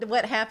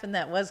what happened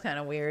that was kind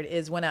of weird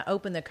is when I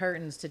opened the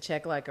curtains to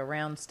check like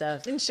around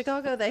stuff. In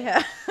Chicago, they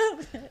have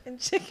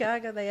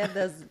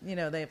those,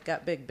 they've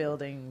got big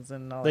buildings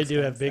and all. They this do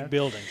kind have of big stuff.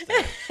 buildings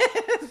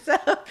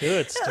there.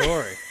 Good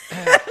story.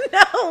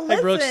 No,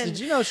 Hey, Brooks, listen. did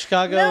you know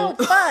Chicago? No,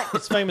 fuck.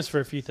 It's famous for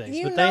a few things,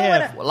 You but know they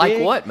what have Like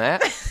big, what,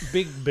 Matt?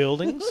 big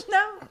buildings.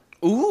 No.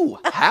 Ooh,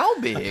 how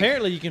big?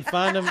 Apparently, you can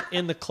find them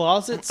in the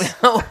closets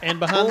and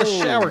behind the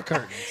shower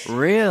curtains.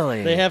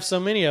 Really? They have so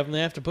many of them,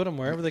 they have to put them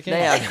wherever they can.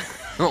 They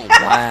have. Oh,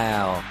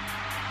 wow.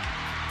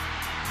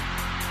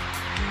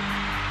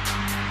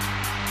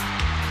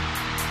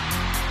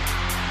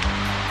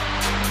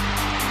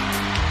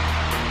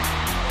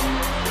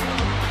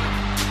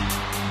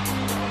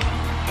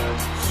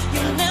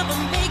 You'll never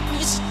make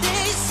me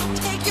stay, so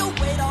take your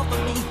weight off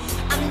of me.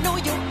 I know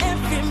your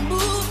every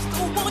move,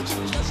 so won't you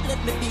just let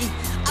me be?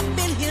 I've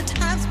been here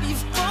times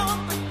before,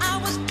 but I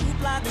was too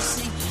blind to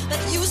see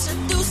that you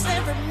seduce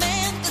every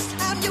man. This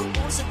time you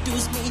won't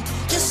seduce me.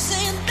 You're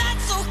saying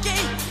that's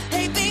okay.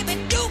 Hey, baby,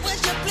 do as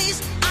you please.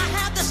 I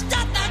have the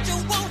stuff that you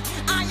want.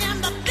 I am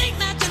the thing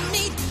that you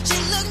need. She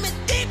looked me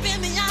deep in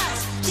the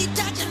eyes. She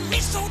touching me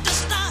so to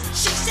start.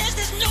 She says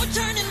there's no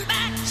turning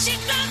back. She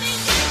got me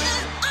in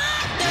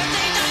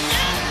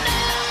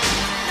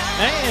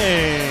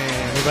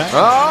Hey, we're back.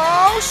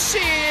 Oh,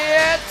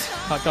 shit.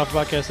 Hot Coffee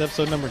Podcast,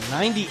 episode number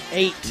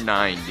 98.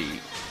 98.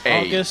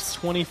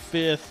 August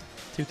 25th,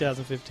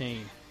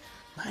 2015.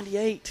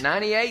 98.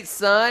 98,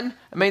 son.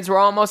 That means we're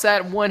almost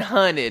at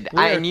 100.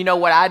 We're And you know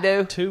what I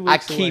do? 2 I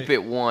weeks keep away.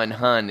 it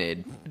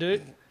 100.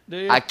 Dude.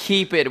 I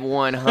keep it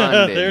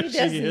 100. There He she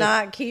does is.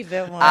 not keep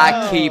it one.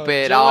 I keep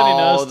it joining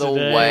all us the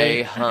today.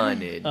 way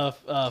 100. you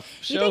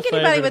Show think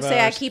anybody favorite would of say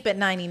I ours. keep it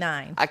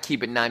 99? I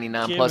keep it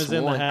 99 Kim plus is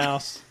in 1. the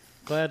house.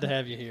 Glad to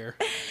have you here.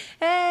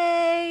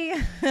 Hey.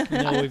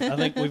 I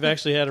think we've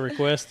actually had a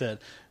request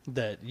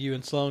that you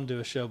and Sloan do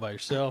a show by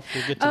yourself.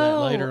 We'll get to that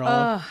later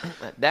on.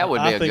 That would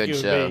be I a think good it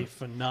would show. be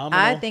phenomenal.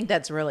 I think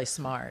that's really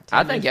smart.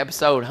 I think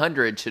episode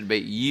 100 should be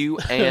you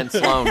and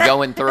Sloan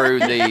going through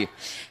the.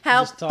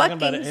 How Just talking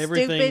about fucking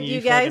everything stupid you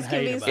you guys fucking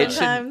can hate be about It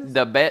sometimes.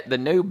 should the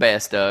new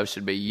best of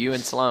should be you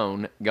and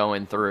Sloan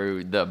going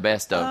through the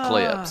best of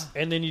clips.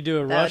 And then you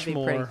do a That would be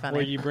pretty Rushmore funny.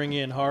 where you bring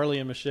in Harley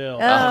and Michelle.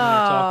 And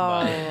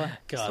talk about it.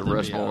 God, The that'd be-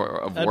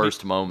 Rushmore of that'd be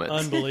worst moments.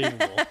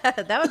 Unbelievable.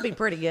 That would be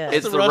pretty good.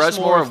 It's the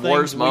Rushmore of things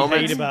worst we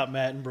moments. hate about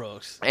Matt and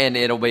Brooks. And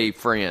it'll be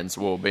Friends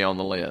will be on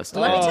the list.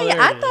 Let me Oh, tell you,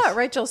 there I it is. thought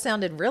Rachel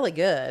sounded really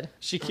good.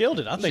 She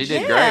killed it. I think She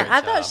did Yeah, great. I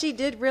thought she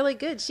did really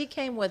good. She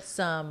came with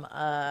some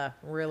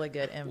really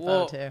good info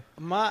Well, too.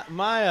 my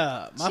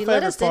She favorite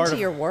let us part into of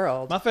your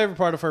world. my favorite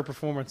part of her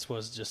performance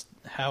was just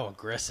how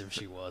aggressive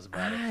she was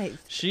about Right. it.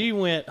 She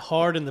went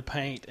hard in the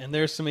paint, and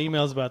there's some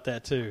emails about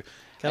that too.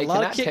 Got Hey, a lot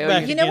can of I tell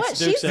kickback you- You know what?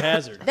 against Dukes of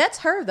Hazzard. That's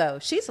her though.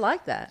 She's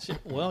like that.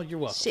 Well, you're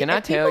welcome. Can I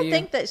and tell people you?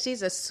 think that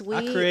she's a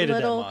sweet I created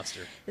little, that monster.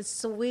 a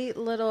sweet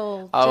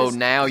little. Oh, just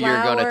now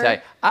you're going to flower.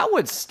 take. I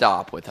would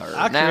stop with her.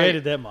 I Now-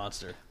 created that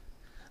monster.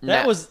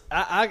 That Now- was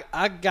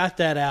I got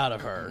that out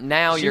of her.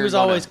 Now she you're was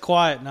gonna- always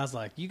quiet, and I was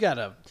like, you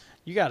gotta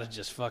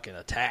just fucking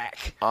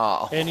attack.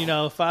 Oh. And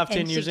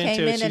 5-10 And she years came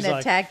into it, in she's and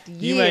like, attacked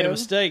you made a you."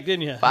 mistake,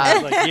 didn't you? I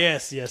was like,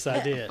 yes, I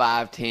did.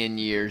 5-10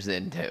 years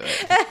into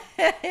it.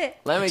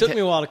 Let me It took ta-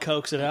 me a while to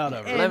coax it out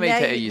of her. Let me now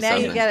tell you now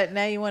something. You got it.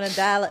 Now you want to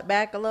dial it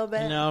back a little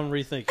bit. Now I'm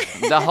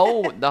rethinking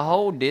it. the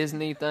whole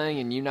Disney thing,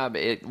 and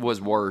it was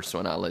worse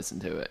when I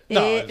listened to it.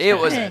 No, It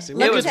was- fantastic. it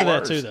We'll was get to that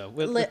worse. too,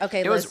 though.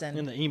 Okay, It was listen.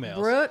 in the emails.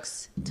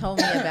 Brooks told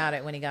me about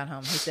it when he got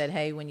home. He said,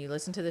 "Hey, when you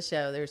listen to the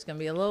show, there's going to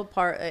be a little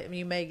part that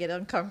you may get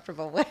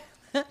uncomfortable with."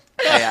 Hey,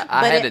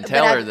 I had to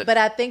tell her that. But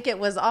I think it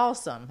was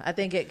awesome. I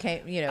think it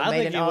came, I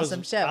made think an it awesome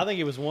was, show. I think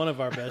it was one of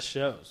our best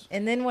shows.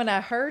 And then when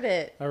I heard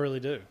it, I really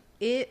do.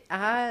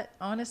 I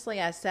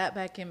honestly, I sat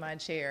back in my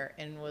chair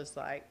and was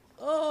like,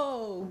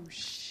 "Oh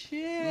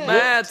shit!"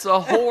 Matt's a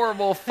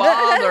horrible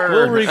father.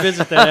 We'll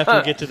revisit that after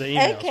we get to the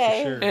emails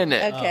Okay. for sure. Isn't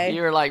it? Okay.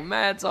 You were like,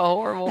 Matt's a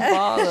horrible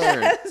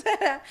father.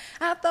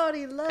 I thought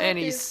he loved and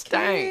he his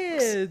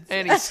stinks. kids.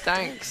 And he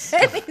stinks.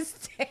 And he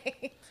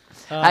stinks.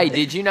 Hey,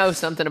 did you know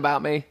something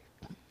about me?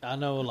 I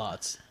know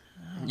lots.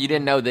 You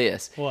didn't know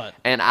this. What?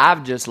 And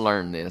I've just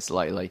learned this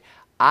lately.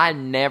 I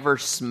never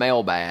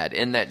smell bad.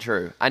 Isn't that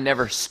true? I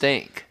never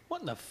stink.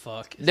 What in the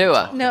fuck is Do he I?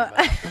 talking No.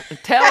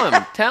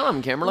 about? Tell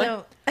him, Kimberly.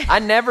 No. I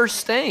never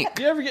stink.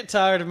 Do you ever get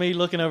tired of me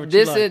looking over at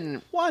This you like,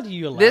 isn't- why do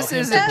you allow This him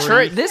isn't to true.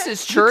 breathe? This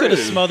is You true. could have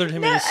smothered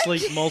him in his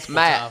sleep multiple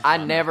Matt, times. I by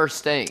now. never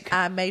stink.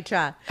 I may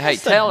try. Hey,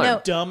 That's the tell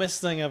him.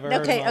 dumbest thing I've ever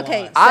heard Okay, in my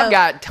okay. life. I've So-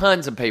 got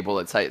tons of people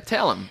that say it.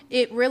 Tell him.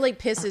 It really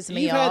pisses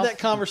me You've off. had that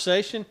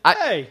conversation. I-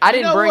 Hey, I you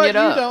didn't know bring what? it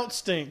up. You don't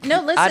stink.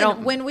 No, listen.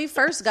 don't- When we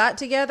first got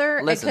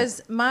together, Listen.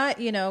 because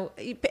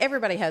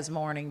everybody has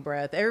morning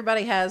breath.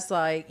 Everybody has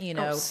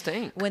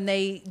stink. when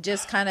they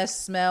just kind of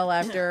smell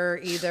after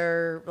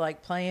either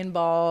like playing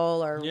ball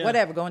or Yeah.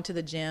 whatever, going to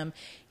the gym.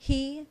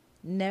 He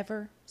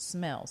never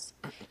smells.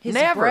 His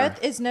Never. breath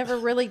is never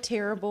really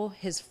terrible.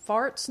 His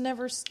farts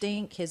never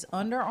stink. His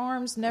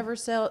underarms never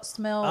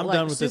smell I'm like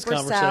done with this super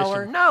conversation.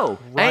 sour. No.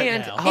 Right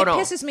and now. hold it on.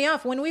 pisses me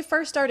off. When we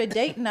first started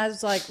dating, I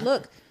was like,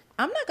 look,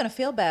 I'm not going to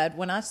feel bad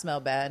when I smell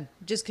bad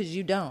just because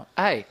you don't.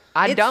 Hey,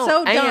 I It's don't.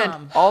 so and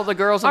dumb. all the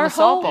girls on Our the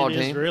whole- softball It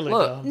is team. really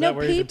Look, dumb No, that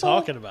we're even people-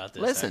 talking about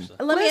this. Listen.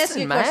 actually. Let me ask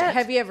you a question. Matt.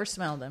 Have you ever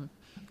smelled them?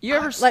 you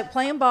ever Like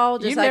playing ball,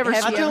 just You've like never-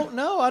 have I you ever- don't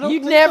know. I don't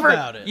You've think never,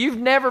 about it. you've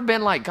never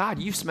been like, God,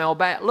 you smell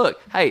bad.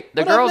 Look, hey,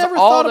 the but girls, I've never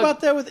all thought the, about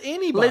that with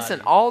anybody. listen,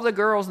 all the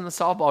girls in the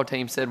softball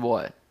team said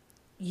what?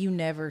 You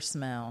never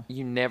smell.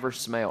 You never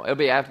smell. It'll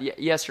be after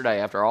yesterday,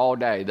 after all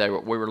day,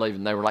 we were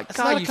leaving. They were like, That's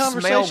God, not a you smell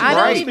conversation great. I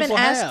don't most even people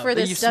ask have. for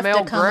That this you stuff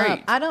smell to come great.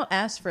 up. I don't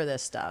ask for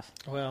this stuff.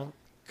 Well,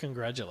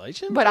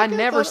 congratulations. But I guess.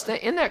 never.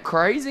 thought- Isn't that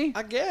crazy?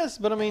 I guess,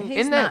 but I mean, He's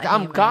Isn't that not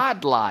I'm human.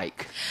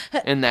 godlike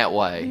in that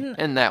way?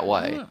 In that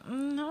way.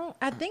 No,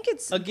 I think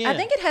it's. I Again.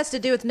 think it has to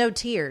do with no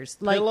tears.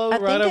 Like pillow I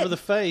right think over the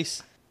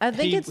face. I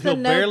think it's he'll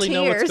the no barely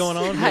know what's tears. going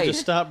on. He'll Hey,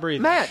 just stop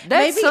breathing. Matt,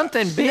 that's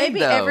something big maybe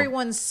though.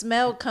 everyone's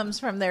smell comes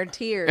from their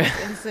tears,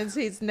 and since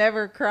he's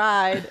never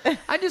cried,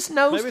 I just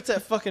know. Maybe it's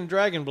that fucking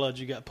dragon blood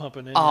you got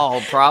pumping in.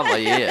 Oh,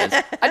 probably is.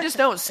 I just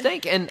don't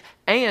stink, and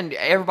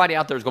everybody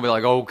out there is gonna be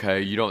like,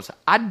 okay, you don't.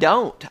 I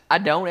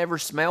don't ever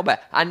smell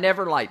bad. I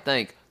never like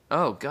think,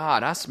 oh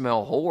God, I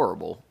smell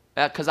horrible.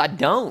 Because I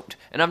don't,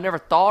 and I've never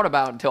thought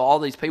about it until all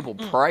these people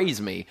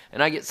praise me,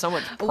 and I get so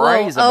much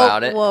praise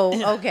about it.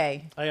 Whoa,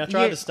 okay. Hey, I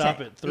tried to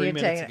stop it 3 you're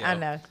minutes taking, ago. I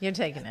know you're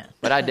taking it.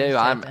 But I do.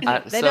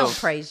 They don't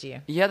praise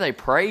you. Yeah, they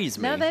praise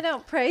me. No, they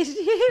don't praise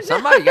you.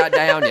 Somebody got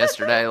down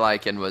yesterday,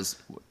 and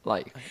was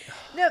like,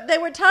 No, they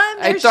were tying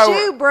Hey, their throw-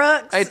 shoe,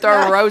 Brooks. "Hey,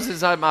 throw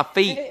roses at my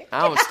feet."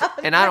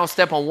 And I don't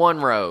step on one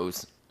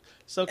rose.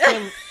 So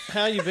Kim,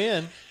 how you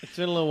been? It's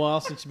been a little while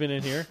since you've been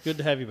in here. Good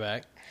to have you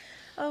back.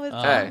 Oh, Hey.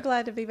 I'm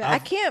glad to be back. I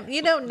can't.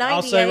 98.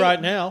 I'll say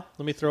right now.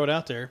 Let me throw it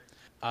out there.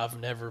 I've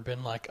never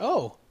been like,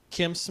 oh,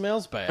 Kim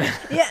smells bad.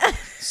 Yeah.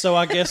 So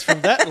I guess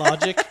from that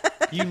logic,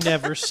 you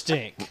never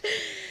stink.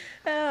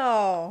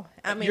 Oh,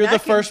 I mean, You're I the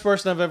can- first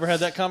person I've ever had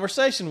that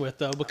conversation with,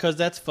 though, because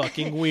that's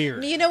fucking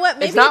weird. You know what?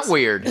 Maybe It's not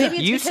weird. Maybe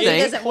it's You because stink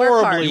he doesn't work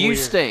hard. horribly. You Weird.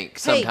 stink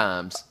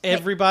sometimes.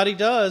 Everybody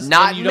does.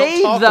 Not and you don't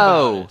me, talk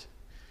though. About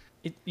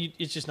it.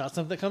 It's just not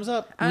something that comes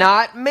up.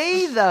 Not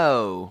me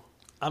though.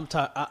 I'm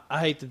I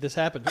hate that this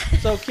happened.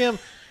 So Kim,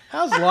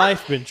 how's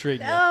life been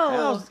treating you?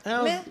 No,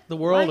 How's man, the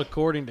world life-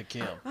 according to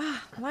Kim?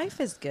 Life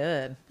is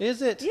good.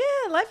 Is it?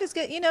 Yeah, life is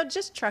good. You know,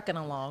 just trucking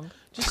along.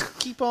 Just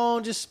keep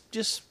on. Just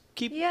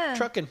keep Yeah.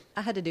 trucking.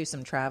 I had to do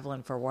some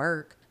traveling for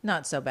work.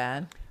 Not so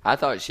bad. I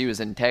thought she was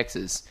in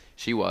Texas.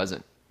 She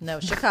wasn't. No,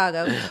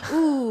 Chicago.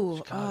 Ooh.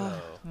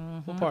 Chicago.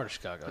 What part of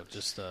Chicago?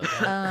 Just did you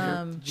just go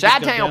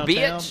Chi-town, downtown?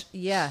 bitch.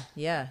 Yeah.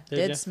 Did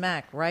Dead ya?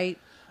 smack right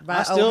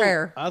by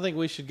O'Hare. I think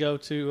we should go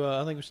to.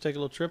 I think we should take a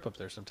little trip up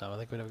there sometime. I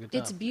think we'd have a good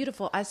time. It's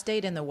beautiful. I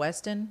stayed in the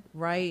Westin,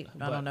 right?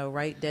 I don't know,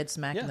 right dead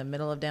smack Yeah. in the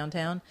middle of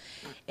downtown.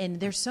 And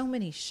there's so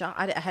many shops.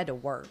 I had to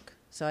work,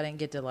 so I didn't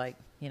get to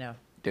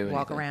Do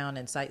walk anything. around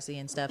and sightsee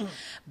and stuff.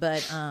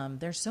 But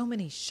there's so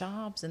many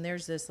shops, and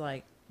there's this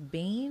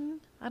bean.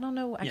 I don't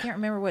know. I Yeah. can't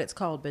remember what it's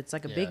called, but it's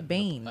like a Yeah, big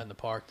bean. in the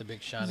park, the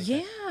big shiny. Yeah.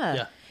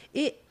 thing.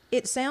 Yeah.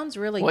 It sounds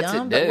really What's it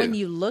dumb, but do? when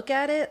you look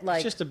at it,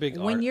 like just a big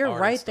when art- you're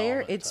art right there,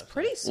 installment it's type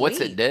pretty thing. sweet. What's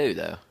it do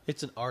though?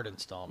 It's an art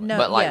installment. No.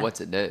 But yeah.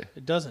 what's it do?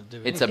 It doesn't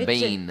do. It's a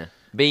anything.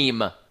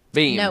 bean.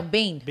 Beam. No,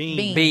 bean.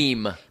 Bean.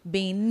 Beam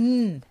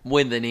Bean.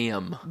 with an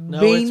M.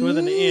 No, it's with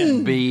an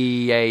N.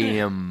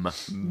 B-A-M.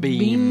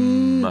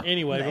 Beam.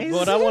 Anyway, Nice.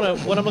 what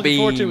I'm looking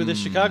forward to with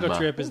this Beam. Chicago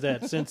trip is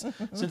that since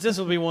this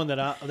will be one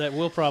that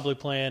we'll probably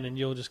plan and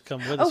you'll just come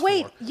with us. Oh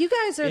wait, for. you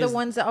guys are the Is-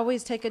 ones that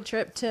always take a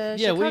trip to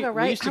Yeah, we- Chicago, we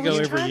right? used to I go was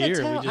every trying to year.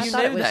 We tell- just- I You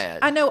thought knew it was. that.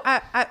 I know.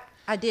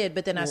 I did,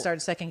 but then I started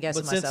second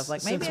guessing But myself.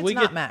 Like maybe since it's we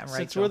not get, Matt and since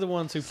Rachel. we're the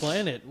ones who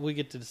plan it, we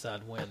get to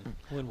decide when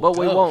But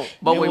we go. won't-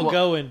 but And we we'll won't-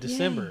 go in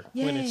December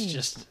when it's Yay.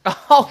 just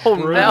Oh,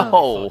 brutally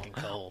no. fucking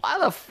cold. Why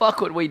the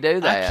fuck would we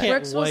do that? can't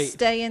Brooks will wait.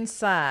 stay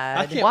inside.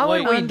 I can't Why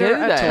wait would we under do a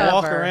that? to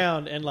walk cover.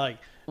 around and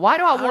Why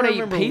do I want to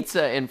eat remember-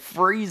 pizza in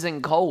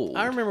freezing cold?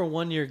 I remember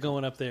one year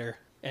going up there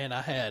and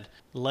I had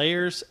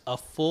layers, a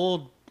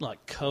full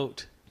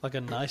coat, like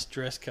a nice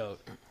dress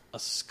coat, a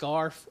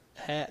scarf,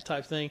 hat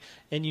type thing,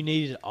 and you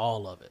needed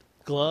all of it.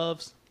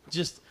 Gloves,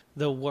 just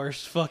the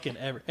worst fucking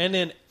ever. And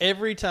then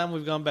every time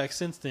we've gone back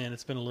since then,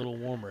 it's been a little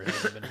warmer. It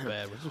hasn't been as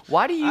bad.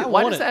 Why I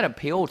why want does it. that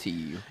appeal to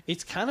you?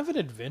 It's kind of an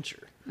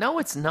adventure. No,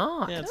 it's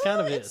not. Yeah, it's Well,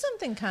 kind of it's is.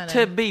 something kind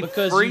To of. be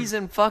Because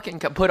freezing fucking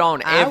put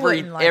on I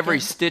every wouldn't like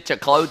it. stitch of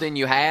clothing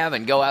you have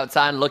and go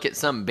outside and look at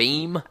some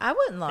beam. I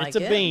wouldn't like It's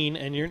a it. bean,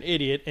 and you're an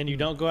idiot, and you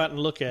don't go out and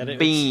look at it.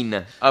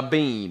 Bean. A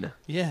bean.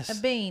 Yes.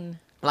 A bean.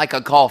 Like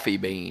a coffee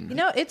bean. You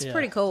know, it's Yeah,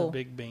 pretty it's cool. a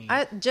big bean.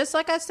 Just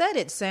like I said,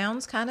 it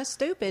sounds kind of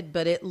stupid,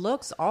 but it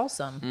looks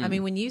awesome. I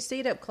mean, when you see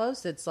it up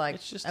close, it's like,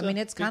 It's just it's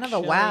big kind of a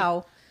shiny-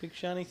 wow big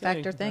shiny thing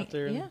factor thing. out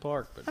there in Yeah. the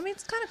park. But I mean,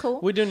 it's kind of cool.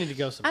 we do need to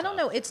go sometime. I don't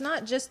know. It's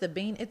not just the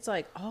bean. It's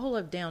like all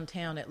of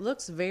downtown. It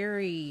looks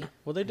very.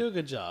 Well, they do a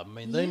good job. I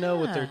mean, they know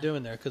what they're Yeah.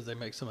 doing there because they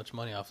make so much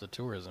money off the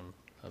tourism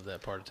of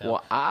that part of town.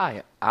 Well,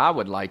 I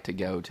would like to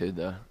go to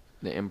the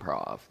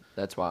Improv.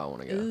 That's why I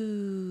want to go.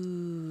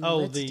 Ooh. Oh,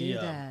 let's the, do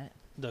uh, that.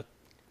 the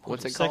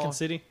What's it Second called?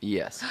 City,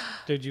 Yes,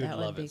 dude, you would That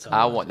would love be it. so cool.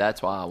 I much. want.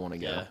 That's why I want to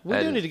go. Yeah, we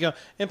That do is- need to go.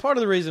 And part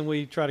of the reason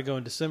we try to go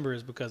in December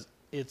is because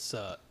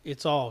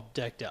it's all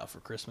decked out for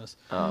Christmas.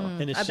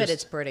 And it's I bet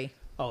it's pretty.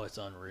 Oh, it's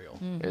unreal.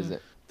 Is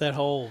it? That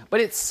whole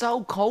But it's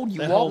so cold. You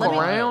that walk whole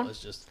around. mile is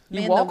just.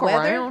 You Man, walk the weather,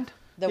 around.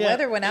 The Yeah,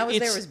 weather when I was there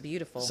it's- was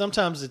beautiful.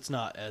 Sometimes it's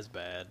not as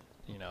bad.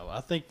 You know,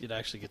 I think it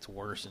actually gets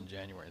worse in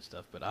January and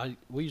stuff. But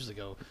we usually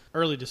go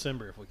early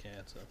December if we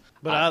can. So,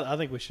 but I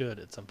think we should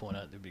at some point.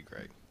 It'd be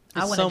great. I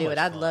It's want so to do much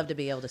it. I'd fun. love to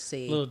be able to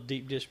see. A little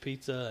deep dish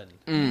pizza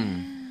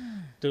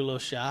and do a little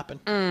shopping.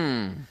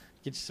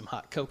 Get you some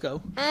hot cocoa.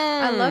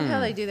 I love how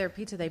they do their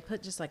pizza. They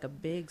put just like a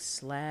big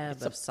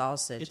slab of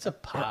sausage. It's a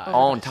pie.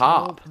 On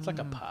top. It's like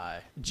a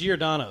pie.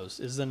 Giordano's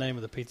is the name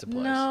of the pizza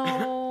place.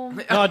 No,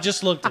 No, I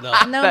just looked it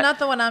up. no, not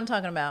the one I'm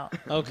talking about.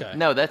 Okay.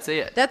 No, that's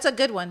it. That's a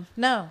good one.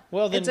 No,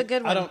 Well, then it's a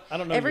good I one.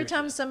 don't know Every yours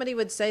time yet. somebody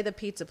would say the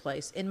pizza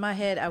place, in my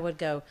head I would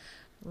go,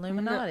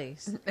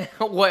 Illuminati's.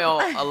 Well,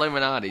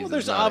 Illuminati's. Well,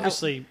 there's is not-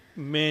 obviously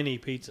many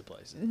pizza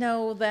places.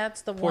 No,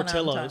 that's the one I'm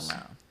Portillo's.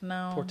 talking about.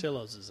 No,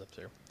 Portillo's is up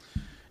there.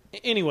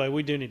 Anyway,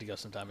 we do need to go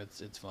sometime.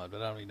 It's fun,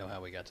 but I don't even know how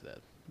we got to that.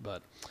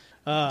 But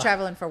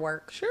traveling for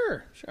work.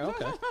 sure,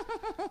 okay.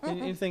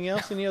 Anything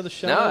else? Any other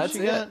shows No, that's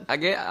you it.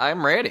 got?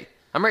 I'm ready.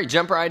 I'm ready to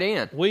jump right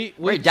in. We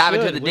dive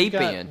into should. the We've deep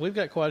got- end. We've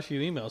got quite a few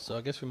emails, so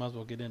I guess we might as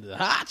well get into the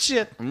hot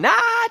shit.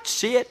 Not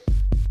shit.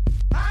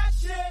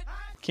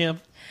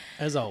 Kim,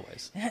 as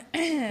always,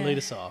 lead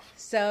us off.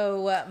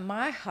 So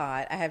my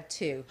hot, I have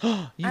two.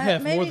 You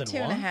have maybe more than two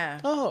one. and a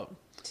half. Oh,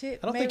 Two,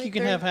 I don't think maybe you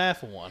can three. have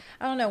half of one.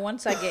 I don't know.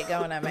 Once I get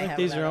going, I may I think have.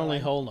 these are another only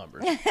one. whole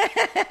numbers.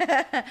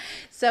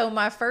 So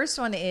my first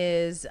one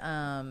is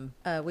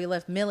we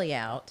left Millie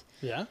out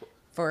Yeah.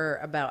 for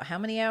about how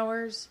many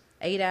hours?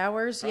 8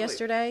 hours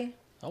yesterday.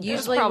 Oh, wow.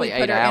 Usually Probably we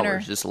put 8 her in her.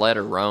 hours. Just let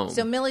her roam.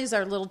 So Millie's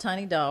our little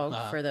tiny dog.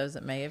 For those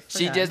that may have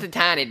She's forgotten. just a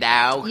tiny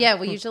dog. Yeah,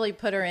 we usually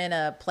put her in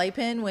a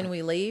playpen when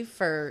we leave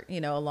for, a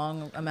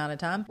long amount of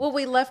time. Well,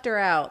 we left her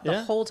out the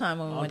Yeah? whole time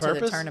when we On went to the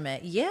purpose?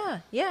 tournament.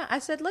 Yeah. I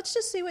said, let's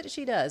just see what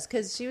she does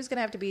because she was going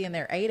to have to be in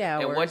there 8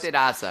 hours. And what did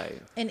I say?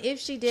 And if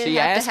she did She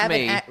have asked to have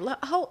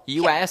me-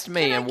 You asked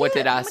me, and what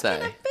did I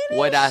say?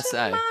 What'd I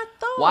say?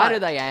 Why do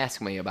they ask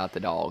me about the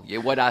dog? Yeah,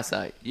 what'd I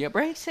say? Yeah,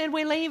 Brady said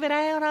we leave it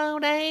out all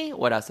day.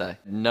 What'd I say?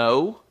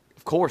 No,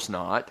 of course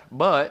not.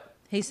 But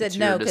He said it's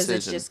your no because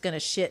it's decision. just going to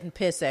shit and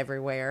piss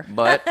everywhere.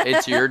 But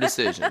it's your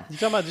decision. You're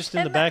talking about just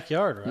in the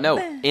backyard, right? No,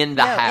 in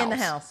the no, house. in the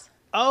house.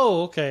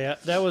 Oh, okay.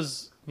 That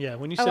was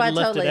when you said I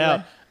left totally it out.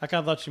 left. I kind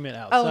of thought you meant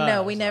outside. Oh, I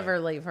no, was we like, never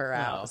leave her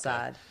okay.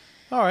 outside.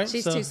 All right,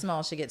 She's so, too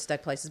small. She gets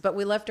stuck places. But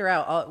we left her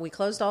out. We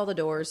closed all the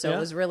doors, so Yeah. it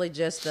was really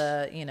just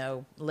the,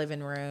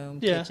 living room,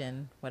 Yeah.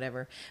 kitchen,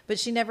 whatever. But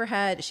she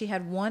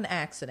had one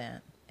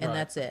accident, and Right.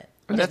 that's it.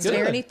 That's Didn't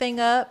tear good.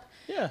 anything up.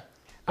 Yeah,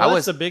 I well,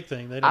 was- that's the big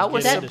thing. They I don't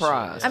was get into shit.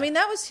 surprised. I mean,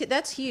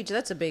 that's huge.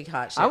 That's a big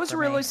hot shit. I was for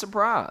really me.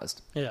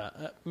 surprised. Yeah,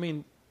 I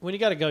mean, when you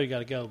got to go, you got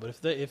to go. But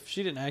if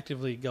she didn't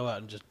actively go out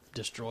and just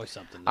destroy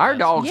something, Our that's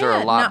dogs are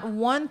a lot. not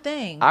one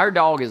thing. Our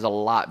dog is a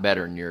lot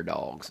better than your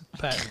dogs.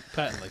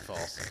 patently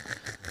false.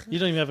 You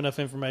don't even have enough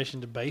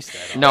information to base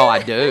that on. No,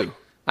 I do.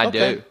 I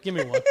Okay, do. give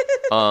me one.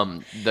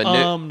 The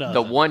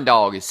nothing. one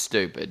dog is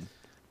stupid.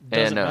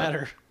 Doesn't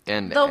matter.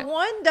 And the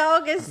one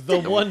dog is The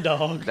one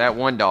dog. that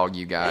one dog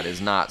you got is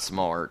not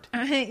smart.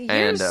 You're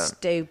and,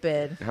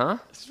 stupid. Huh?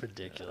 It's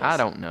ridiculous. I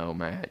don't know,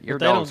 Matt. Your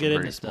But they don't dogs get are into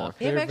pretty stuff. smart.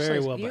 You They're actually, very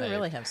well you behaved.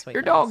 really have sweet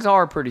Your dogs. dogs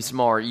are pretty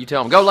smart. You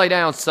tell them, go lay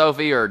down,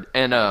 Sophie,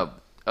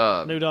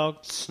 New dog.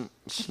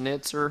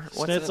 Schnitzer.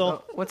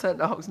 Schnitzel. What's that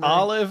dog's name?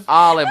 Olive.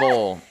 Olive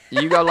oil.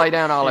 You go lay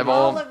down, Olive oil.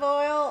 Olive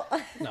oil.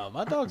 No,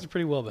 my dogs are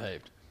pretty well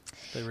behaved.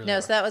 They really No,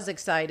 are. so that was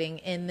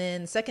exciting. And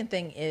then second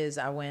thing is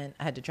I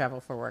had to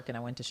travel for work and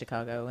I went to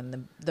Chicago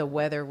and the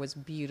weather was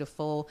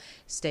beautiful.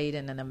 Stayed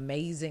in an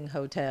amazing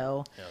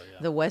hotel. Hell yeah.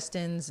 The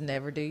Westons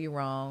never do you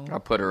wrong. I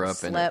put her up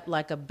in it. Slept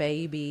like a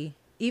baby.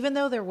 Even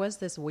though there was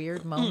this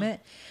weird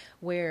moment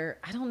where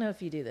I don't know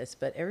if you do this,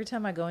 but every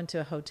time I go into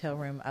a hotel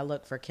room, I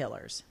look for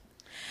killers.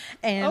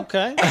 And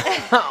Okay.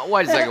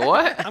 Wait a second,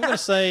 what? I'm going to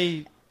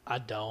say I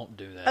don't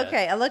do that.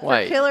 okay, I look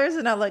Wait. for killers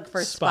and I look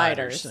for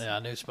spiders. Yeah, I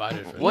knew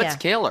spiders. Were What's Yeah.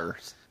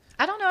 killers?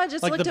 I don't know. I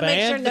just like look the to band,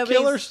 make sure the nobody's.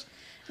 Killers?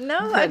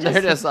 No, I They're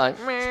just just like,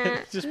 meh.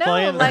 Just No,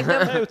 playing. like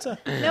the- Hey, what's up?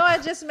 No, I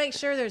just make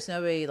sure there's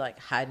nobody like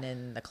hiding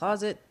in the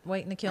closet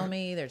waiting to kill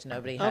me. There's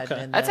nobody hiding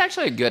Okay. in That's the,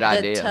 actually a good the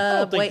idea. I don't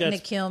tub think waiting to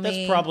that's, kill me.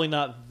 that's probably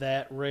not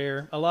that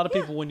rare. A lot of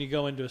people, when you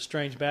go into a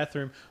strange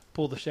bathroom,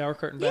 pull the shower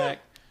curtain Yeah. back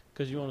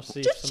because you want to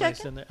see Just if somebody's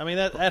checking. in there. I mean,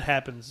 that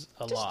happens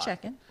a just lot.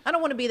 checking. I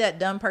don't want to be that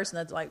dumb person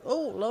that's like, oh,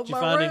 love Did you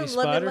my find room, any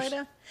let me lay spiders?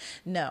 down.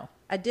 No,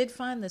 I did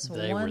find this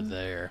They one. were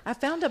there. I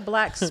found a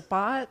black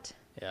spot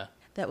Yeah.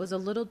 that was a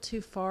little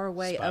too far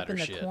away up Spider in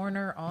the shit.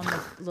 corner on the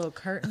little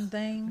curtain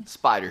thing.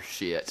 Spider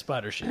shit.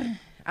 Spider shit.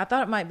 I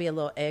thought it might be a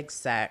little egg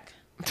sac.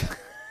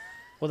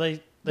 Well,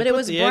 they But it put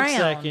was the egg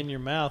sac brown. in your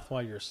mouth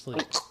while you're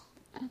asleep.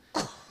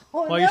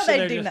 Oh, While you're no,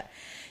 sitting they there do just- not.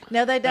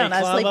 No, they don't. They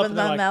I climb sleep up with and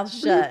they're my like, mouth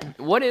shut.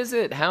 What is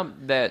it? How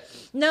that?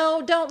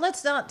 No, don't.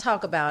 Let's not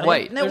talk about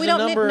Wait, it. No, we there's a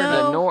don't need. number-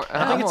 No, I I think think it's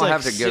I'm gonna like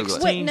have to Google it.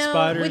 16 Wait, no,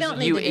 spiders. we don't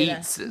need You to do eat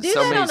that. so Do that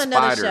many on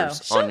another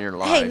spiders show. on your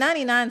life. Hey,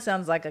 99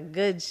 sounds like a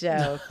good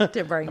show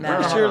to bring that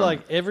I'm up. sure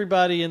like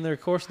everybody in their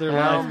course of their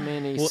How life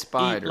many will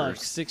spiders? eat like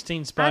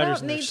 16 I spiders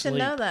don't in their need to sleep,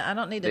 know that. I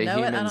don't need to The know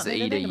it. I humans don't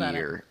need eat to a think about it.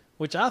 year.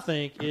 which I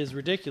think is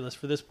ridiculous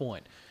for this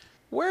point.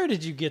 Where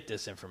did you get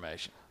this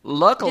information?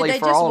 Luckily Did they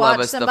for just all watch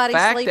of us, the somebody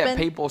fact that sleeping?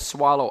 people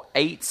swallow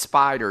 8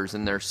 spiders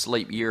in their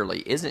sleep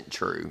yearly isn't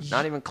true.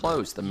 Not even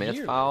close. The myth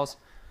Yearly? files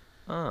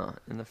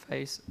in the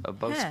face of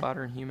both Huh.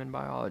 spider and human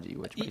biology,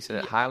 which makes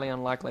it highly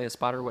unlikely a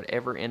spider would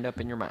ever end up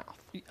in your mouth.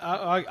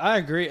 I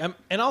agree.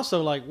 And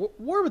also, like,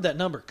 where would that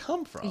number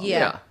come from?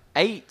 Yeah.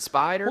 8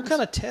 spiders? What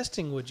kind of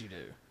testing would you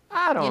do?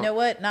 I don't You know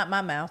what? Not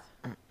my mouth.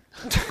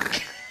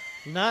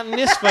 Not in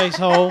this face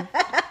hole.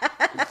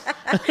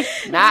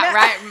 Not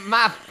right in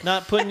my...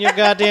 Not putting your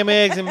goddamn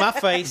eggs in my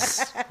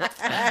face.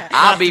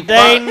 I'll be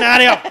Day fucked.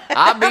 not out.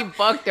 I'll be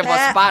fucked if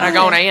a spider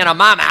gonna enter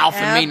my mouth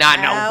and me not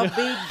know. I'll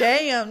be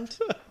damned.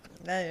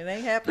 That it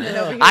ain't happening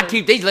over here. I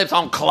keep these lips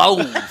on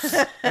closed.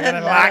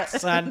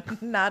 Son.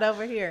 Not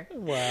over here.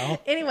 Wow.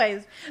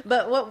 Anyways,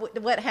 but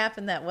what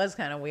happened that was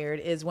kind of weird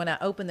is when I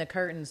opened the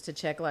curtains to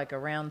check like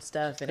around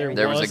stuff and everything.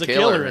 There was a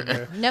killer in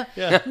there. No,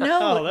 Yeah. no.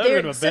 Oh, that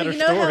would've been a better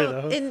story,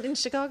 though. In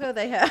Chicago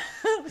they have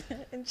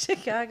in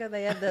Chicago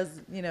they have those.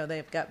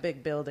 They've got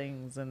big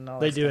buildings and all.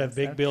 They that do kind have of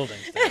big stuff.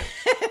 buildings there.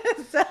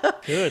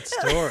 Good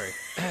story.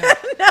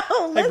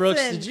 No, Hey, Brooks,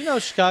 listen. did you know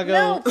Chicago?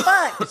 No,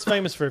 fuck. It's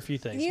famous for a few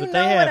things, You but they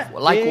know what have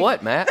Like big,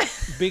 what, Matt?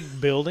 big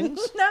buildings.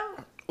 No.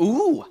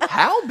 Ooh,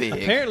 how big?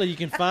 Apparently, you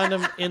can find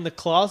them in the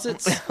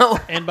closets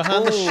and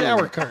behind the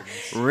shower curtains.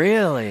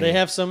 Really? They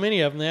have so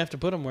many of them, they have to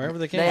put them wherever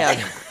they can. They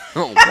have.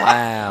 Oh,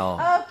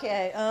 wow.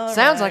 Okay. all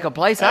Sounds right. like a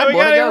place Hey, I'd we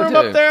want got to a room go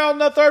up to. there on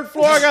the 3rd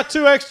floor. I got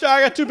two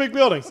big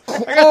buildings.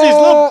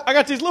 I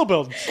got these little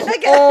buildings.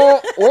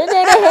 We're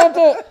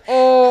gonna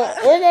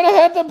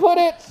have to put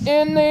it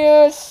in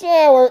the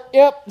shower.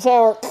 Yep,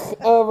 shower.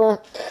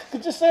 Over.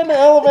 Just send the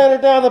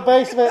elevator down the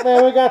basement,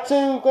 man. We got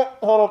hold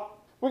on.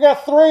 We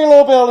got 3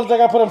 little buildings. I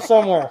gotta put them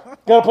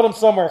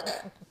somewhere.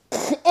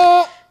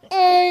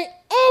 Hey,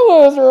 I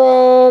was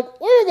wrong.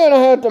 We're gonna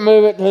have to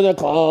move it to the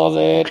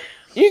closet.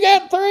 You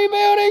got 3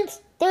 buildings?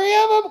 3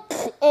 of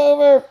them?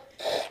 Over.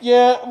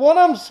 Yeah, one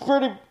of them's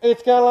pretty.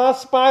 It's got a lot of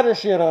spider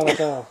shit on it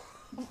though.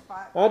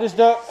 I just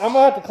don't. I'm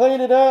gonna have to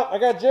clean it up. I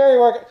got Jerry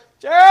working.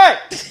 Jerry,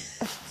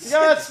 you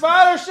got that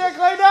spider shit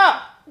cleaned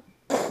up?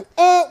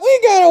 We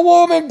got a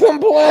woman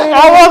complaining.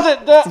 I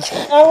wasn't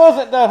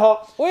that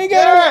hot. We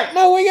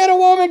got a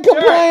woman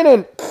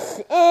complaining.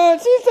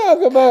 She's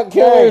talking about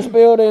killers,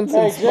 buildings,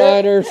 and Hey,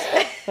 Jerry. spiders.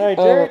 Hey,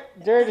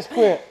 Jerry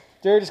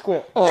just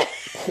quit. I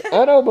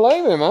don't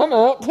blame him. I'm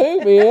out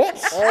too,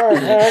 bitch. All right,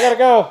 hey, I gotta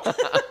go.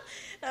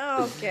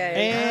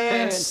 Okay.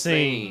 And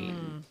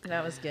scene.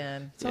 That was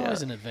good. It's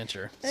always an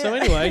adventure. So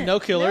anyway, no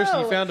killers.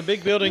 No. You found a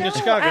big building in No,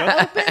 Chicago.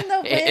 I opened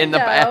the window. In the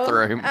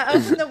bathroom. I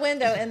opened the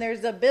window and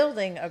there's a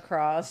building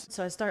across.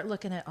 So I start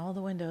looking at all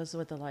the windows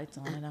with the lights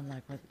on, and I'm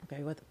like,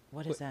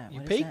 what is that?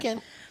 You What is that?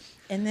 peeking.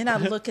 And then I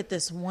look at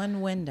this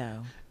one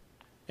window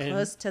And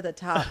close to the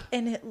top,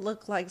 and it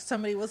looked like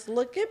somebody was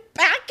looking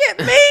back at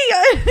me.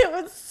 It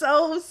was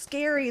so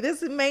scary.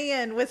 This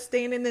man was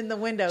standing in the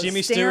window,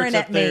 Jimmy staring Stewart's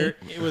at up me. there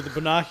with the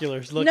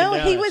binoculars looking No,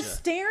 down he at was you.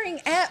 staring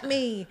at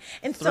me,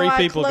 and so 3 I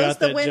people closed got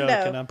the that window.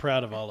 joke, and I'm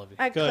proud of all of you.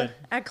 Go ahead.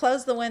 I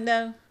closed the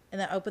window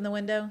and then opened the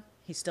window.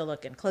 He's still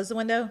looking. Close the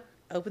window.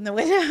 Open the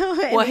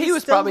window. And Well, he's he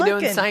was still probably doing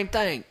looking. the same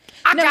thing.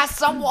 I got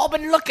some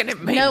woman looking at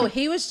me. No,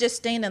 he was just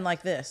standing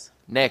like this.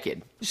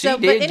 Naked. She So,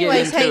 did but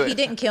anyways, get into hey, it. he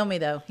didn't kill me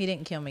though. He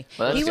didn't kill me.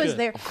 Well, He that's was good.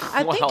 there.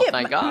 I Well, think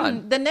thank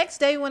God. The next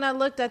day when I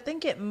looked, I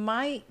think it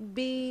might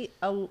be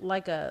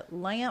like a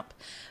lamp,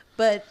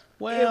 but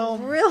Well,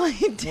 it really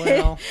did.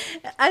 well.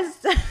 I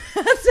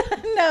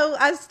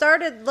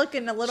started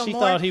looking a little She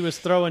more. thought he was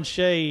throwing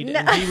shade,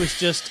 and he was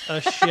just a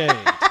shade.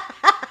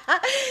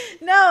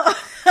 No.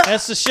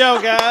 That's the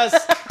show, guys.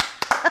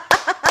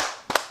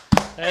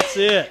 That's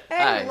it.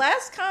 Hey, Hey.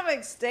 last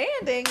comic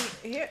standing.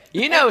 Here,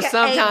 You know, ain't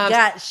sometimes.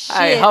 got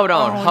Hey, shit hold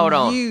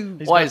on. you.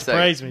 He's Wait a about to second.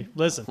 praise me.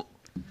 Listen.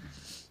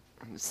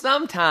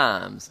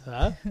 Sometimes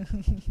Huh?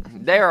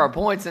 there are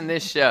points in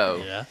this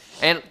show, Yeah.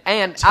 and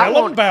Tell I 'em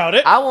want about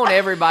it. I want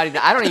everybody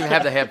to. I don't even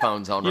have the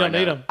headphones on You right don't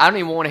need now. 'em. I don't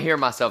even want to hear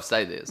myself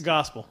say this.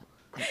 Gospel.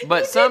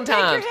 But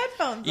sometimes take your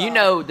headphones you off.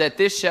 know that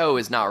this show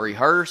is not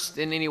rehearsed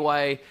in any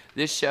way.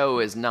 This show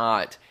is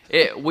not.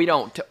 We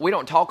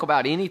don't talk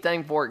about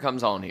anything before it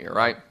comes on here,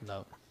 right?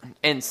 No.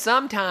 And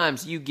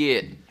sometimes you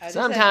get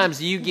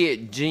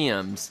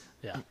gems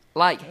Yeah.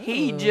 like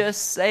he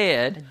just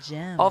said A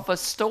gem. off a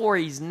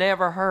story he's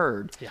never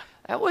heard. Yeah.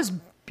 That was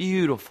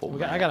beautiful. I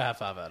man. got a high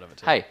five out of it,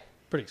 too. Hey,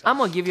 Pretty excited. I'm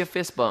gonna give you a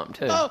fist bump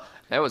too. Oh,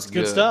 that was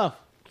Good stuff.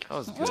 That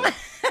was good.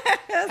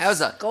 that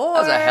was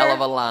a hell of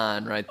a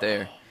line right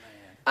there.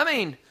 I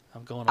mean,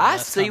 I'm going on I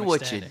Last see Comic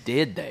what Standing. you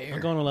did there.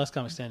 I'm going to Last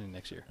Comic Standing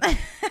next year.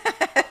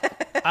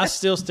 I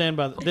still stand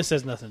by. This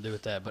has nothing to do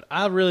with that, but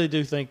I really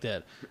do think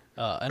that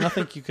And I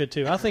think you could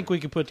too. I think we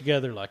could put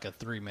together like a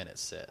 3-minute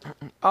set.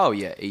 Oh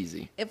yeah,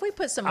 easy. If we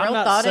put some I'm real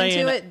not thought saying,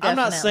 into it, definitely. I'm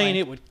not saying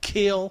it would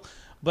kill,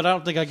 but I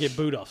don't think I get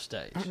booed off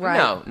stage.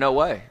 Right. No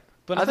way.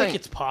 But I think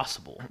it's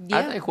possible. Yeah.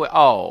 I think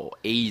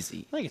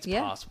easy. I think it's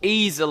Yeah. possible.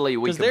 Easily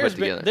we Because can put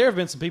together. there have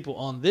been some people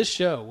on this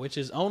show, which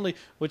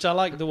I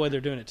like the way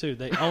they're doing it too.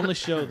 They only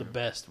show the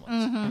best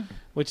ones, Mm-hmm.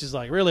 which is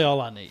like really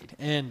all I need.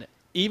 And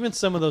even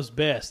some of those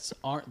bests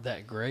aren't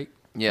that great,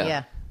 yeah.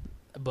 Yeah.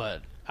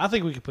 but I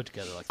think we could put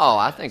together like. Oh,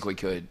 I think we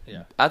could.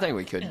 Yeah. I think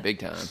we could big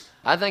time.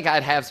 I think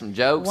I'd have some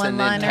jokes and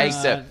then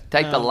One-liners.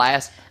 take the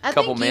last I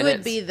couple think you minutes.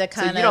 would be the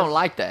kind so of you don't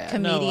like that,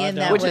 comedian No, I that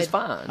don't. which would, is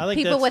fine. I think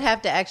people that's- would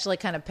have to actually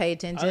kind of pay I think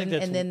attention,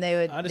 that's- and then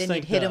I just you'd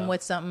think hit the them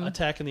with something.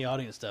 Attacking the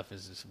audience stuff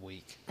is just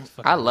weak. It's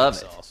fucking I love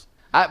weak it. sauce.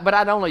 But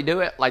I'd only do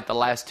it like the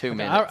last 2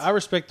 minutes. I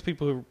respect the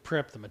people who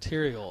prep the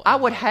material. I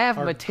and, would like, have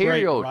are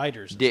material, great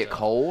writers and Dick stuff.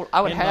 Hole. I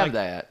would And, have like,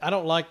 that. I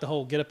don't like the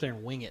whole get up there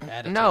and wing it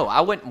attitude. No,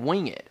 I wouldn't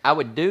wing it. I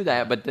would do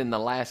that, but then the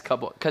last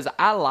couple, because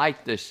I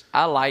like this.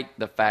 I like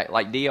the fact,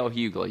 like D.L.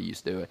 Hughley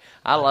used to do it.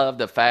 I love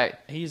the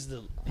fact. He's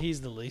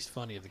the least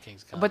funny of the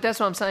King's Comedy. But that's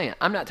what I'm saying.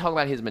 I'm not talking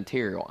about his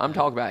material. I'm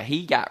talking about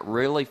he got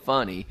really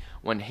funny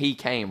when he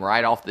came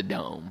right off the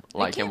dome.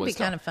 Like can and was be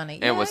kind of funny.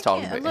 And Yeah, was it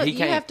talking can. about. Look, he you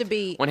came, have to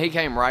be- when he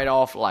came right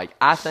off. Like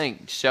I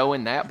think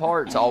showing that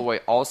part's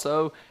always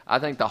also. I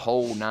think the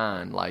whole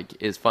nine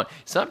like is fun.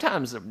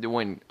 Sometimes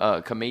when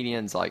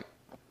comedians like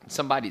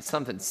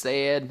something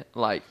said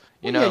like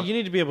you know yeah, you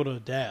need to be able to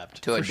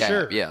adapt. To for adapt,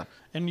 sure. yeah.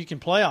 And you can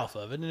play off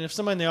of it. And if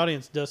somebody in the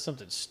audience does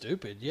something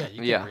stupid, yeah, you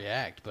can Yeah.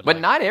 react. But but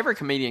like, not every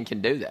comedian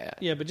can do that.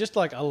 Yeah, but just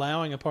like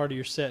allowing a part of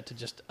your set to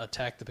just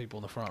attack the people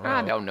in the front row.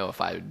 I don't know if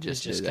I would It's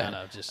just just do that. kind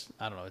of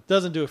I don't know. It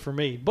doesn't do it for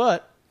me,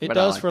 but it But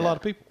I does like for a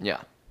lot that. of people.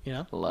 Yeah, You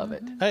know? love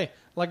it. Hey,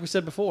 like we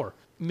said before,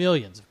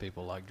 millions of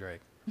people like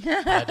Drake.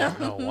 I don't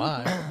know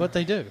why, but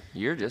they do.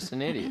 You're just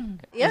an idiot.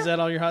 Yeah, Is that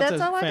all your hot that's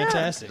shit? all I got.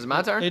 Fantastic. Is it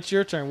my turn? It's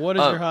your turn. What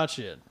is your hot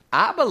shit?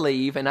 I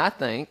believe and I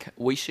think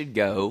we should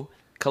go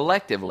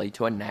collectively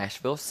to a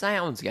Nashville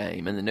Sounds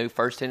game in the new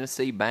First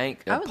Tennessee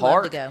Bank I would love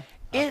Park. to go.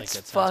 I think It's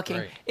that sounds fucking.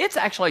 great. It's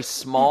actually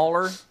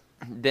smaller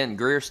than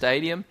Greer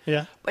Stadium.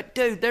 Yeah. But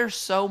dude, there's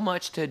so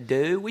much to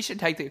do. We should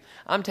take the.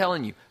 I'm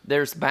telling you,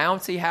 there's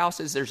bouncy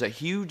houses. There's a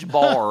huge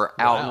bar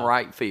out in Wow.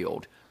 right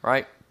field.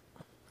 Right.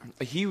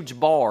 A huge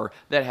bar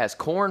that has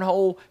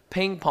cornhole,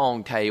 ping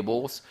pong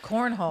tables.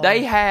 Cornhole.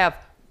 They have.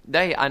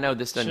 I know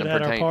this doesn't Should have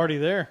had our pertain. party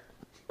there.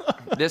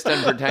 This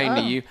doesn't pertain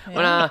to you.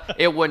 Well,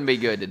 it wouldn't be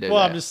good to do Well,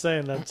 that. I'm just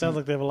saying that sounds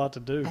like they have a lot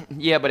to do.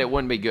 Yeah, but it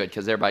wouldn't be good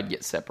because everybody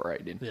gets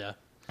separated. Yeah.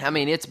 I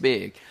mean, it's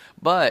big,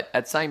 but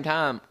at the same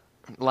time,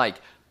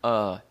 like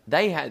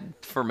they had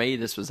for me,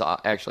 this was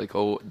actually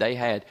cool. They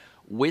had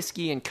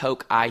whiskey and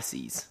Coke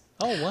ices.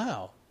 Oh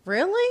wow.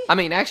 Really? I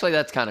mean, actually,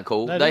 that's kind of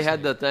cool. That They is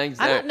had neat. the things.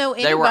 I don't know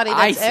they were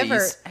anybody that's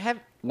ices, ever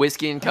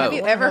whiskey and Coke. Have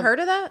you ever heard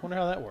of that? Wonder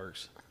how that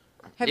works.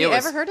 Have It you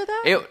was- ever heard of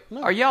that?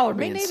 Or y'all are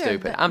Me being neither.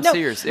 stupid. That- I'm no,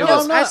 serious. It no,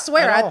 was. I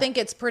swear, at I all. think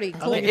it's pretty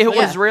cool. think It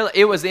Yeah. was really.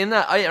 It was in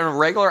a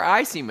regular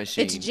icy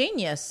machine. It's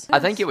genius. I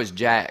think it was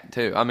Jack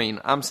too. I mean,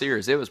 I'm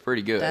serious. It was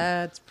pretty good.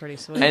 That's pretty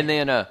sweet. And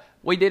then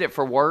we did it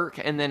for work.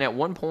 And then at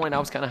one point, I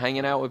was kind of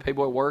hanging out with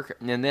people at work.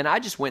 And then I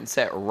just went and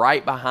sat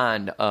right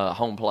behind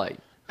home plate.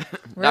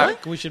 Really?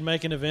 We should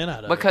make an event out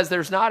of it. Because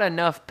there's not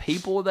enough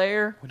people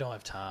there. We don't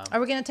have time. Are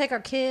we going to take our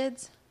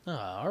kids?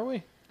 Are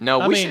we? No,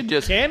 I we mean, should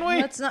just. Can we?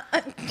 Let's not.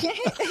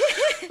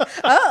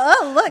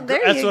 oh, look,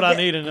 there That's you what go. I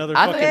need. Another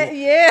I fucking think-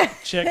 Yeah.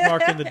 check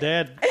mark in the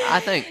dad. I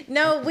think.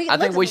 No, I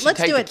think we should let's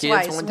take do the it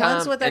kids twice. one time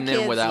Once with our and then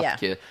kids, without yeah. the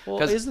kids. Well,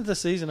 Because isn't the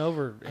season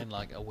over in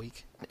like a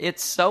week?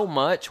 it's so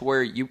much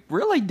where you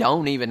really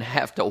don't even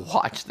have to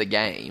watch the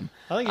game.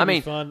 I think it'd be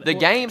mean, fun. the Well,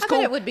 game's I cool.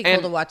 bet it would be cool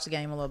and to watch the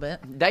game a little bit.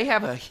 They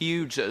have a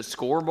huge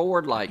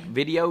scoreboard, like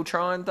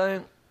Videotron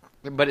thing,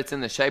 but it's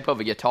in the shape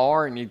of a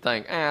guitar, and you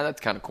think, that's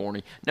kind of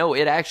corny. No,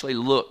 it actually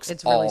looks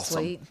It's really awesome.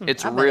 sweet.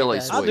 It's I bet it really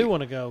does. sweet. I do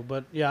want to go,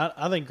 but yeah,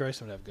 I think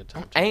Grayson would have a good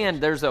time. Too.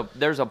 And there's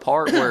a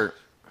part where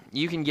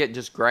you can get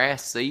just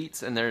grass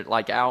seats, and they're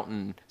like out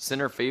in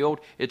center field.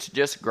 It's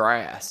just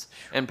grass,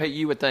 and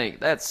you would think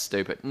that's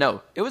stupid.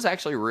 No, it was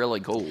actually really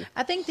cool.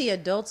 I think the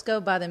adults go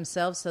by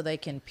themselves so they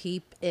can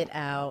peep it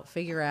out,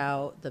 figure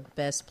out the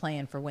best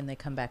plan for when they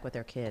come back with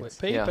their kids.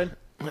 Quit peeping.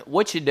 Yeah.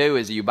 What you do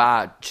is you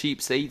buy cheap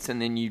seats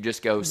and then you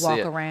just go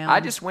sit. around. I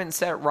just went and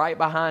sat right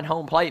behind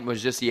home plate and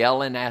was just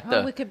yelling at Oh,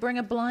 we the could bring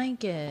a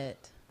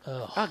blanket.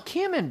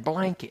 Kim in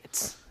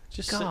blankets.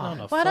 Just God. sitting on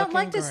a Well, I don't fucking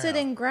like to sit ground.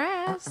 in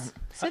grass.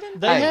 Sit in.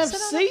 They Hey. have sit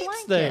on a seats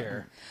blanket.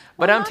 there.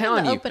 But Well, I'm not in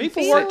telling the you, open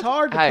People field. worked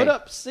hard to Hey, put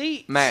up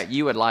seats. Matt,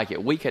 you would like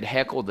it. We could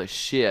heckle the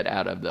shit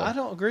out of I the.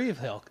 don't agree with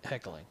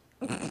heckling.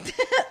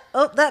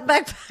 Oh, that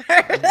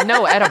backfired.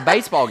 No, at a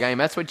baseball game,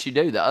 that's what you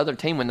do. The other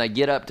team, when they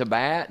get up to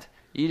bat,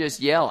 you just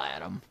yell at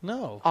them.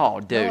 No.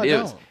 Oh, dude, No, I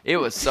don't. it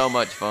was so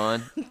much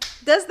fun.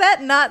 Does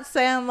that not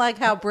sound like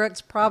how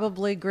Brooks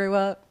probably grew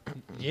up?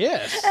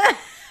 Yes.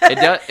 It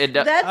does. It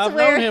does. That's I've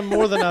where known him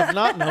more than I've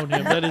not known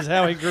him. That is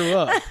how he grew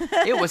up.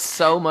 It was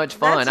so much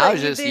fun. That's I what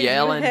was you just do. You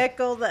yelling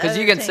heckle the because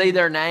you other can see team.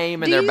 their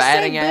name and Do their you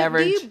batting say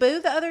average. Do you boo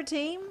the other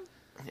team?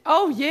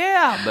 Oh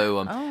yeah, boo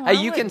them. Oh, Hey, I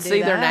you can wouldn't do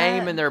see their that.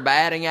 name and their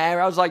batting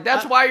average. I was like,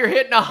 that's why you're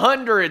hitting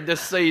 100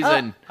 this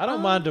season. I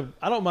don't mind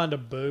to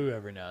boo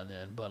every now and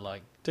then, but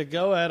like to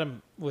go at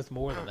him with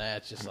more than that,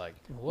 it's just like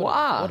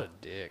Why? what a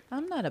dick.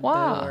 I'm not a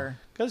Why? booer.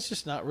 Because it's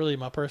just not really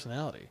my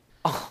personality.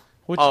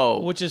 Oh.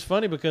 Which is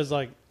funny because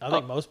like I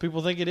think most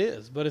people think it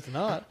is, but it's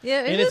not.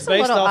 Yeah, it And is it's a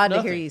based little off odd to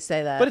nothing. hear you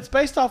say that. But it's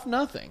based off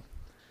nothing.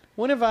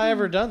 When have I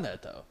ever done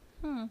that though?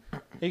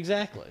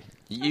 Exactly.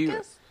 You,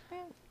 Guess, yeah.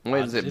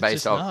 what is it It's based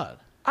just off? not.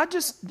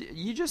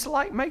 You just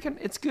like making.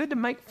 It's good to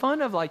make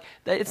fun of like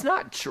that. It's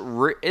not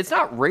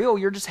real.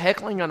 You're just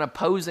heckling an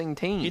opposing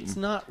team. It's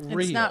not real.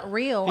 It's not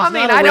real. He's I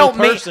mean, not a I real don't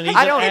mean. person. He's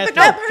I an don't. athlete.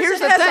 No, That here's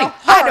the person has thing.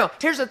 a I heart. know.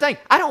 Here's the thing.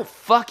 I don't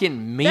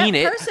fucking mean That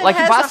it. person Like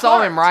if has I a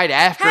saw him heart. right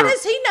after, How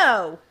does he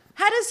know?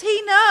 How does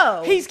he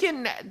know? he's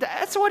getting.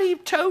 That's what he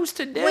chose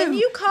to do. When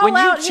you call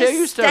out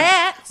his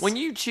stats- when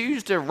you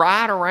choose to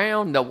ride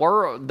around the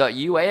world, the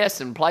U.S.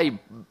 and play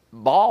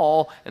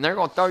ball, and they're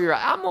going to throw you.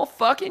 I'm going to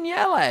fucking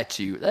yell at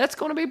you. That's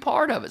going to be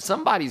part of it.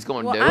 Somebody's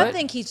going to well, do I it.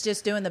 think he's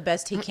just doing the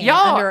best he can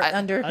Y'all,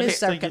 under I his just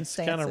think it's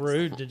circumstances. kind of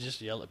rude to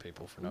just yell at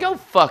people for no Go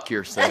reason. fuck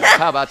yourself.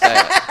 How about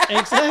that?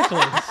 Exactly.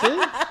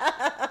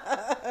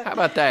 See? How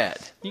about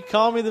that? You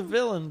call me the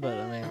villain, but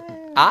I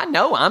mean, I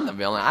know I'm the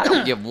villain. I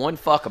don't give one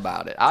fuck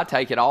about it. I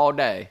take it all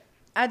day.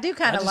 I do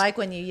kind of just- like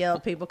when you yell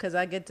at people because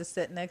I get to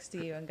sit next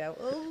to you and go,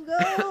 "Oh,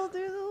 go,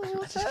 dude,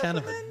 what's it's just kind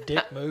of a happening?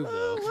 dick move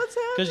though. What's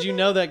Because you happening?"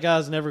 know that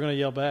guy's never going to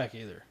yell back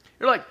either.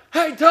 You're like,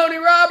 hey, Tony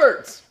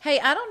Roberts. Hey,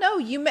 I don't know.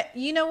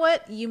 You know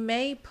what? You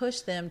may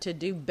push them to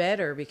do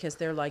better because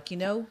they're like,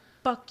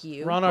 fuck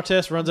you. Ron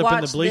Artest runs up in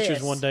the Watch bleachers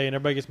this. one day and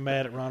everybody gets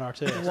mad at Ron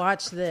Artest.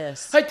 Watch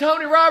this. Hey,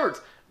 Tony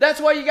Roberts. That's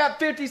why you got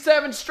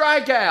 57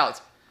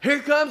 strikeouts. Here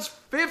comes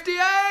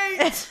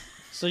 58.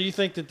 So you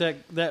think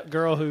that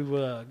girl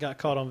who got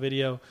caught on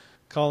video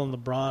calling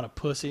LeBron a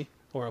pussy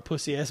or a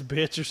pussy ass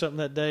bitch or something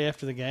that day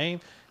after the game,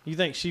 you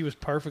think she was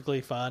perfectly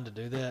fine to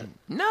do that?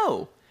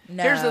 No.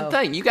 No. Here's the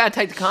thing. You got to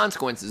take the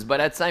consequences, but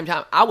at the same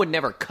time, I would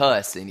never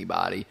cuss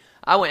anybody.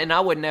 I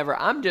would never.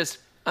 I'm just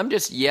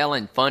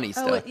yelling funny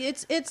Oh, stuff.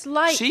 it's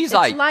light. She's it's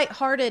like,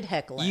 lighthearted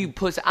heckling. You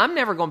pussy. I'm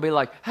never going to be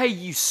like, hey,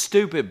 you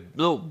stupid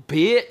little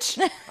bitch.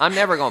 I'm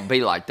never going to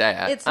be like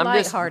that. It's I'm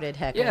just- lighthearted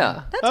heckling.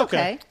 Yeah. That's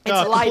okay. It's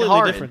completely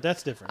lighthearted. different.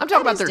 That's different. I'm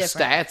talking That about their is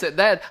different. stats. At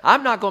that,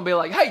 I'm not going to be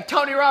like, hey,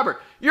 Tony Robert,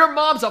 your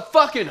mom's a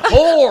fucking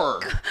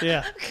whore.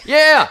 Yeah.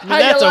 Yeah. I mean, How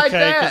that's you like okay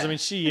that? because I mean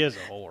she is a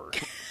whore.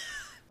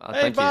 I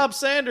Hey, think Bob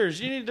Sanders,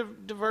 you need to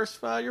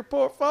diversify your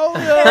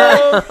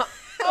portfolio.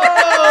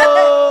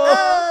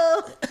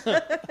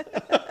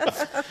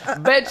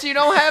 Bet you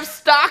don't have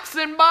stocks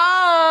and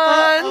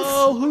bonds.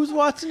 Oh, who's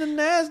watching the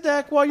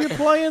NASDAQ while you're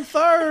playing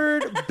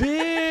third,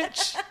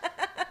 bitch?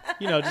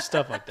 You know, just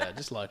stuff like that.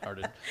 Just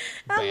lighthearted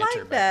banter I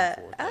like back that.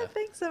 and forth. I yeah.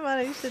 think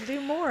somebody should do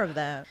more of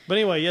that. But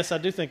anyway, yes, I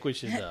do think we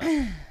should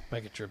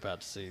make a trip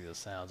out to see the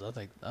sounds. I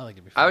think it'd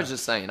be fun. I was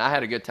just saying, I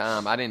had a good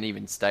time. I didn't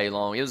even stay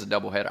long. It was a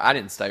doubleheader. I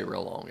didn't stay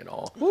real long at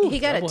all. Woo, He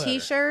got a doubleheader.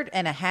 T-shirt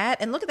and a hat,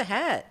 and look at the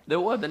hat.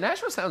 The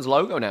Nashville Sounds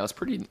logo now is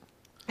pretty.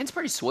 It's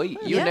pretty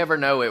sweet. You Yeah. never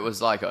know it was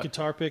like a.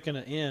 Guitar pick and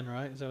an N,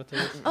 right? Is that what that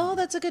is? Oh,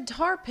 that's a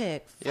guitar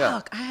pick. Yeah.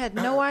 Fuck, I had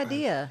no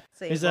idea.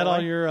 See, Is that boy.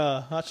 all your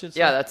hot shit?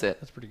 Yeah, stuff? that's it.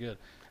 That's pretty good.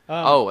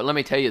 Oh, let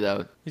me tell you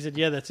though. He said,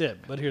 "Yeah, that's it."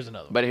 But here's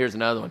another one. But here's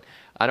another one.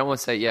 I don't want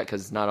to say it yet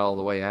because it's not all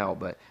the way out.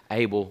 But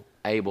Abel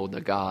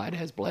the God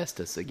has blessed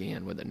us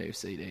again with a new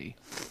CD.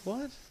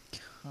 What?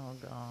 Oh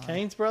God.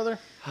 Kane's brother?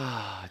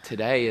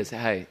 Today is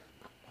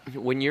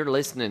when you're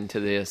listening to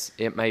this,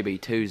 it may be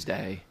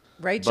Tuesday.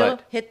 Rachel,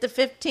 But- hit the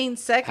 15 Hey,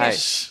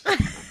 seconds.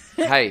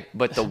 hey,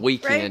 but the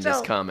weekend Rachel,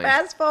 is coming.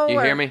 fast forward.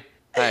 You hear me?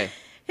 Hey,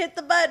 Hit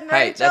the button,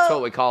 hey, Rachel. that's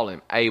what we call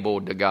him, Abel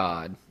the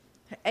God.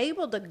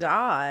 Able to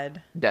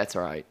God. That's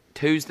right.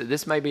 Tuesday.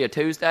 This may be a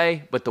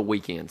Tuesday, but the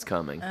weekend's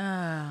coming.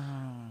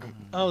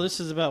 Oh, this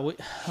is about.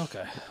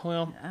 Okay,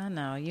 well, I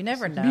know. You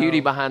never know. Beauty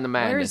behind the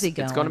madness. Where is he It's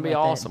going going to be with it?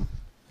 awesome.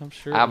 I'm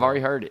sure. I've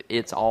already heard it.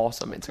 It's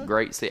awesome. It's a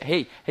great set.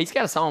 He's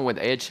got a song with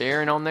Ed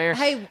Sheeran on there,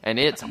 Hey, and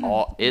it's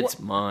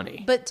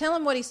money. But tell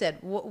him what he said.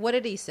 What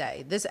did he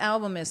say? This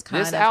album is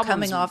kind This of album's-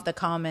 coming off the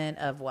comment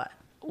of what?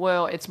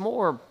 Well, it's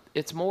more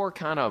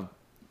kind of,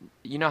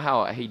 you know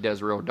how he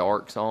does real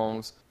dark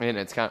songs, and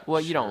it's kind of, well,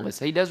 you don't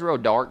listen. He does real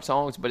dark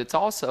songs, but it's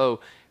also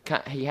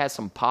he has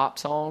some pop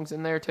songs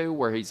in there too,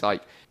 where he's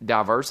like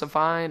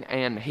diversifying.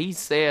 And he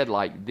said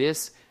like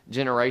this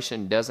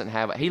generation doesn't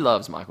have. He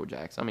loves Michael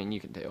Jackson. I mean, you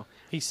can tell.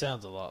 He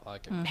sounds a lot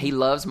like him. He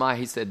loves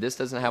He said this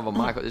doesn't have a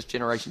Michael. This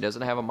generation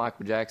doesn't have a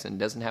Michael Jackson,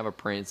 doesn't have a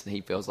Prince, and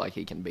he feels like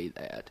he can be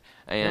that.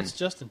 And It's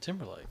Justin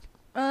Timberlake.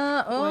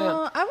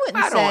 I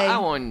wouldn't say. I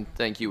wouldn't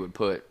think you would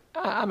put.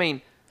 I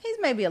mean, He's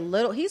maybe a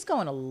little. He's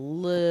going a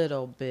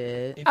little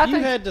bit. If I you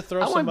think- had to throw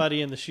I wouldn't-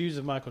 somebody in the shoes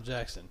of Michael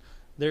Jackson,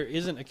 there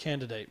isn't a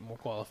candidate more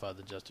qualified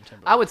than Justin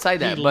Timberlake. I would say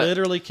that, He but-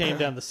 literally came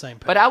down the same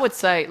path. but I would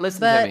say, listen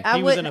But to me. I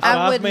he was in a wouldn't-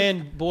 I wouldn't-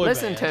 five-man boy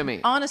Listen band. to me.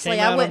 Honestly,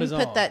 Came I out on wouldn't his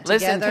put own. that together.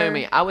 Listen to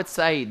me. I would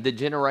say the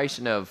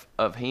generation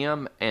of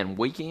him and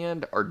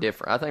Weeknd are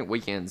different. I think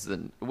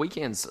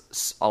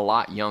Weeknd's a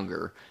lot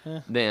younger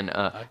than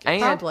and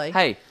Probably.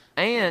 hey,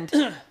 and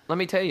let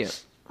me tell you,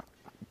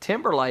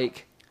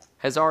 Timberlake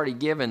has already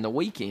given The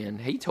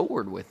Weeknd. He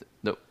toured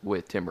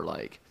with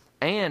Timberlake,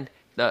 and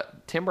the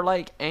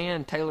Timberlake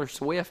and Taylor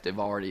Swift have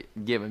already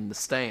given the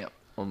stamp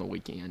on The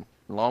Weeknd,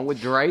 along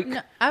with Drake.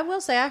 No, I will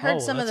say I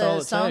heard some of that's all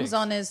the it songs takes.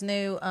 on his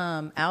new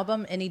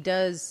album, and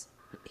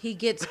he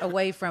gets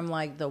away from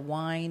like the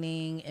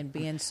whining and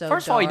being so.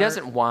 First of all, he dark.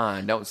 doesn't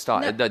whine. Don't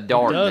stop. No. The He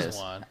darkness. does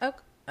whine.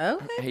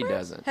 Okay, He friends.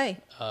 doesn't. Hey,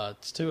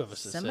 It's two of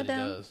us that Simmer said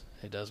down. he does.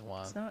 He does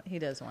whine. so he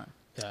does one.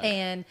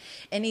 Yeah.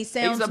 And he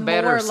sounds a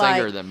better more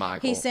singer like, than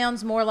Michael. He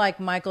sounds more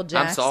like Michael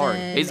Jackson. sorry.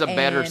 He's a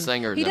better and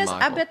singer he than does,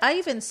 Michael. I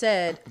even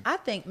said I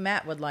think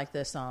Matt would like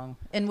this song.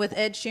 And with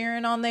Ed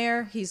Sheeran on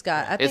there, he's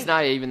got. I think It's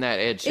not even that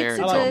Ed Sheeran It's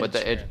a song, good- but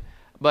the Ed.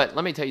 But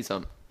let me tell you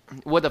something.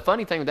 Well, the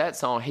funny thing with that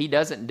song, he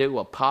doesn't do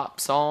a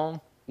pop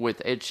song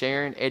with Ed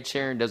Sheeran. Ed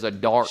Sheeran does a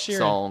dark Sheeran.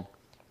 song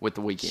with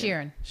The Weeknd.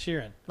 Sheeran,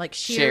 Sheeran. like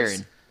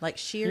Shears, Sheeran. like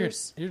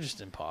Shears. You're just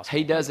impossible.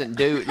 He doesn't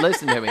do.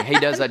 Listen to me. He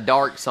does a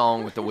dark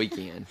song with The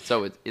Weeknd,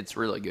 so it's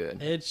really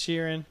good. Ed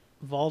Sheeran,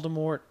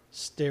 Voldemort,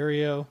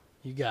 Stereo.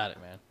 You got it,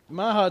 man.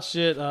 My hot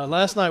shit.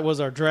 Last night was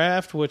our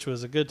draft, which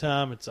was a good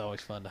time. It's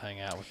always fun to hang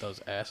out with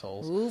those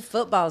assholes. Ooh,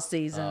 football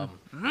season.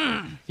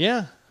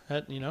 Yeah,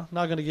 not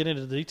going to get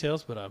into the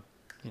details, but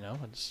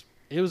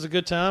it was a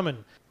good time,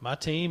 and my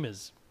team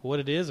is what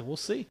it is, and we'll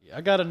see.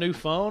 I got a new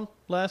phone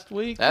last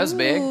week. That was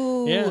big.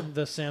 Ooh. Yeah,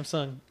 the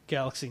Samsung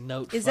Galaxy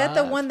Note. Is that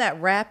the 5. one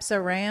that wraps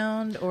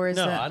around, or is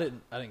No, that?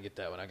 I didn't get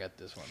that one. I got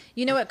this one.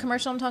 You know what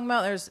commercial I'm talking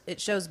about? It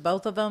shows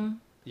both of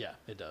them, Yeah,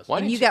 it does. Why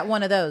and didn't you got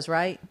one of those,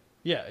 right?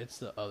 Yeah, it's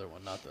the other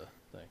one, not the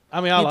thing.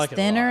 I mean, I It's like it a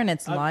thinner lot. and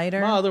it's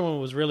lighter. My other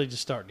one was really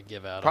just starting to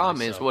give out. Problem on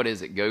me, is, so- what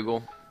is it?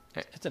 Google.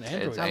 It's an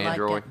Android. It's I like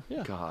Android. it.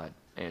 Yeah. God,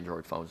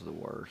 Android phones are the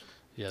worst.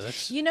 Yeah,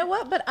 that's. You know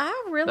what? But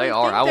I really They think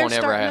are. I they're won't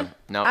ever starting have-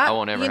 to- no, I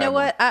won't ever You know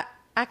have what?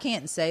 I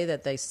can't say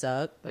that they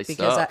suck They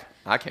because suck.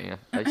 I can.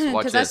 Watch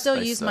because I this. still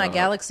They use my suck.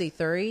 Galaxy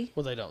 3.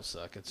 Well, they don't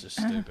suck. It's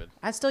just stupid.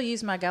 I still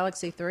use my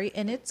Galaxy 3,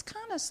 and it's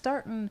kind of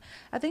starting.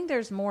 I think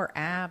there's more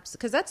apps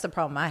because that's the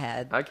problem I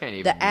had. I can't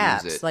even the use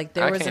apps it. like I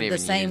there can't wasn't the even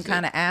same use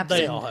kind it. of apps.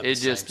 They in- all have It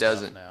the just same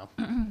doesn't- stuff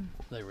now.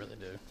 They really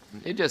do.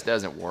 It just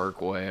doesn't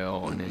work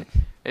well, and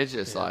it's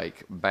just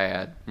like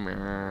bad.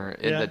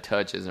 Yeah. The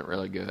touch isn't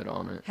really good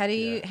on it. How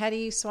do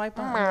you swipe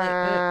on?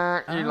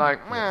 You're like,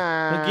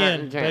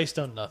 Again, you can't. based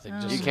on nothing.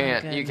 Oh. Just You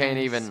can't. You can't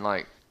goodness. even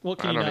like. what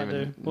can I you don't not do?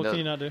 even What know. can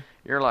you not do?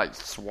 You're like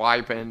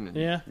swiping. And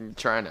Yeah.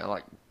 Trying to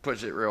like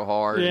push it real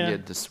hard Yeah. and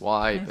get the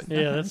swipe. And,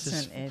 Yeah, that's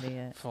That's just an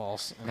idiot.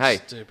 false. That's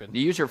hey, stupid.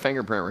 you use your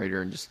fingerprint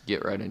reader and just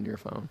get right into your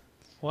phone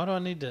Why do I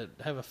need to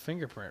have a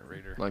fingerprint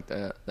reader like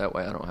that. That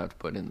way, I don't have to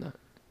put in the.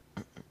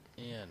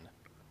 in?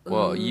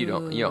 Well, you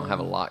don't have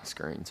a lock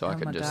screen, so I Oh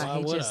could my just. God. Why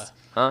he would just-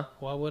 Huh?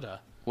 Why would I?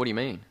 What do you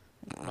mean?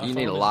 My You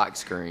need a phone is- lock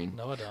screen.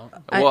 No, I don't.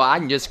 Well, I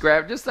can just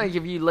grab. Just think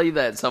if you leave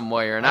that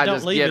somewhere, and I I don't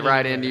just leave get it right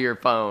anywhere. into your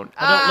phone.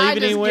 I don't leave it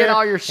just anywhere. Get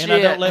all your shit. And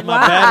I don't let my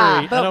Why?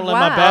 battery. But I don't let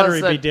why? my battery All of a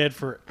be sudden- dead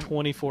for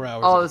 24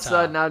 hours. all at of a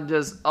sudden, time. I'm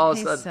just all of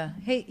a sudden.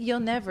 You'll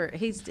never.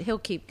 He'll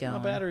keep going. My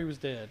battery was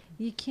dead.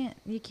 You can't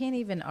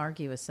even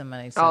argue with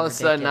somebody. So All of a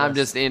sudden, I'm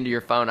ridiculous. just into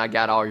your phone. I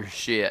got all your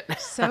shit.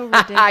 so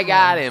ridiculous. I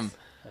got him.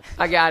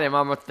 I got him.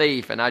 I'm a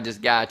thief, and I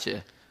just got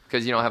you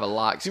because you don't have a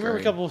lock Do you screen. remember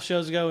a couple of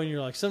shows ago, and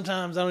you're like,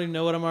 sometimes I don't even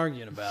know what I'm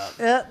arguing about.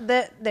 There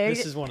This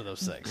you is one of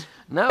those things.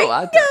 No,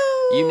 Bingo!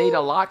 you need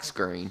a lock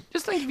screen.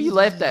 Just think if you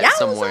left that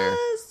somewhere.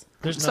 Yowzas!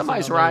 There's nothing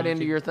Somebody's on there right you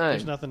into can- your thing.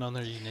 There's nothing on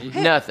there you need.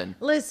 Nothing.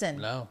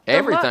 Listen. No.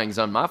 Everything's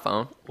on my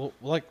phone. Well,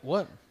 like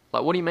what?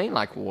 Like, what do you mean?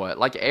 Like what?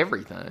 Like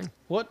everything.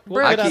 What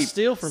Bro, could I keep-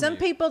 steal from Some you?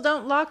 people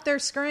don't lock their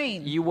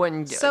screen. You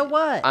wouldn't. So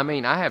what? I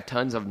mean, I have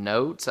tons of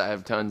notes. I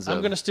have tons of.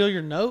 I'm going to steal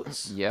your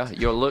notes. Yeah,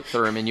 you'll look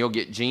through them and you'll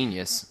get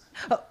Genius,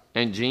 Oh.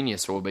 and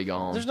Genius will be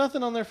gone. There's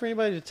nothing on there for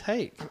anybody to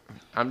take.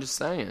 I'm just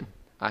saying.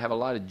 I have a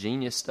lot of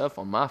Genius stuff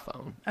on my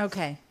phone.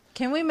 Okay.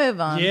 Can we move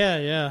on?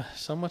 Yeah.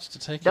 So much to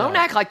take. Don't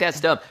out. act like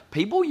that's dumb.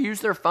 People use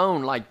their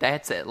phone like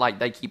that's it. Like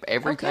they keep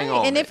everything Okay.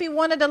 on And it. if he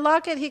wanted to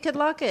lock it, he could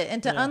lock it.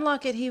 And to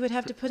unlock it, he would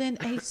have to put in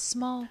a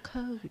small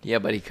code. Yeah,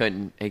 but he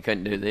couldn't. He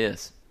couldn't do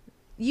this.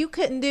 You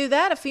couldn't do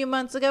that a few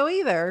months ago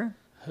either.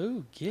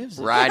 Who gives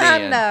it? Right I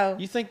in. know.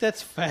 You think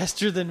that's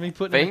faster than me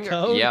putting in a Finger.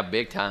 code? Yeah,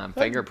 big time.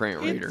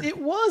 Fingerprint reader. It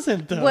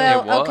wasn't though. It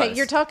Well, okay, was.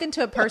 you're talking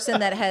to a person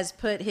that has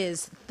put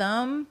his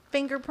thumb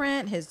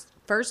fingerprint, his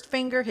first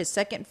finger, his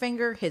second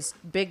finger, his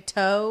big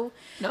toe.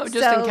 No, just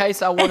So- in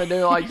case I want to do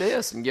it like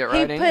this and get He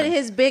right in. put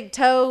his big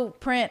toe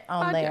print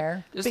on I-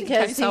 there just in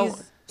because case he's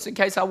just in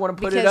case I want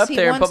to put it because up he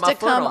there and wants put my to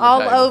foot come on the all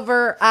table.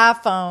 over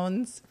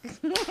iPhones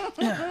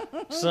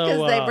so,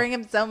 because they bring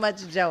him so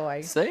much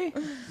joy. See?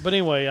 But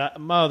anyway,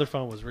 my other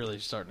phone was really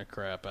starting to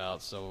crap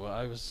out. So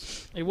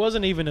it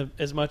wasn't even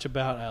as much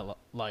about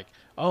like,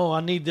 oh,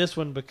 I need this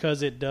one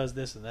because it does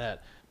this and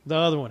that. The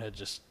other one had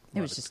just It was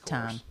run its just course.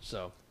 time.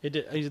 So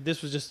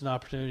this was just an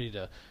opportunity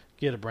to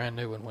get a brand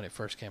new one when it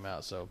first came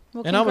out. So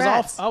Well, and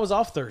congrats. I was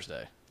off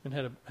Thursday and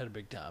had a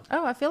big time.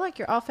 Oh, I feel like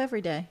you're off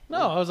every day.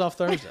 No, I was off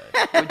Thursday.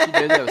 What'd you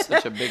do that was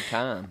such a big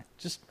time?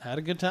 Just had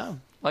a good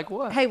time. Like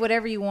what? Hey,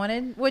 whatever you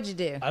wanted, what'd you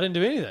do? I didn't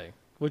do anything,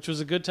 which was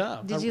a good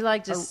time. Did you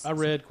like just- I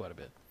read quite a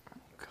bit.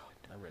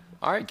 I read.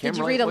 All right, Did you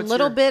Kimberly, read a what's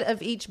little your- bit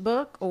of each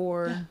book,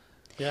 or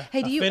Yeah.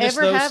 Hey, do I you finished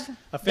ever those, have I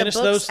the finished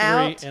books those 3,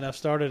 out? and I've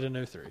started a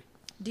new 3.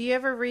 do you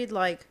ever read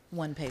like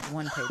one page,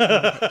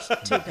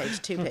 2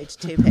 page, 2 page,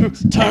 2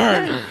 page,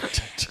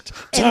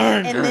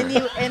 Turn.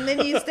 and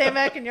then you stand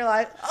back and you're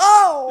like,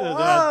 oh,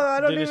 I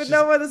don't then it's even know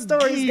just where the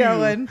story's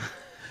going.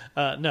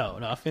 No,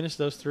 I finished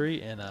those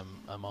 3, and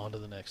I'm on to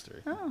the next 3.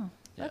 Oh,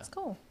 that's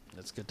cool.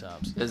 That's good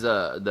times. Is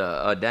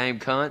the Dame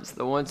Cunts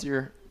the ones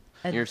you're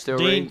still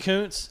Dean reading?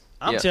 Koontz.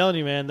 I'm Yeah. telling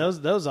you, man,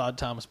 those Odd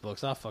Thomas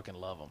books, I fucking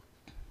love them.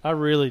 I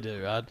really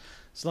do.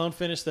 Sloan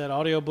finished that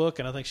audiobook,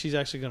 and I think she's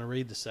actually going to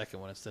read the second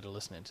one instead of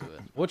listening to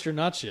it. What's your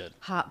not shit?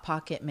 Hot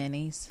Pocket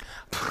minis.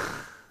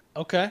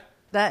 Okay,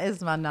 That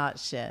is my not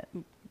shit.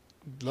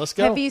 let's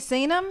go. Have you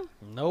seen them?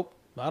 Nope,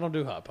 I don't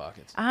do Hot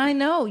Pockets. I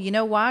know. You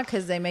know why?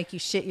 Because they make you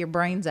shit your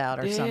brains out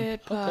or something.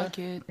 Dead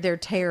pocket. They're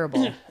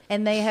terrible.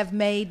 And they have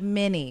made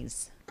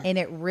minis, and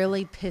it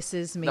really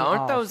pisses me Now, off.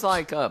 aren't those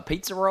like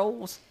pizza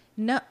rolls?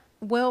 No.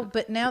 Well,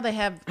 but now they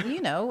have,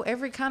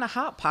 every kind of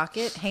Hot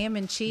Pocket, ham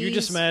and cheese. You're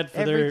just mad for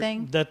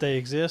everything. that they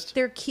exist.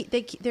 They're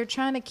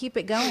trying to keep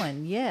it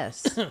going.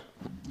 Yes.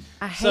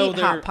 I So hate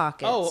they're Hot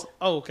Pockets.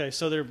 Oh, okay.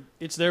 So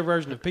it's their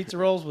version of pizza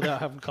rolls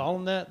without having to call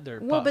them that. They're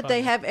Well, Hot but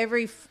they Pockets.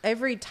 have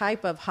every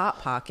type of Hot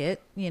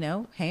Pocket,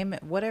 ham,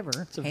 whatever, a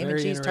ham and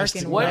very cheese, turkey,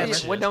 interesting and What whatever.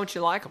 Whatever. what don't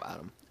you like about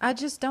them? I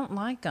just don't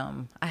like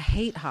them. I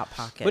hate Hot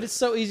Pockets. But it's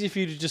so easy for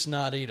you to just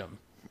not eat them.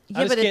 Yeah,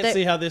 I just but can't they-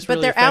 see how this but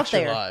really they're out affects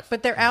your there. life.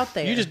 But they're out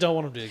there. You just don't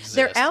want them to exist.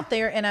 They're out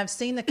there, and I've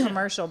seen the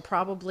commercial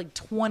probably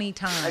 20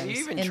 times. you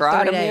even in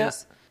tried 3 them yet?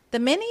 days. The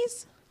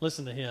minis?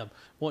 Listen to him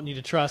wanting you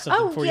to try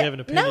something before you have an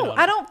opinion no, on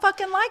I it. don't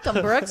fucking like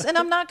them, Brooks, and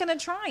I'm not going to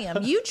try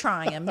them. You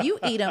try them. You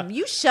eat them.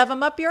 You shove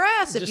them up your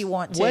ass if Just- you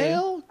want to.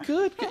 Well,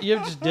 good. You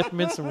ever just dip them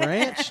in some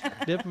ranch?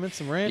 Dip them in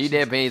some ranch? You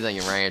dip anything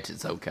in ranch,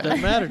 it's okay.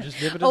 Doesn't matter. Just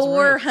dip it in some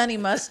or ranch. honey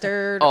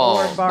mustard, Oh,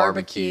 or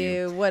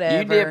barbecue, whatever.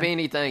 You dip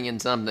anything in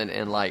something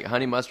in like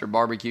honey mustard,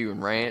 barbecue,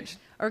 and ranch.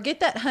 Or get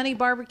that honey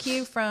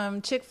barbecue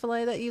from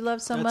Chick-fil-A that you love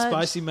so That much.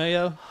 spicy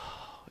mayo.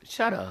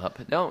 Shut up!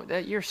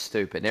 You're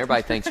stupid.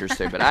 Everybody thinks you're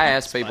stupid. I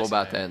asked people Spicy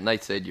about mayo. that, and they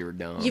said you were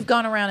dumb. You've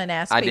gone around and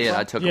asked I people. did.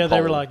 I took a Yeah, poll.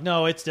 they were like,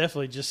 no, it's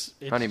definitely just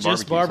Honey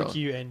just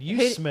barbecue barbecue, and you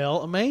Who-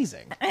 smell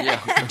amazing.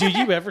 Yeah. Do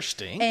you ever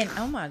stink? And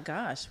oh my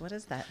gosh, what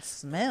is that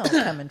smell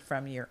coming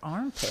from your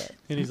armpit?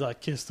 And he's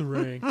like, kiss the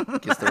ring.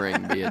 Kiss the ring,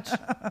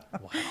 bitch.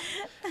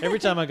 Every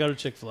time I go to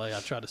Chick-fil-A, I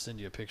try to send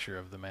you a picture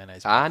of the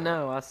mayonnaise. I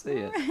know. I see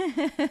it.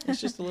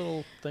 It's just a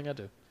little thing I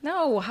do.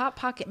 No, Hot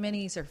Pocket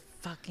minis are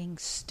fucking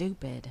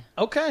stupid.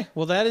 Okay,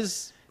 well that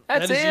is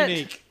That's that is it.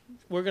 unique.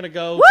 We're gonna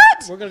go.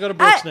 What? We're gonna go to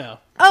Brooks I- now.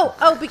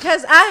 Oh,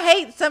 because I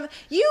hate some.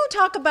 You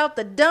talk about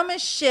the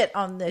dumbest shit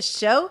on this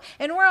show,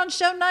 and we're on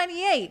show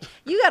 98.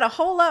 You got a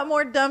whole lot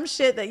more dumb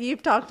shit that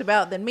you've talked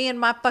about than me and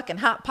my fucking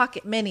Hot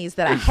Pocket minis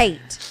that I hate.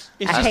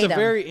 It's I just hate a 'em.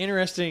 very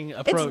interesting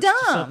approach to dumb.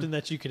 something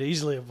that you could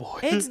easily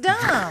avoid. It's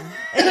dumb.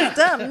 It's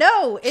dumb.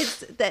 No, it's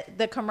that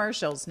the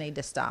commercials need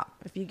to stop.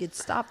 If you could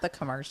stop the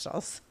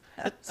commercials.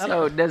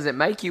 So does it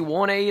make you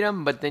want to eat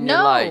them? But then you're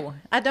No, like,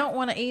 I don't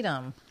want to eat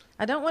them.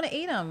 I don't want to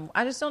eat them.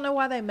 I just don't know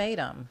why they made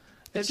them.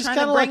 They're It's just trying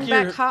to kinda bring like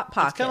back your- Hot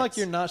Pockets. It's kind of like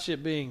your not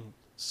shit being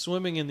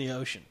swimming in the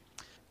ocean.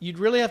 You'd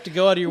really have to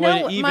go out of your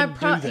way to even do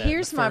that.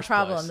 Here's in the my first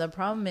problem. place. The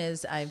problem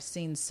is I've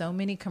seen so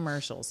many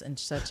commercials in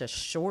such a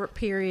short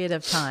period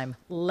of time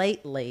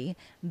lately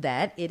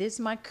that it is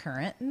my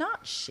current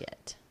not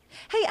shit.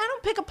 Hey, I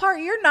don't pick apart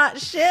your not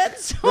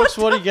shits. Brooks,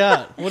 what do you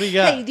got? What do you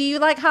got? Hey, do you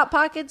like Hot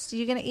Pockets?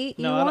 You gonna eat?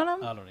 You no, I want don't,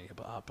 them? I don't eat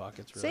Hot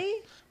Pockets. Really.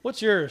 See?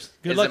 What's yours?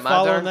 Good Is luck it my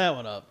following turn? that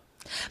one up.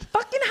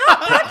 Fucking Hot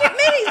Pocket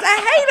minis. I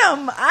hate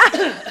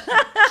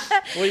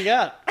them. What do you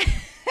got?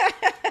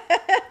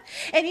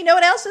 And you know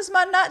what else is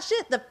my not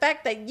shit? The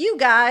fact that you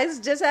guys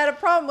just had a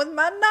problem with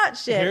my not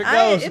shit. Here it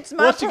goes. It's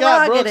my what you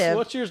got, Brooks? prerogative.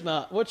 What's yours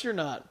not? What's your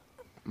not?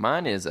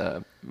 mine is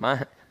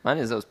mine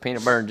is those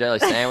peanut butter and jelly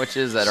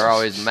sandwiches that are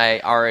always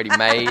already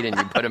made, and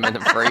you put them in the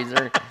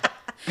freezer.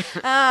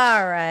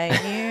 All right,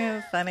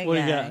 you funny What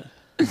do guy.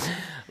 you got?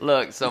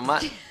 Look, so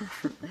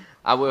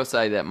I will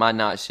say that my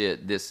not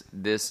shit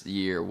this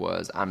year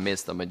was I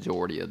missed the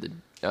majority of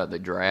the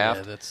draft.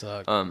 Yeah, that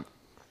sucked.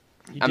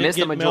 You I did missed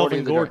get the majority Melvin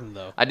of the Gordon,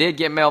 draft. though. I did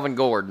get Melvin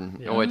Gordon,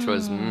 Yeah. which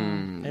was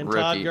And rookie.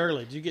 Todd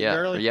Gurley. Did you get yeah,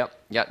 Gurley? Yep,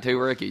 got 2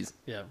 rookies,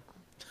 Yeah.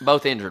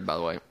 both injured by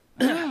the way.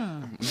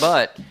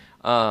 But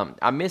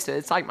I missed it.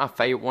 It's like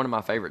one of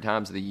my favorite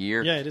times of the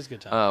year. Yeah, it is a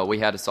good time. We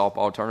had a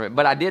softball tournament,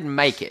 but I didn't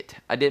make it.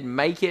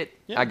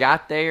 Yeah. I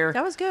got there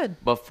That was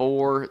good.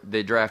 before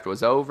the draft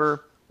was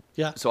over.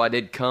 Yeah. So I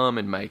did come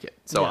and make it.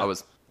 So Yeah. I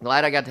was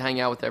glad I got to hang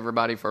out with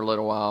everybody for a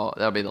little while.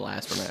 That'll be the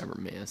last one I ever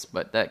miss,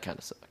 but that kind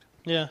of sucked.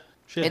 Yeah.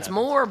 Shit It's happens.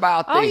 more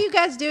about All you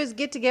guys do is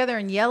get together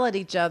and yell at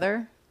each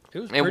other. It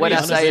was and what I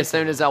pretty say as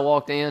soon uneventful. as I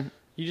walked in,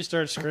 You just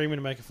started screaming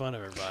and making fun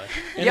of everybody.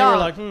 And Y'all- they were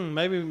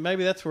like,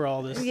 maybe that's where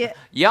all this Yeah.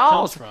 y'all,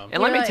 comes from.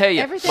 and let You're me like, tell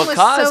you, everything was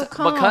because so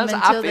calm because I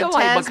until feel the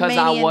like because I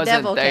Tasmanian wasn't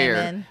devil came there,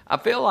 in. I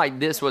feel like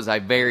this was a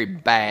very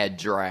bad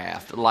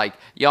draft. Like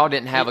y'all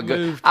didn't have It a good.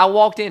 moved. I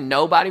walked in,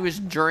 nobody was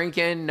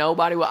drinking,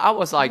 I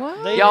was like,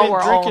 What? They'd y'all been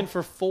were drinking all.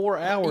 for 4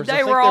 hours. They I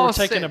think were they all were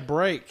taking sick. a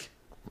break.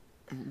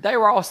 They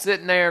were all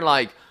sitting there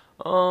like,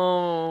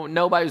 oh,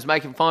 nobody was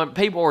making fun.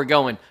 People were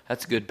going,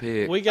 that's a good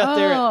pick. We got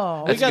there.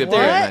 Oh. We That's a got good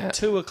there pick, at Matt.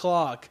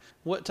 2:00.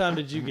 What time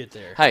did you get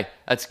there? Hey,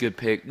 that's a good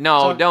pick.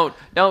 No,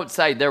 don't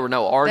say there were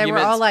no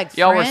arguments. all like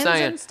Y'all were friends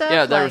saying, and stuff?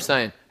 yeah, they were Like-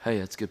 saying, hey,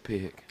 that's a good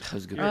pick.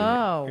 That's a good pick.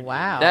 Oh,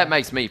 wow. That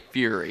makes me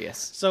furious.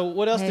 So,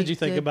 what else Hey, did you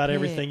think good about pick.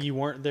 everything you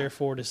weren't there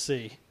for to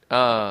see?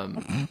 I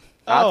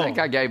Oh. think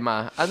I gave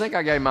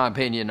my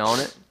opinion on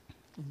it.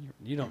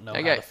 You don't know I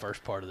how got- the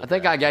first part of the I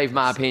think I draft gave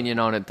my was. opinion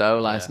on it though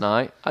last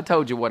night. I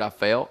told you what I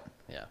felt.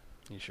 Yeah,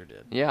 you sure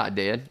did. Yeah, I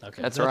did.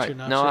 Okay, That's that's right. your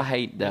not No, I sure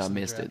hate that I missing the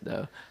missed draft. it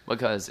though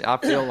because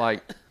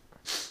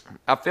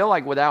I feel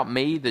like without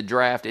me the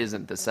draft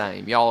isn't the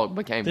same. Y'all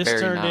became This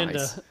very turned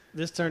nice.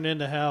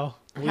 into how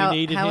we how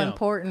needed him.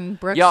 important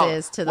Brooks Y'all-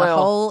 is to the well,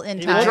 whole It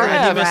entire wasn't that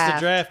draft. he missed draft. the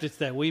draft; it's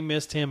that we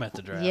missed him at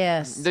the draft.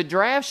 Yes. The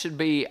draft should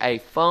be a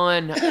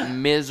fun,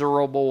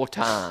 miserable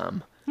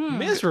time.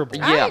 Miserable.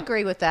 Yeah. I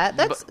agree with that.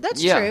 That's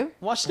yeah. true.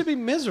 Why should it be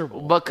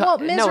miserable? Because Well,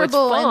 no, it's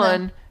miserable in the-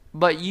 fun,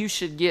 but you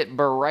should get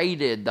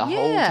berated the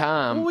whole Yeah.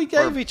 time. Well, we for-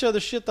 gave each other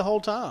shit the whole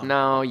time.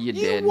 No, you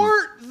didn't.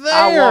 weren't there.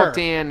 I walked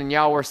in and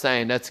y'all were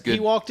saying that's good. He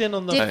walked in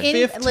on the Did any,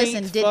 15th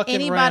listen, did fucking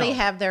anybody round.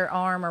 have their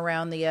arm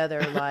around the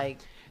other like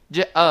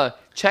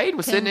Chade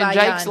was sitting in Kumbaya.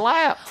 Jake's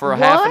lap for a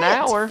half an What?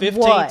 hour. 15th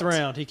What?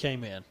 round? He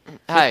came in.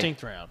 Hey.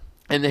 15th round.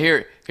 And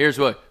here's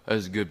what. That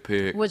was a good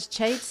pick. was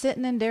Chade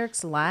sitting in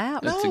Derek's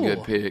lap? That's a No.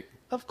 good pick.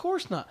 Of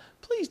course not.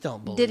 Please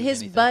don't believe. Did his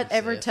anything butt he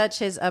ever said. touch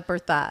his upper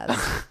thighs?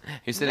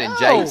 He's sitting in No.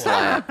 Jake's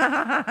lap.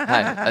 Hey,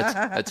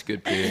 that's a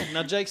good pick.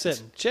 Now Jake said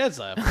in Chad's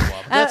lap for a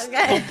while, but that's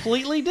Okay.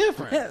 completely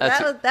different. That's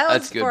that a- was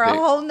that's a good for pick. a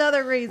whole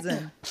nother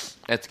reason.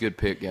 That's a good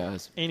pick,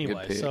 guys. Anyway,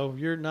 good pick. so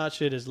your not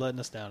shit is letting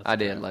us down. at I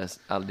the did draft.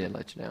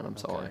 let you down. I'm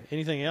sorry. Okay.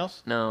 Anything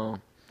else? No,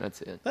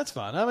 that's it. That's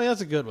fine. I mean,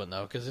 that's a good one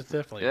though, because it's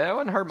definitely. Yeah, that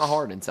wouldn't hurt my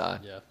heart inside.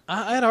 Yeah.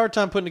 I had a hard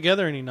time putting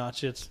together any not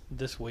shits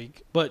this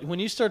week. But when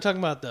you start talking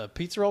about the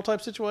pizza roll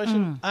type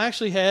situation, I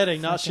actually had a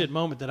not shit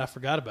moment that I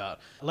forgot about.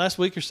 Last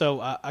week or so,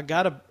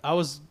 I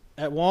was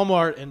at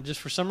Walmart and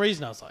just for some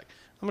reason I was like,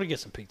 I'm going to get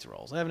some pizza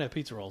rolls. I haven't had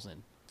pizza rolls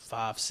in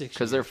 5-6 years.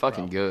 Because they're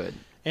fucking probably. good.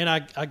 And I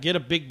get a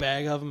big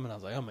bag of them and I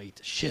was like, I'm going to eat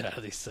the shit out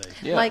of these things.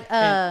 Yeah. Like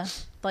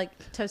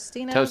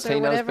Tostino's, or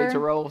Tostino's whatever. pizza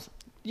rolls,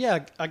 Yeah,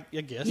 I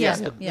guess. Yeah,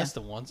 That's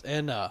the ones.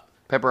 And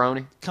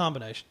pepperoni,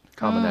 combination.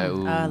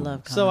 combination. I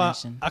love So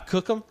combination. I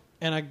cook them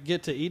and I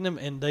get to eating them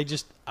and they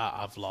just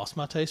I've lost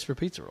my taste for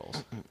pizza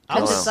rolls. I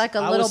Because was- it's like a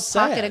I little was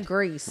pocket sad. of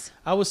grease.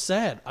 I was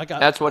sad.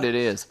 That's what it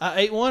is. I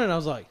ate one and I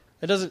was like,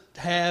 it doesn't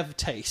have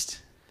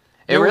taste.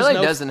 It There was really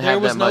no- doesn't there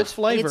have was that no much.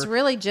 flavor. It's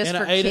really just And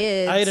for I ate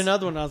kids. I ate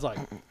another one and I was like,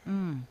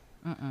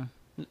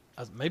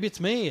 maybe it's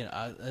me.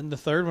 And the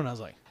third one I was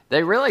like,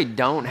 They really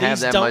don't have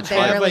these that don't much They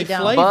have flavor. really a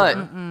don't.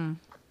 flavor.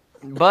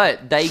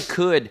 But they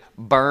could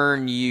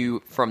burn you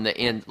from the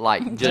end,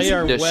 like just They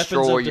are weapons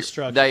destroy of your.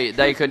 destruction.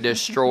 They could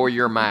destroy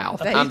your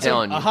mouth. I'm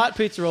telling you. a hot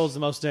pizza roll is the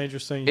most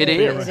dangerous thing you It can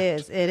be is. around.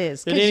 It is.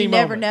 At Because any you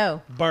never moment,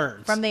 know.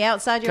 Burns. From the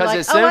outside, you're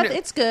Because like,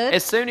 it's good.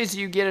 As soon as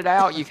you get it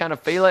out, you kind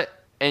of feel it,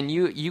 and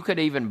you could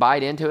even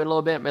bite into it a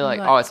little bit and be like,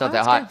 Like, "Oh, it's not oh, that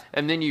it's hot," good.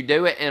 and then you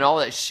do it, and all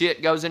that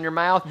shit goes in your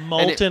mouth. and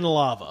molten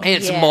lava.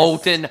 It's Yes.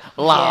 molten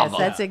lava. Yes,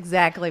 that's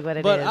exactly what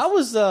it is. But I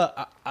was,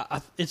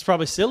 it's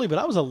probably silly, but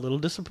I was a little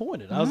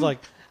disappointed. I was like,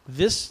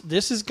 this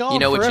is gone You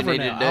know what you forever need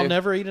now. to do? I'll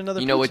never eat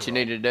another You know what pizza you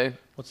roll. need to do?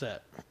 What's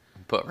that?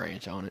 Put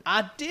ranch on it.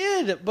 I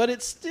did, but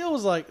it still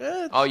was like,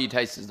 All you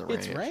taste is the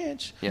ranch. it's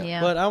ranch. Yeah.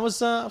 Yeah. But I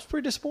was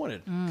pretty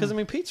disappointed because I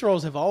mean, pizza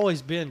rolls have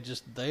always been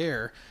just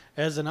there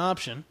as an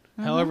option.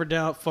 However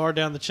far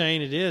down the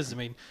chain it is, I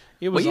mean,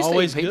 it We was used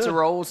always to eat pizza good.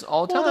 rolls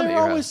all the Well, time. they here,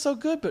 were huh? always so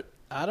good, but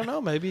I don't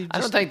know. Maybe just, I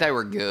don't think they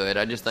were good.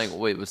 I just think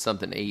it was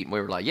something to eat, and we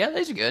were like, "Yeah,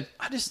 these are good."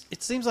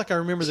 it seems like I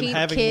remember them cheap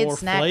having kid more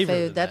snack flavor.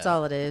 food. than That's that.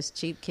 all it is.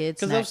 Cheap kid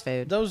snack Because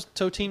food. those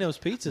Totino's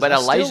pizzas, But I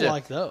Elijah, still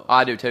like those.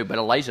 I do too. But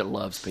Elijah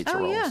loves pizza Oh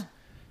rolls. yeah.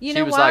 You She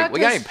know was why? like, "We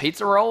got any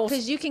pizza rolls?"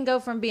 Because you can go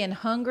from being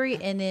hungry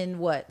and in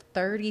what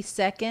 30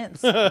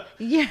 seconds,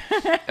 yeah,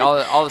 all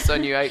of a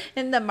sudden you ate.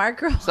 in the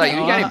microwave. So you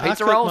got any I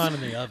pizza cook rolls? mine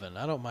in the oven.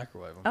 I don't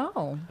microwave them.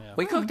 Oh,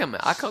 We cooked them.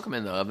 I cook them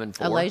in the oven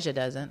for her. Elijah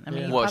doesn't. I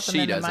mean, you Well, pop them she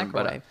in the doesn't.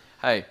 But microwave.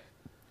 hey,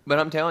 but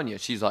I'm telling you,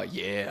 she's like,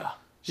 yeah,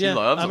 she yeah,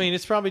 loves I them. mean,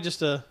 it's probably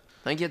just a.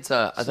 I think it's.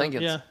 I think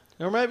it's. Yeah,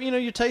 or maybe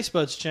your taste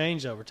buds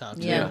change over time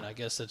too. Yeah. And I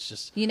guess that's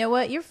just You know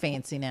what? You're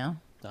fancy now.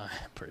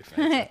 pretty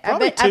fancy. I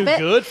Probably bet, too I bet,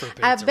 good for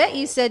pizza I bet you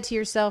rolls. said to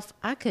yourself,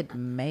 I could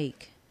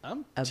make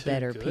I'm a too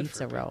better good for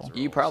pizza roll.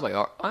 You probably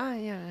are.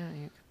 Yeah.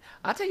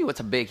 I tell you what's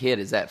a big hit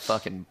is that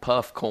fucking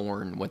puff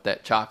corn with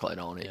that chocolate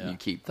on it. Yeah. You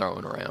keep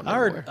throwing around. I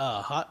heard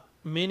everywhere.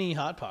 mini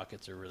hot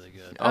pockets are really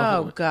good.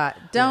 Oh God!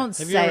 Don't Have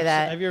say you ever-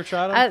 that. have you ever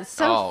tried 'em?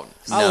 So Oh,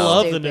 I no.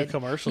 love the new stupid.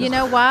 commercials. You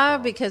know why?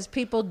 Because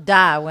people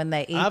die when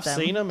they eat I've them.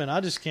 seen them and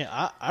I just can't.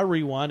 I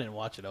rewind and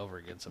watch it over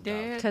again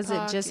sometimes. Because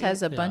it just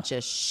has a bunch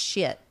of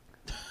shit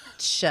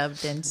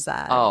shoved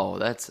inside. Oh,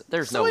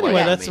 there's So no anyway,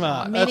 way. that's I'm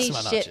my- eating mini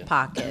that's my shit notch.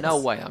 pockets. No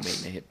way I'm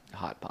eating a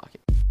hot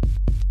pocket.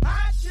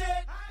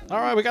 All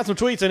right, we got some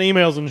tweets and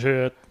emails and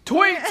shit.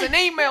 Tweets and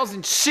emails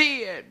and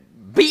shit,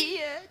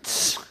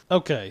 bitch.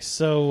 Okay,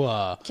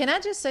 so Can I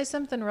just say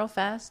something real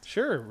fast?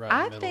 sure, right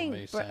I in the middle of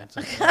me think saying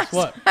something else.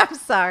 What? I'm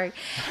sorry.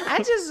 I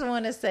just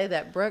want to say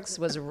that Brooks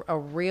was a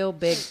real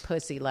big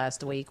pussy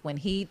last week when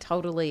he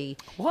totally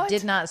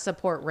did not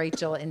support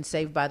Rachel in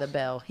Saved by the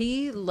Bell.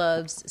 He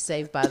loves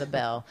Saved by the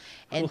Bell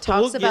and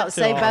talks get about to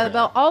Saved all by the that.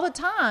 Bell all the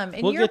time.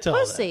 And We'll you're get to a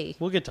pussy. all that.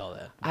 We'll get to all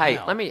that. Hey,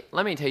 Now,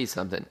 let me tell you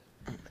something.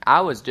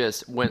 I was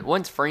just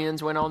once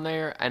Friends went on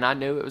there, and I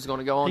knew it was going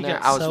to go on He there.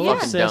 got I was so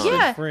fucking obsessed done.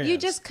 with Yeah, Friends. you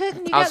just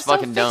couldn't. You I got was so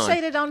fucking done.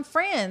 fixated on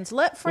Friends.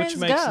 Let Friends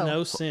which makes go.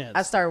 no sense.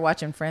 I started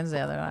watching Friends the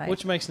other night.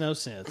 Which makes no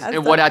sense.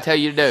 And what I tell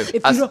you to do?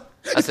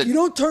 I said, you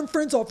don't turn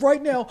Friends off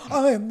right now,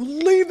 I am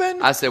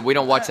leaving. I said we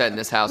don't watch that in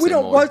this house we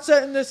don't anymore. watch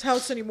that in this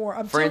house anymore.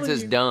 I'm Friends telling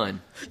is you.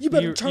 done. You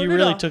better You turn it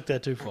really off. took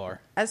that too far.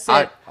 I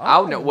said,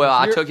 I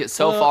You're- took it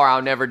so far.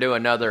 I'll never do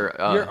another.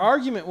 Your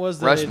argument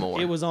was that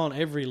Rushmore. it was on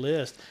every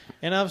list,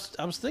 and I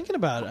was thinking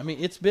about it. I mean,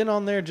 it's been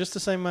on there just the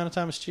same amount of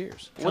time as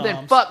Cheers. Well, then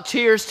Comes. fuck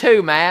Cheers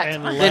too, Matt.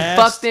 And Then last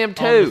fuck them on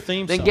too. the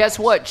theme Then song. guess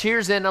what?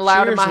 Cheers isn't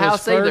allowed in Cheers my was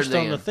house either. first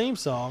Then. on the theme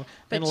song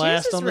but and Cheers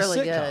last is on the really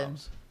sitcoms. good.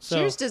 So,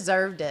 Cheers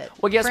deserved it.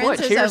 Well, guess Friends what?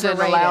 is Cheers isn't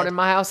allowed overrated. in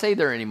my house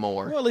either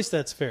anymore. well, at least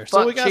that's fair.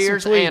 Fuck So we got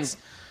Cheers some tweets. and-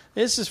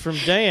 This is from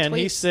Dan.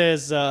 He Tweets.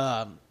 says,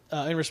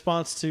 in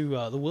response to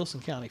the Wilson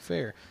County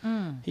Fair,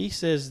 he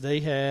says they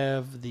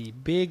have the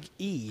Big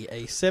E,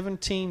 a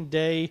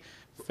 17-day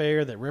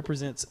fair that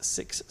represents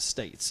 6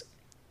 states.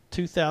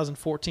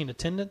 2014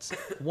 attendance,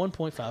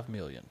 1.5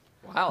 million.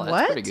 Wow, that's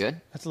What? pretty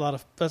good. That's a lot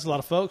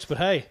of folks. But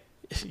hey,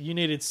 you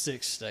needed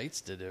 6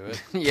 states to do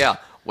it. Yeah,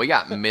 we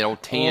got middle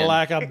 10.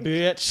 Like a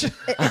bitch.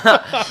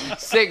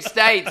 6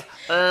 states,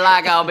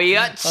 like a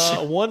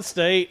bitch. 1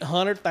 state,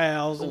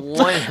 100,000.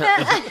 One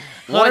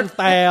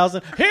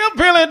 100,000.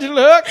 Hillbilly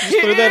Deluxe. Just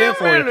threw that in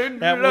for you.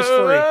 That was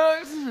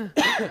free.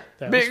 That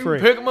was Big free.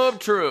 pick 'em up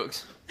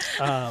trucks.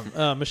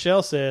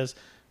 Michelle says,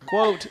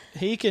 quote,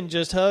 he can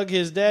just hug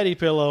his daddy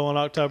pillow on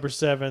October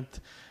 7th.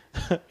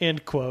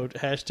 End quote.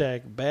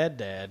 Hashtag bad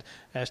dad.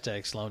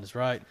 Hashtag Sloan is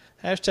right.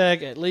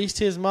 Hashtag at least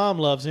his mom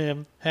loves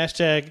him.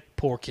 Hashtag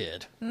poor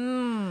kid.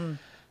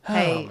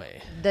 Hey,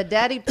 man. the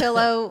daddy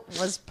pillow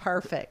was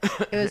perfect.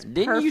 It was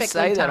Didn't perfectly you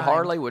say that timed.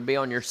 Harley would be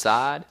on your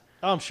side?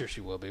 I'm sure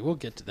she will be. We'll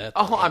get to that.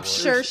 Oh, though. I'm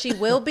Sure, she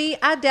will be.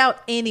 I doubt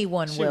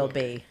anyone will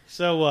be.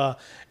 So,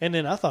 and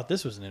then I thought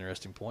this was an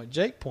interesting point.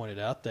 Jake pointed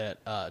out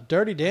that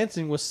Dirty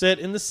Dancing was set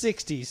in the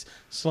 60s.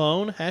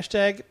 Sloan,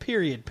 hashtag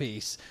period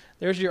piece.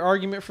 There's your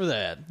argument for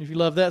that, if you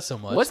love that so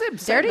much. Was it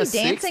set in Dirty the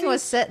Dancing 60s?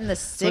 was set in the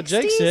 60s. That's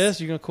what Jake says.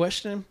 You're going to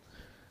question him?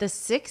 The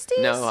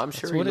 60s? No, I'm That's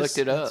sure he what looked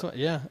it that's up. what-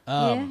 yeah.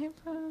 Yeah, he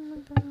probably-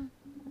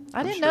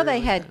 I didn't know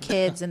they had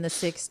kids in the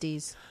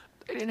 60s.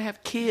 They didn't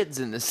have kids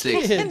in the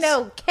 60s. Kids.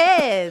 No,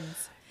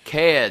 kids.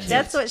 Kids.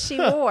 That's what she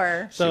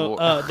wore. So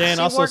Sure. Dan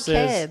She also wore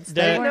says, kids.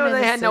 They You Dan, weren't know in they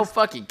the had no 60s.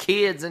 fucking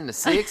kids in the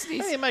 60s. they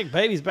didn't make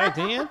babies back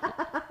then.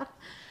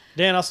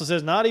 Dan also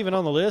says, not even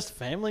on the list.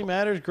 Family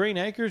Matters, Green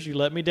Acres. You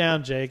let me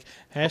down, Jake.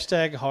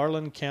 Hashtag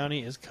Harlan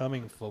County is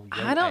coming for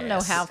your I don't know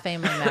ass. how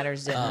Family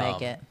Matters didn't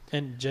make it.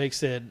 And Jake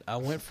said, I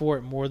went for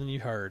it more than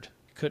you heard.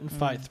 Couldn't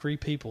fight 3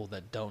 people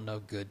that don't know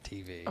good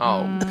TV.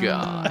 Oh,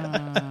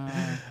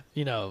 God.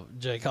 You know,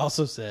 Jake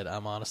also said,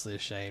 I'm honestly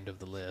ashamed of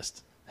the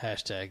list.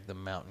 Hashtag the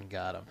mountain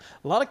got him.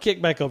 A lot of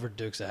kickback over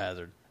Dukes of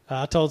Hazzard.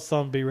 I told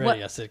Sloan to be ready.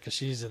 What? I said, because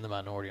she's in the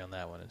minority on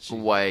that one. And she,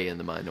 Way in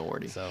the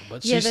minority. so,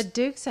 but Yeah, she's- the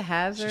Dukes of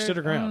Hazzard. she stood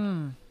her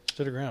ground.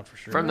 Stood her ground for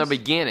sure. From the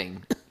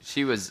beginning,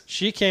 she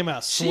She came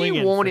out swinging. she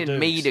for wanted Dukes.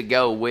 me to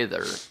go with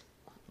her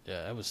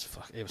Yeah, it was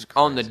crazy.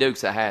 on the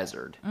Dukes of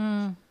Hazzard.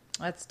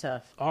 That's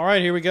tough. All right,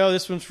 here we go.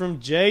 This one's from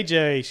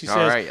JJ. She All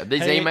says, right, are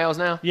these "Hey-" emails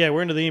now? Yeah,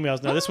 we're into the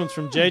emails now. This one's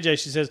from JJ.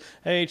 She says,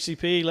 "Hey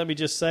HCP, let me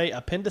just say,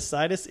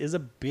 appendicitis is a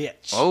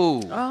bitch.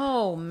 Oh,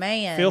 Oh,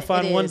 man. Feel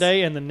fine it one is.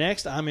 day, and the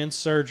next I'm in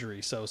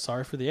surgery. So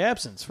sorry for the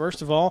absence.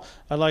 First of all,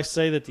 I'd like to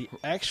say that the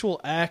actual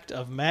act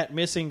of Matt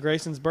missing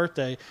Grayson's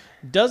birthday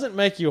doesn't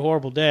make you a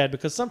horrible dad,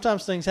 because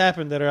sometimes things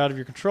happen that are out of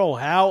your control.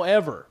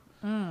 However,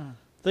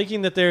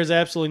 thinking that there is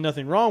absolutely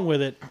nothing wrong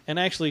with it and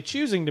actually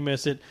choosing to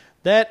miss it,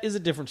 that is a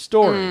different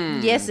story.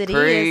 Yes, it is.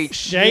 Preach.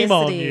 Shame Yes,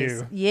 on it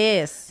is. you.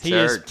 Yes. He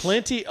is Church.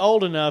 plenty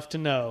old enough to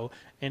know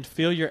and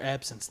feel your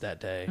absence that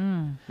day.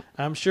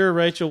 I'm sure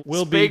Rachel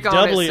will Speak be on it,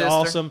 doubly sister.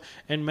 awesome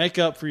and make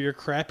up for your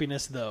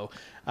crappiness, though.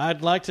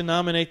 I'd like to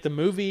nominate the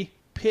movie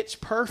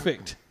Pitch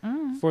Perfect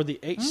for the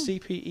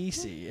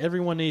HCPEC.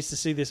 Everyone needs to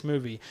see this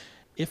movie,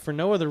 if for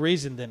no other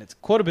reason than its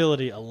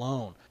quotability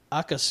alone.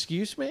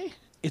 Excuse me?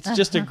 It's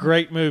just a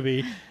great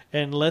movie,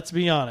 and let's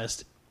be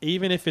honest,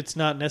 even if it's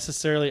not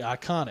necessarily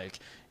iconic,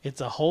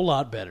 it's a whole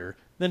lot better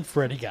than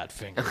Freddy Got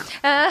Fingered.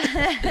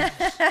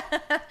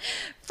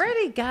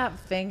 Freddie got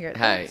fingered.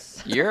 hey,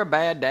 you're a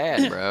bad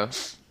dad, bro.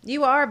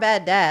 You are a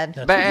bad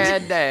dad.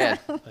 Bad dad.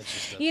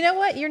 You know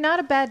what? You're not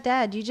a bad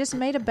dad. You just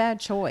made a bad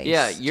choice.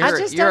 Yeah, I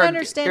just you're don't a,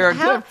 understand. You're a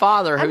how, good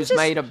father I'm who's just-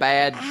 made a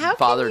bad how can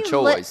father you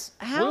choice.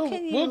 How We'll-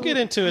 can you? we'll get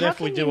into it how if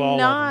we can do you all of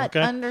them, not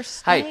okay?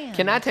 Understand. Hey,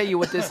 can I tell you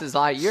what this is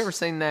like? You ever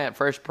seen that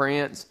Fresh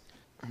Prince,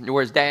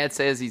 where his dad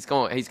says he's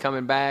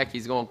coming back,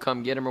 he's going to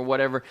come get him or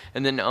whatever,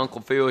 and then the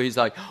Uncle Phil, he's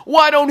like,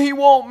 "Why don't he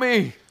want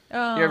me?"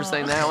 You ever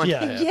seen that one?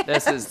 Yeah.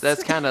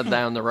 That's kind of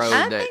down the road.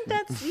 I think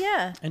that's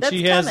And that's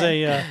she has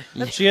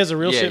coming. she has a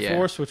real Yeah, shit yeah.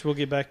 for us, which we'll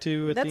get back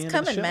to at That's the end of the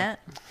coming, show. Matt.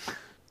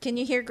 Can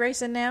you hear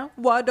Grayson now?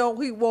 Why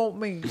don't he want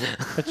me?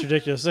 That's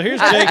ridiculous. So here's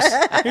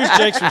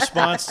Jake's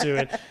response to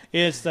it.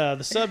 It's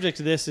the subject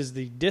of this is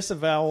the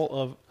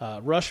disavowal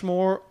of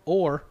Rushmore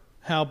or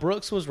how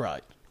Brooks was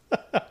right.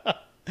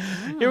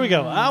 Here we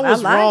go. I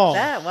was like wrong.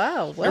 that.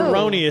 Wow. Whoa.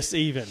 Erroneous,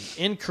 even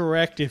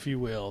incorrect, if you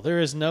will. There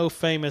is no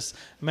famous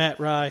Matt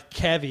Rye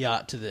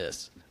caveat to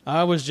this.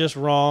 I was just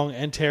wrong,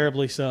 and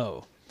terribly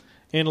so.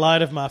 In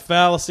light of my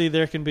fallacy,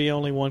 there can be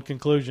only one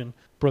conclusion: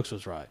 Brooks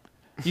was right.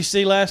 You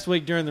see, last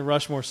week during the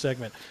Rushmore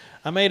segment,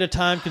 I made a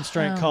time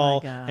constraint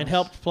call and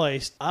helped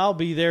place "I'll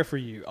Be There For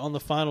You" on the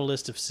final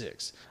list of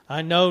 6.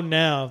 I know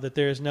now that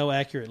there is no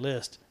accurate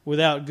list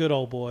without Good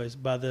Old Boys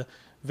by the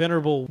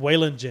venerable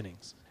Waylon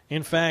Jennings.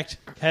 In fact,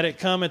 had it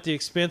come at the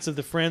expense of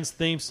the Friends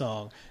theme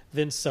song,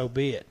 then so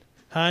be it.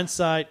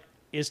 Hindsight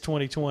is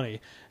 20/20.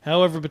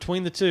 However,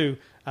 between the two,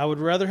 I would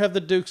rather have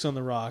the Dukes on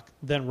the Rock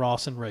than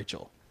Ross and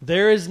Rachel.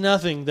 There is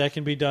nothing that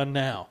can be done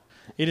now.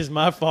 It is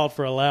my fault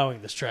for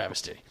allowing this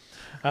travesty.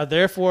 I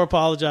therefore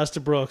apologize to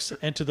Brooks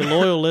and to the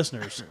loyal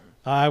listeners.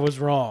 I was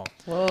wrong.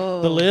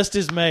 Whoa. The list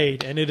is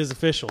made and it is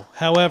official.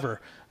 However,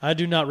 I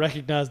do not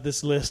recognize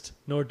this list,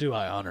 nor do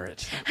I honor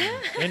it.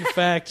 In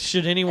fact,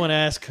 should anyone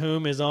ask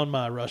whom is on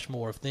my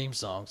Rushmore of theme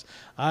songs,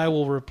 I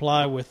will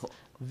reply with,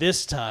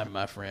 "This time,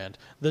 my friend,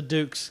 the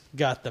Dukes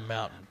got the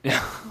mountain."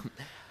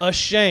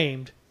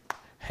 Ashamed,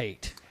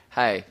 hate.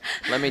 Hey,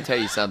 let me tell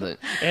you something.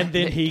 And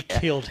then he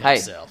killed Hey,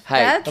 himself.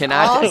 That's can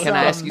I awesome.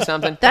 ask you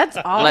something? That's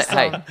awesome.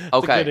 Hey,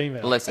 okay, good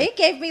email. listen. It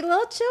gave me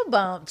little chill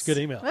bumps. Good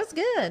email. That's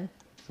good.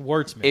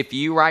 Wordsmith. If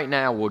you right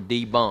now will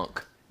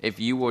debunk, if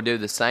you will do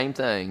the same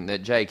thing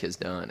that Jake has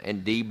done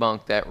and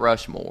debunk that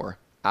Rushmore,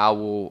 I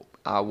will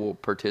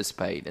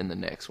participate in the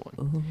next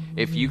one.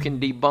 If you can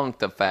debunk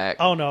the fact.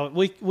 Oh no,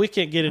 we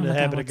can't get into the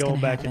habit of going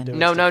back and doing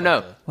No. stuff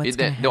like that. Is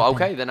that-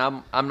 okay, then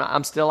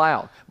I'm still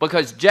out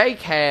because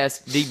Jake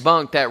has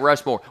debunked that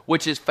Rushmore,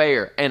 which is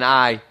fair.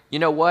 And you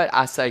know what?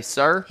 I say,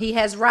 sir. He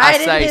has I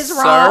righted say, his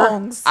sir.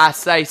 wrongs. I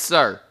say,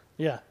 sir.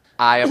 Yeah.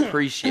 I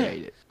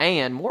appreciate it.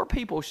 And more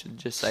people should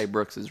just say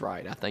Brooks is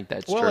right. I think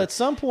that's Well, true. at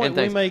some point And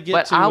we things- may get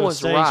but to I a was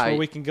stage right. where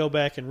we can go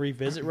back and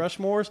revisit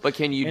Rushmore's. But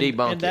can you and,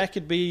 debunk and it? that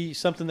could be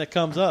something that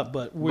comes up,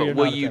 but we're But not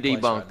will at you that place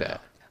debunk right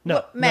that? now.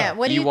 No, Matt, no.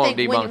 what do You you won't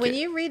think debunk when it.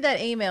 you read that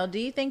email? Do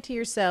you think to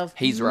yourself,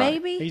 He's right.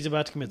 maybe He's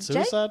about to commit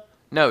suicide?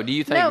 No, do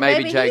you think no,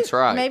 maybe Jake's he's-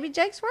 right? Maybe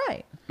Jake's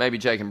right. Maybe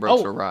Jake and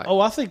Brooks are right. Oh,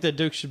 I think that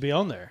Duke should be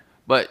on there.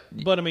 But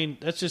But I mean,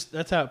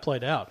 that's how it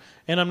played out.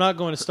 And I'm not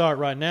going to start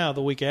right now.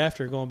 The week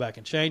after, going back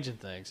and changing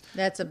things.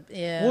 That's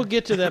We'll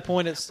get to that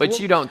point.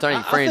 you don't think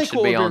I Friends think should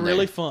what be would on there.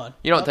 really fun.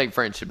 You don't think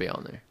Friends should be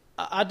on there?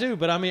 I do,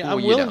 but I mean, Well, I'm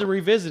you willing to don't.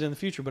 revisit in the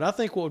future. But I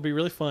think what would be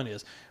really fun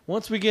is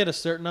once we get a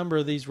certain number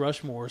of these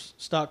Rushmores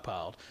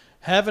stockpiled,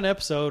 have an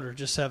episode or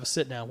just have a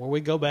sit down where we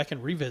go back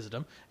and revisit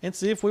them and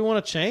see if we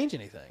want to change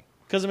anything.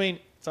 Because I mean,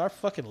 it's our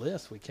fucking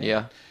list. We can't.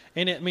 Yeah.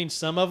 And it means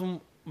some of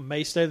them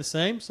may stay the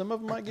same. Some of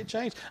them might get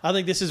changed. I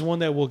think this is one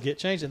that will get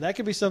changed, and that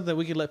could be something that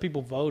we could let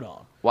people vote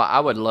on. Well, I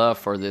would love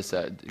for this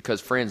because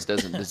Friends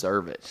doesn't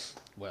deserve it,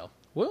 Well,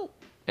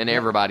 and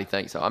everybody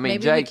thinks so. I mean,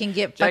 Maybe Jake we can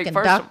get Jake, fucking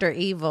first of- Dr.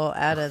 Evil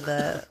out of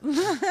the.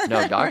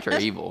 No, Doctor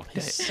Evil.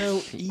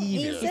 so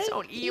evil. He's so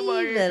so evil.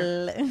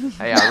 evil.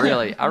 Hey,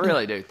 I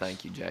really do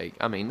thank you, Jake.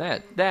 I mean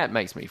that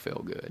makes me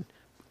feel good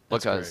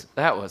because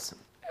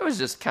it was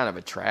just kind of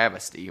a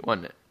travesty,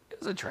 wasn't it? It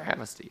was a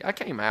travesty. I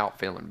came out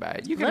feeling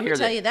bad. You could Let me hear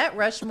tell the, you, that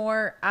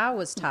Rushmore, I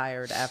was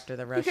tired after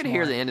the Rushmore. could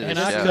hear the end of And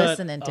the I show. cut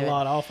listening to a it.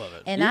 lot off of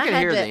it. And You I can had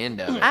hear to, the end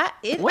of it.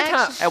 It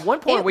At one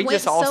point, it we went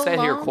just all so sat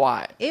here long-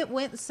 quiet. It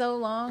went so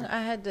long,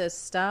 I had to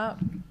stop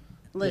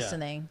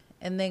listening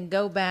and then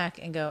go back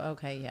and go,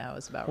 okay, yeah, I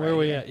was about Where right are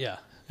we here. at? Yeah.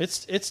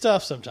 It's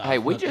tough sometimes. Hey,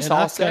 we but- just and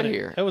all I sat cut it.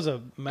 here. It was a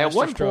At master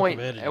one stroke point,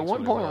 of editing. at is one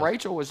what it point, was.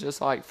 Rachel was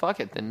just like, "Fuck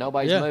it," then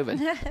nobody's Yeah.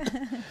 moving.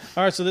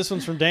 All right, so this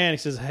one's from Dan. He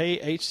says, "Hey,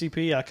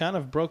 HCP, I kind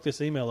of broke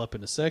this email up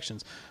into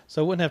sections,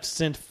 so I wouldn't have to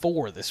send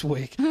 4 this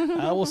week.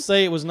 I will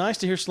say it was nice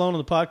to hear Sloan on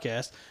the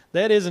podcast.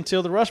 That is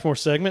until the Rushmore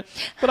segment,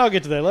 but I'll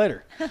get to that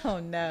later. Oh,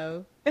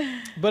 no.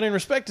 But in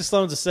respect to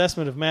Sloan's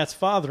assessment of Matt's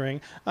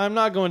fathering, I'm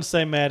not going to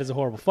say Matt is a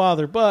horrible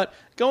father, but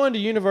going to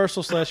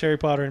Universal/Harry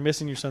Potter and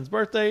missing your son's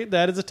birthday,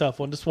 that is a tough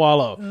one to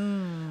swallow.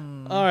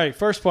 All right,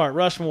 first part,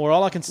 Rushmore.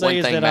 All I can say One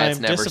is thing that Matt's I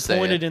am never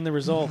disappointed said. in the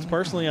results.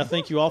 Personally, I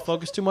think you all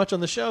focus too much on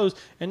the shows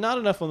and not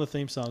enough on the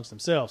theme songs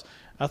themselves.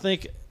 I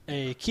think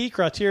a key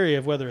criteria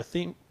of whether a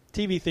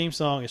TV theme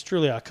song is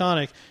truly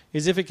iconic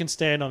is if it can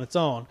stand on its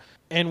own.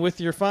 And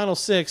with your final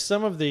 6,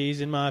 some of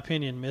these, in my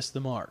opinion, missed the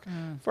mark.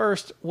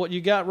 First, what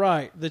you got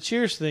right, the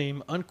Cheers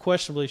theme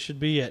unquestionably should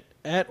be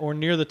at or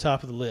near the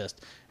top of the list.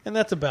 And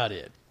that's about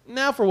it.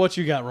 Now for what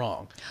you got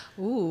wrong.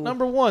 Ooh.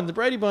 Number 1, the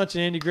Brady Bunch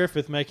and Andy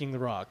Griffith making the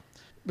rock.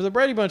 But the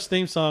Brady Bunch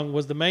theme song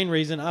was the main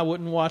reason I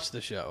wouldn't watch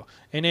the show.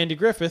 And Andy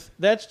Griffith,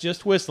 that's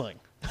just whistling.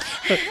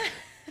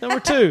 Number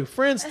 2,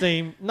 Friends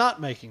theme not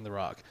making the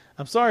rock.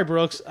 I'm sorry,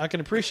 Brooks. I can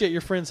appreciate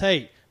your friends'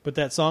 hate, but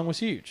that song was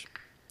huge.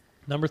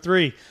 Number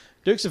 3,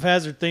 Dukes of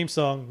Hazzard theme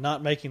song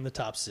not making the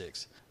top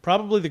 6.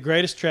 Probably the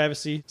greatest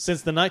travesty since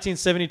the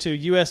 1972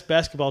 U.S.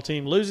 basketball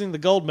team losing the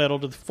gold medal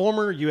to the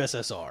former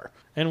USSR.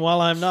 And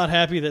while I'm not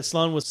happy that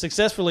Sloan was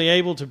successfully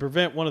able to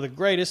prevent one of the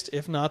greatest,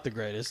 if not the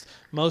greatest,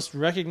 most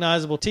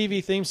recognizable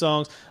TV theme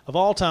songs of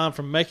all time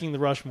from making the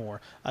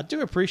Rushmore, I do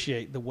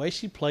appreciate the way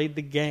she played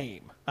the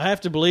game. I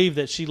have to believe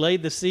that she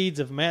laid the seeds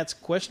of Matt's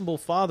questionable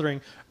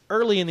fathering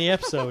early in the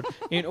episode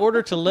in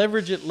order to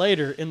leverage it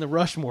later in the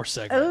Rushmore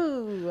segment.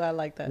 Ooh, I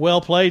like that.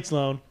 Well played,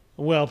 Sloan.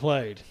 Well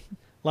played.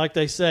 Like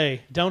they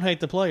say, don't hate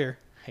the player,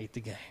 hate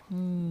the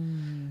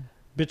game.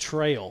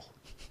 Betrayal.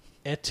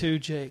 Et tu,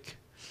 Jake.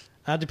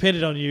 I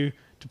depended on you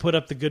to put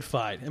up the good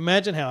fight.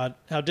 Imagine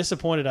how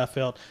disappointed I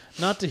felt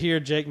not to hear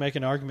Jake make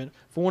an argument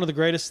for one of the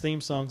greatest theme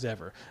songs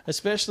ever,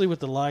 especially with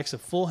the likes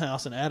of Full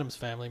House and Addams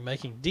Family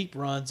making deep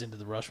runs into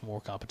the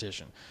Rushmore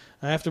competition.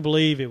 I have to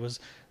believe it was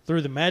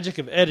through the magic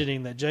of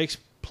editing that Jake's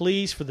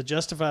pleas for the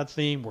Justified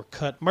theme were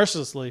cut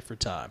mercilessly for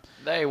time.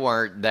 They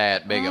weren't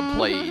that big of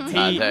pleas,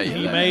 I tell you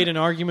He that. made an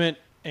argument,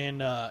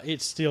 and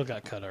it still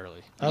got cut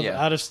early.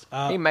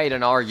 He made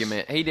an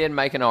argument. He did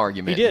make an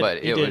argument, He did.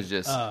 but He it did. was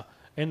just...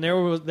 And there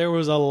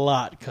was a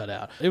lot cut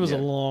out. It was a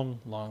Yeah.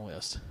 long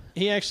list.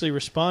 He actually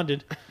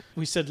responded.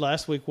 We said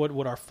last week, what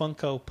would our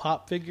Funko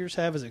Pop figures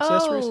have as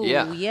accessories? Oh,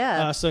 Yeah.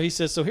 yeah. So he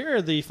says, so here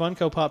are the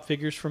Funko Pop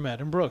figures from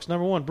Adam Brooks.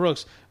 Number 1,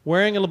 Brooks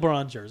wearing a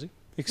LeBron jersey.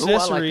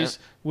 Accessories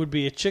would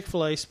be a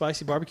Chick-fil-A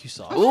spicy barbecue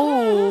sauce.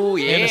 Ooh,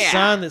 yeah. And a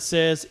sign that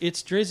says,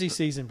 it's Drizzy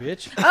season,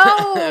 bitch.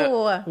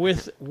 Oh,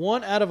 With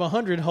 1 out of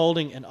 100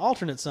 holding an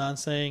alternate sign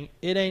saying,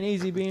 it ain't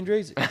easy being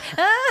Drizzy.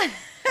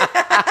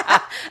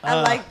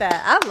 I like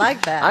that. I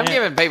like that. I'm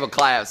giving people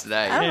claps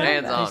today. like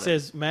Hands that. on He it.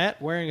 says,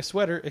 Matt wearing a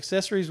sweater.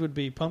 Accessories would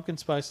be pumpkin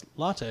spice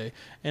latte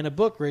and a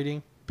book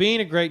reading, Being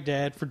a Great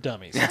Dad for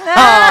Dummies.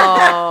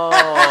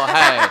 Oh,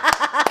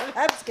 hey.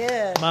 That's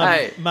good.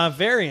 My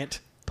variant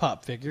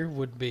pop figure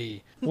would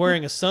be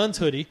wearing a Suns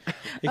hoodie.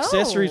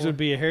 Accessories Oh. would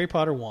be a Harry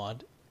Potter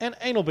wand and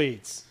anal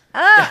beads.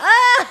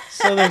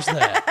 So there's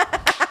that.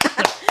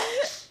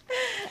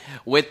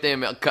 With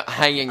them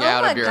hanging Oh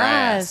out my of your gosh.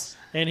 ass.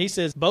 And he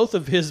says both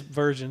of his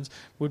versions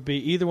would be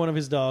either one of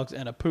his dogs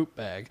and a poop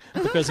bag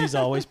because he's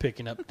always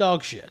picking up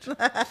dog shit.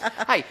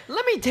 Hey,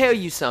 let me tell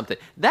you something.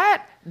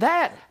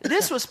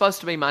 This was supposed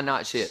to be my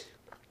not shit.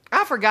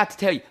 I forgot to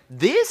tell you,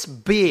 this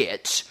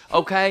bitch,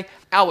 okay,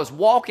 I was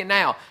walking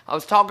out. I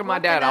was talking to my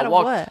dad.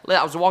 Walking out of what?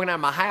 I was walking out of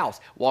my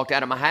house. Walked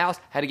out of my house,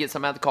 had to get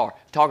something out of the car.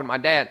 Talking to my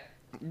dad.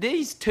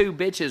 These 2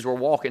 bitches were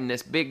walking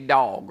this big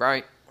dog,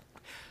 right?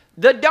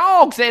 The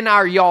dog's in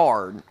our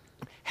yard.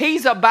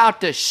 He's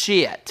about to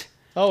shit.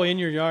 Oh, in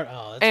your yard?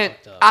 Oh, that's And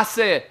fucked up. I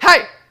said,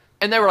 hey!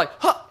 And they were like,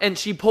 huh! And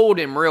she pulled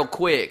him real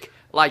quick.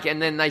 Like,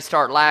 and then they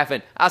start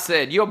laughing. I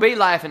said, you'll be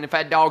laughing if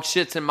that dog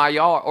shits in my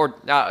yard. Or,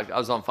 I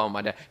was on the phone with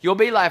my dad. You'll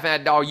be laughing if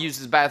that dog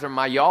uses the bathroom in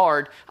my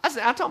yard.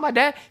 I told my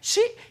dad,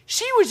 she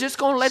was just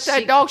going to let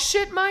that dog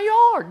shit in my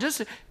yard.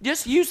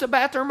 Just use the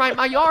bathroom right in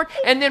my yard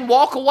and then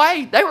walk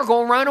away. They were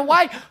going to run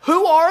away.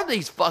 Who are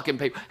these fucking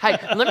people? Hey,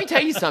 let me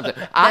tell you something.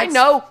 I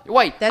know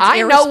what she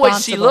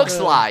irresponsible. looks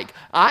like.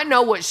 I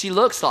know what she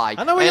looks like.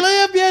 I know where you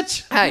live,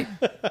 bitch. Hey,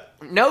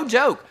 no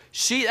joke.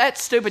 That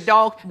stupid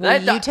dog.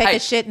 Will you take a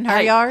shit in her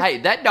yard? Hey,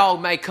 that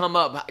dog may come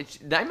up.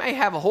 They may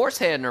have a horse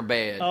head in her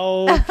bed.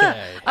 Okay.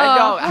 That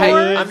dog. Hey,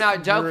 Good I'm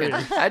not joking.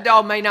 grief. That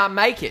dog may not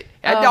make it.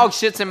 That dog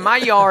shits in my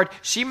yard.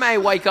 She may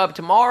wake up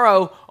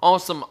tomorrow on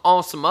some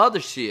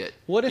other shit.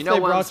 What if you know they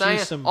what I'm brought you saying?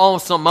 some- on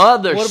some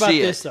other What shit? about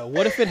this, though?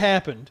 What if it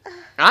happened?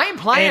 I ain't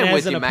playing And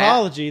with as an you, man.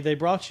 apology, they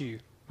brought you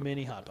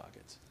mini Hot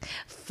Pockets.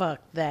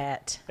 Fuck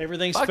that.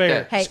 Everything's Fuck fair.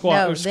 that. Hey,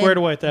 Squared then,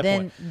 away at that then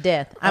point.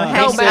 death. I'm,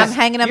 No, man. I'm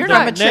hanging up You're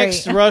from a not tree.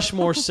 Next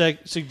Rushmore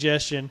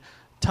suggestion: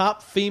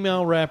 top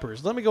female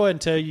rappers. Let me go ahead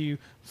and tell you,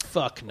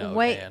 fuck no,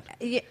 Wait,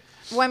 man.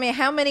 well, I mean,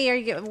 how many are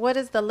you? What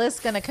is the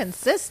list going to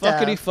consist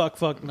Fuckity of?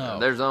 fuck no.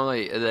 There's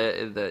only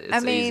it's I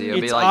mean, easy.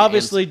 It'll be It's like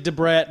obviously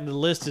Debrat, and the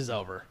list is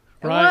over,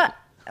 right?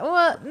 What?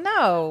 Well,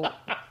 no.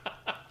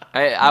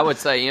 Hey, I would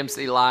say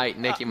MC Light,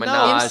 Nicki no,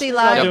 Minaj, MC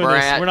Light. Da We're not doing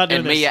this. Brat, We're not doing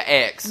and this. Mia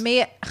X. Me,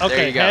 There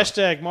Okay, you go.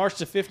 hashtag March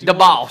to 51. The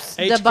boss.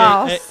 the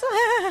boss.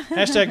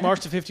 Hashtag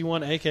March to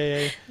 51,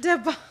 a.k.a. The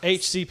boss.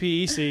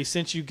 HCPEC.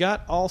 Since you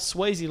got all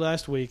Swayze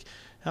last week,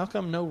 how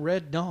come no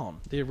Red Dawn,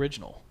 the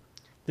original?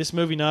 This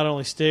movie not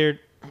only starred...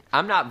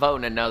 I'm not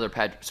voting another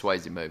Patrick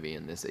Swayze movie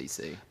in this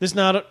EC.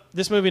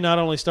 This movie not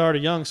only starred a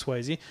young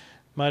Swayze,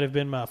 might have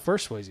been my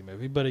first Swayze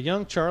movie, but a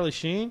young Charlie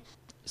Sheen,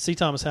 C.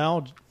 Thomas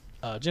Howell,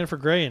 Jennifer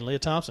Grey, and Leah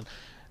Thompson.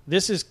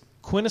 This is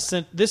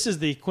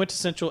the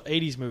quintessential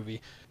 80s movie.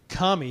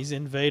 Commies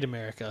invade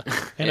America,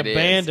 and It a is.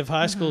 band of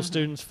high school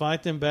students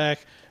fight them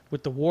back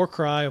with the war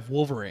cry of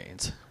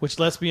Wolverines, which,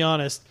 let's be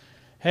honest,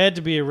 had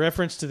to be a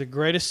reference to the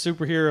greatest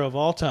superhero of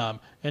all time,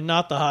 and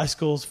not the high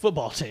school's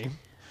football team.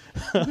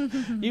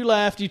 You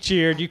laughed, you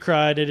cheered, you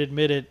cried, and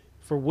admitted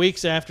for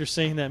weeks after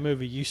seeing that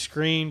movie, you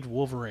screamed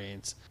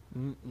Wolverines.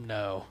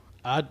 No,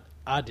 I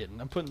didn't.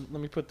 Let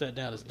me put that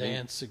down as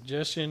Dan's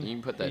suggestion. You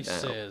can put that He down.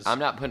 Says, I'm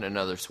not putting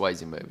another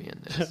Swayze movie in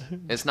this.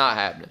 It's not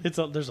happening.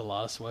 there's a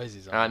lot of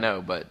Swayzes on I there.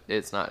 know, but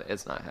it's not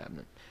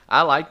happening.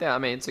 I like that. I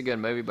mean, it's a good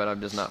movie, but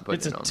I'm just not putting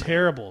It's it a on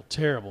terrible,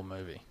 terrible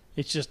movie.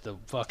 It's just the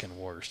fucking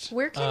worst.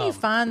 Where can you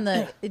find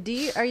the? Do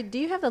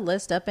you have the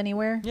list up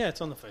anywhere? Yeah,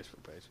 it's on the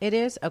Facebook page. It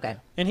is okay.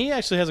 And he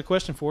actually has a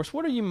question for us.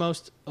 What are you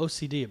most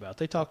OCD about?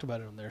 They talked about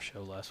it on their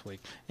show last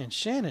week. And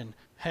Shannon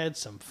had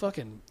some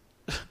fucking...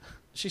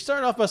 She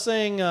started off by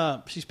saying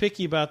she's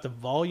picky about the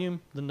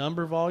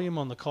number volume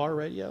on the car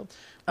radio.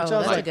 Oh,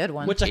 that's a good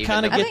one. Which I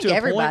kind of I get think to a point.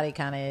 everybody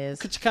kind of is.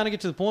 Could you kind of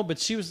get to the point? But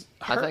she was...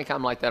 I think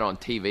I'm like that on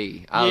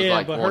TV. I was yeah,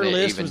 like but her wanting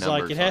list even was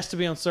numbers like, it has to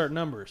be on certain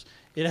numbers.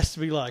 It has to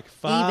be like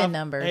 5, Even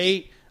numbers.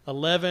 8,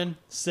 11,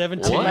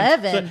 17. What?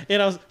 11? So,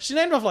 and she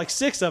named off like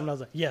 6 of them. I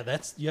was like, yeah,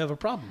 you have a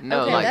problem.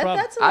 No, Okay, like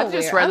that's a I'd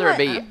little just weird. rather I it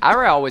be.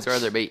 I always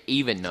rather it be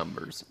even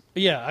numbers.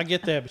 Yeah, I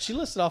get that, but she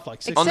listed off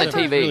like 6 On the of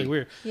them. It's TV. really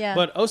weird. Yeah.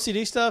 But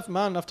OCD stuff,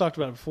 mine, I've talked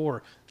about it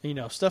before. You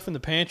know, stuff in the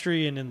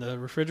pantry and in the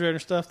refrigerator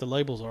stuff, the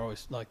labels are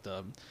always like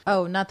the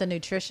Oh, not the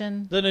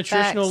nutritional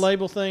nutritional facts.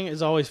 label thing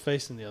is always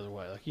facing the other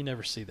way. Like you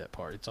never see that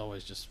part. It's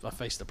always just I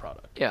face the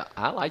product. Yeah,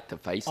 I like the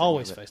face.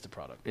 Always of it. face the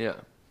product. Yeah.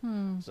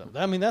 So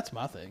I mean that's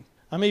my thing.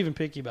 I'm even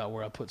picky about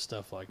where I put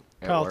stuff like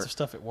At piles work. of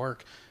stuff at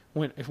work.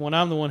 When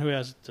I'm the one who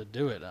has to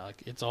do it,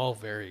 it's all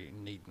very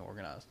neat and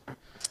organized.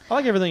 I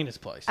like everything in its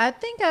place. I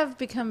think I've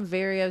become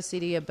very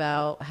OCD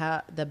about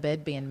how the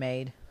bed being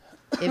made.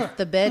 If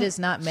the bed is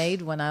not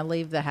made when I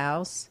leave the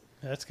house,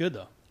 That's good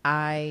though.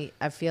 I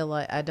feel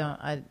like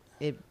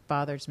it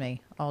bothers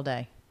me all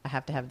day. I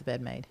have to have the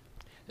bed made.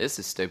 This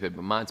is stupid,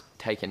 but mine's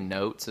taking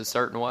notes a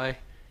certain way.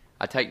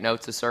 I take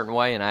notes a certain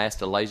way, and I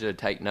asked Elijah to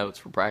take notes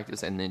for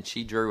practice, and then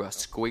she drew a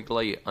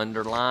squiggly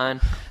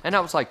underline, and I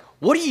was like,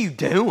 "What are you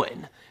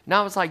doing?" And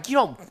I was like,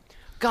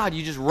 God,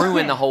 you just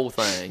ruined the whole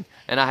thing.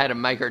 And I had to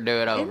make her do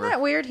it over. Isn't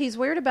that weird? He's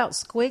weird about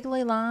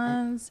squiggly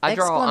lines, I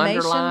draw exclamation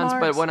underlines,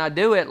 marks. but when I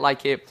do it,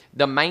 like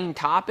the main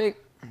topic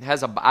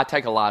I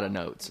take a lot of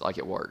notes, like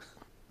at work.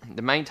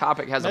 The main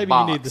topic has Maybe a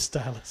box. you need the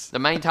stylus. The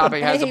main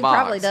topic has a He box.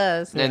 probably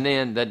does. And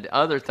then the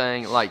other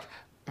thing, like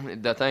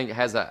the thing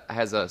has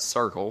a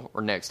circle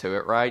or next to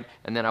it, right?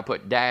 And then I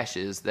put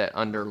dashes that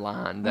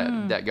underline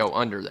that go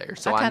under there,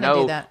 so I kinda do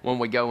know that. when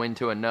we go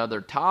into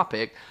another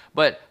topic.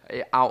 But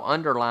I'll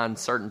underline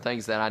certain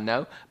things that I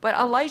know. But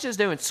Elijah's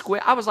doing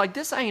I was like,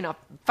 this ain't a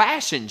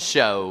fashion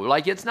show.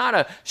 Like it's not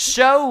a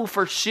show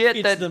for shit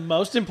It's that. the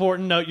most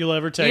important note you'll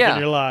ever take Yeah. in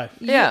your life.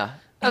 Yeah,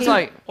 that's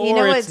like. You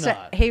know Or what? it's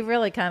not. He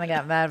really kind of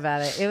got mad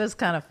about it. It was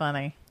kind of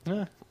funny.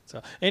 Yeah.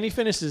 So, and he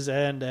finishes,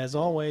 and as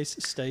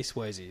always, stay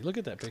Swayze. Look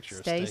at that picture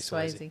Stay of Stay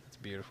Swayze. Swayze. It's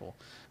beautiful.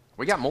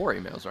 We got more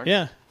emails, right?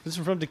 Yeah. This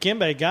is from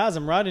Dikembe. Guys,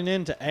 I'm writing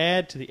in to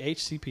add to the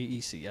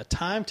HCPEC. A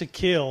Time to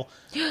Kill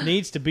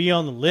needs to be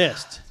on the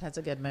list. That's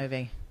a good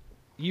movie.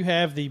 You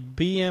have the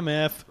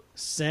BMF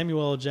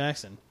Samuel L.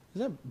 Jackson.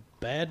 Is that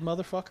bad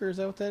motherfucker? Is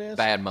that what that is?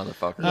 Bad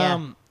motherfucker.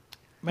 Yeah.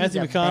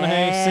 Matthew He's a McConaughey,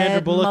 bad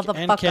Sandra Bullock,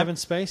 and motherfucker. Kevin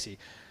Spacey.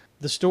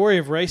 The story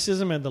of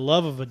racism and the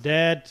love of a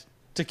dad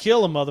to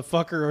kill a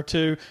motherfucker or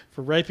two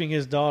for raping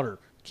his daughter.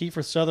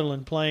 Kiefer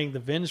Sutherland playing the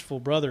vengeful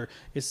brother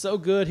is so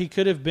good he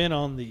could have been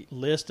on the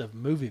list of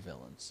movie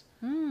villains.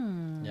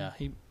 Yeah,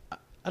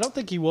 I don't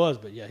think he was,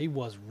 but yeah, he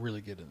was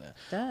really good in that.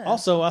 Duh.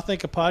 Also, I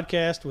think a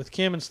podcast with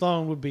Kim and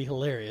Sloan would be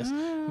hilarious.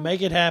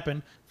 Make it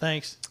happen.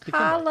 Thanks. Dikembe.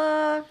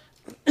 Holla.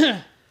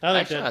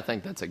 I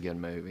think that's a good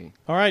movie.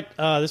 All right,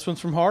 this one's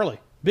from Harley.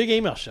 Big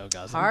email show,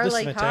 guys. This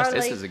Harley, is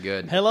fantastic. This is a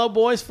good. Hello,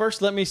 boys.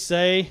 First, let me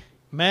say,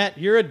 Matt,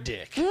 you're a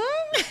dick.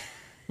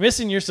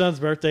 Missing your son's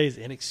birthday is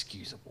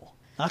inexcusable.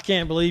 I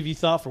can't believe you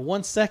thought for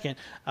 1 second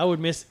I would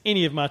miss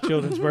any of my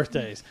children's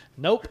birthdays.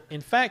 Nope.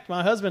 In fact,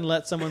 my husband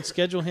let someone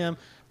schedule him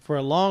for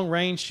a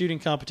long-range shooting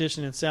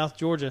competition in South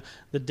Georgia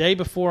the day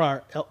before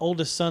our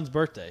oldest son's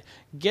birthday.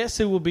 Guess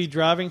who will be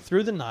driving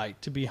through the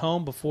night to be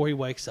home before he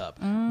wakes up?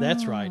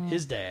 That's right,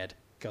 his dad.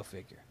 Go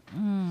figure.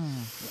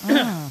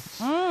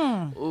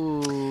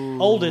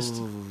 Oldest,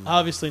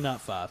 obviously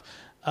not 5.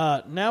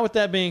 Now, with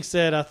that being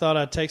said, I thought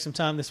I'd take some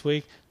time this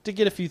week to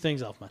get a few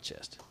things off my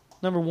chest.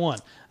 Number 1,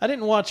 I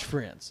didn't watch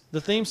Friends.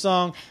 The theme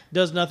song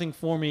does nothing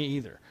for me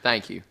either.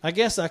 Thank you. I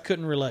guess I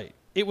couldn't relate.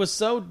 It was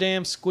so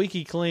damn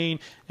squeaky clean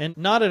and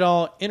not at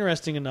all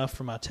interesting enough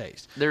for my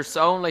taste. There's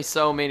only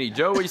so many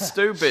Joey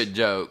Stupid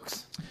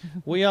jokes.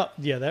 Yeah,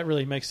 that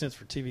really makes sense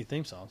for TV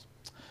theme songs.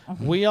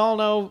 We all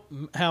know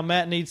how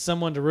Matt needs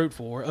someone to root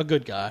for, a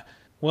good guy.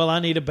 Well, I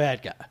need a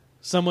bad guy.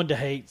 Someone to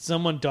hate,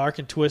 someone dark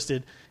and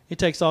twisted. It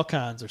takes all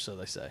kinds, or so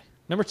they say.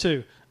 Number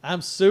 2,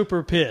 I'm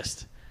super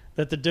pissed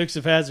that the Dukes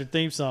of Hazzard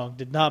theme song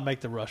did not make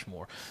the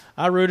Rushmore.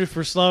 I rooted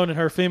for Sloane and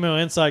her female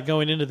insight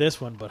going into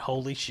this one, but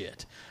holy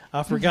shit.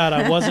 I forgot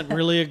I wasn't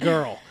really a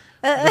girl.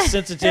 The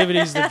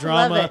sensitivities, the Love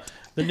drama, it.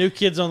 the New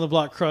Kids on the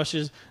Block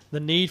crushes,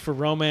 the need for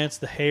romance,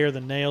 the hair, the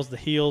nails, the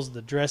heels,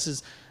 the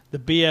dresses, the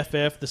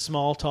BFF, the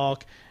small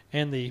talk,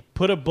 and the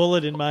put a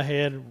bullet in my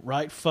head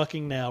right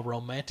fucking now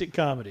romantic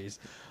comedies.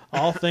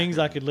 All things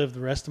I could live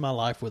the rest of my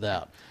life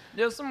without.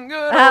 Just some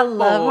good I old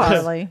love boys.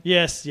 Harley.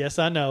 Yes,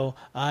 I know.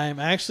 I am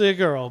actually a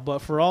girl, but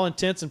for all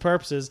intents and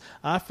purposes,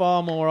 I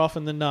fall more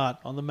often than not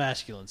on the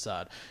masculine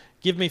side.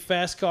 Give me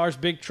fast cars,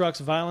 big trucks,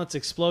 violence,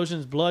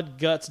 explosions, blood,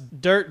 guts,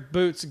 dirt,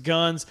 boots,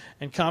 guns,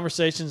 and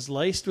conversations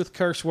laced with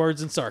curse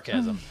words and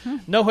sarcasm.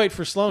 No hate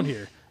for Sloan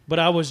here, but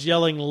I was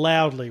yelling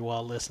loudly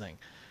while listening.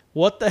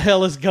 What the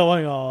hell is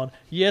going on?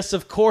 Yes,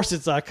 of course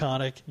it's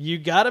iconic. You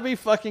gotta be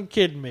fucking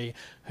kidding me.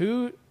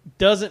 Who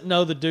doesn't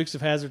know the Dukes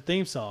of Hazzard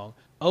theme song?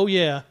 Oh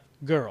yeah,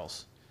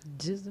 girls.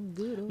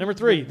 Number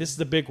 3, this is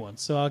the big one,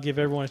 so I'll give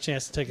everyone a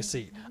chance to take a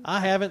seat. I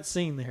haven't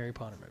seen the Harry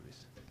Potter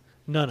movies.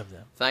 None of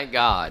them. Thank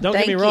God. Don't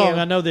get me Thank wrong,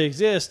 you. I know they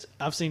exist.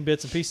 I've seen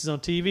bits and pieces on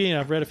TV, and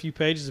I've read a few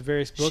pages of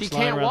various books She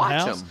lying can't around the watch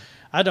house. them.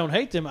 I don't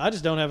hate them. I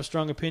just don't have a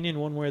strong opinion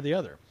one way or the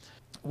other.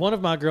 One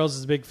of my girls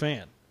is a big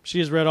fan. She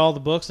has read all the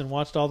books and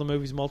watched all the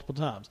movies multiple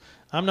times.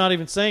 I'm not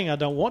even saying I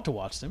don't want to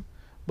watch them,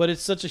 but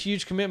it's such a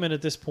huge commitment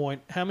at this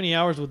point. How many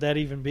hours would that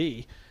even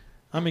be?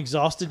 I'm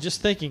exhausted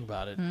just thinking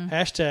about it.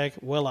 Hashtag,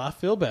 well, I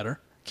feel better.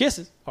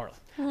 Kisses, Harley.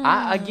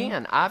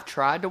 I've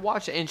tried to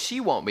watch it, and she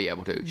won't be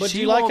able to. But she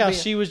do you like won't how be-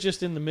 she was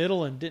just in the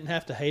middle and didn't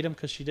have to hate him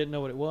because she didn't know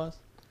what it was?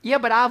 Yeah,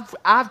 but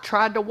I've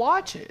tried to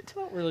watch it.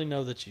 I don't really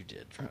know that you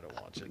did try to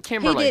watch it.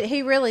 Kimberly,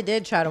 He really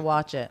did try to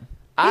watch it.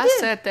 I did.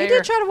 sat He there.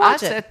 did try to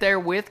watch I it. sat there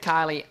with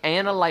Kylie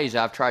and Elijah.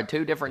 I've tried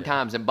 2 different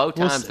times, and both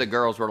We'll times see. the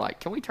girls were like,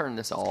 "Can we turn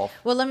this off?"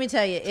 Well, let me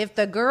tell you, if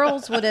the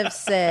girls would have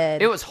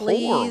said, It was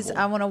please,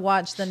 horrible. I want to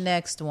watch the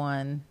next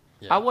one.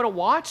 I would have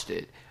watched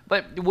it,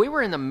 but we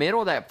were in the middle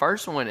of that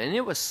first one, and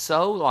it was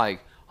so like,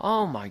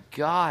 oh my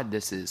God,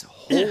 this is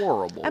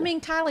horrible. I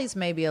mean, Kylie's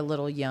maybe a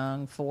little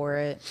young for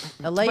it.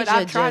 Elijah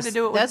I tried to just,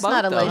 do it with that's both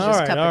not of them. Elijah's All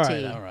right, cup all of right,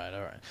 tea. all right,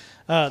 all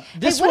right.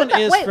 This Hey, what one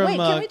about- is wait, from... Wait,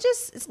 can we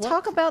just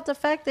talk about the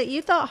fact that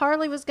you thought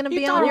Harley was going to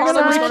You be thought on your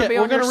Harley was side? gonna be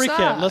We're on going to your recap.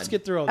 side. Let's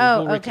get through all these.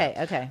 Oh, We'll okay,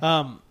 recap.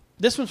 okay.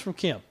 This one's from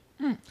Kim,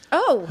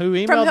 Oh,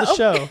 who from emailed the oh,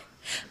 show.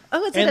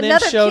 Oh, is it and then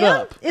another showed Kim?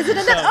 up. Is it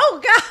another?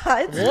 Oh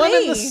God, it's One me.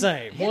 and the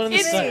same. One and the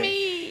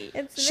same.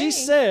 It's She me.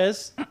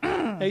 says,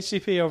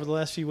 HCP, over the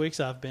last few weeks,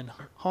 I've been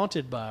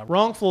haunted by a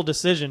wrongful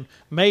decision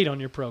made on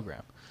your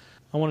program.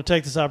 I want to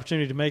take this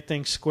opportunity to make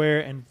things square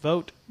and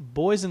vote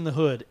Boys in the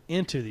Hood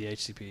into the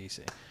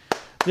HCPEC.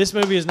 This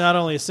movie is not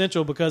only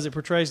essential because it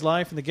portrays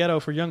life in the ghetto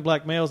for young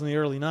black males in the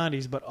early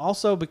 90s, but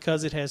also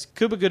because it has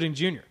Cuba Gooding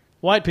Jr.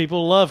 White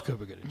people love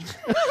Cuba Gooding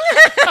Jr.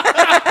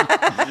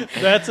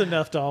 That's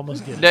enough to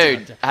almost get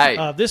it. Dude,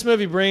 hey. This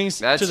movie brings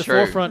That's to the true.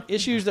 forefront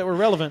issues that were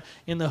relevant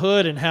in the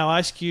hood and how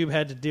Ice Cube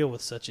had to deal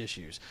with such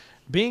issues.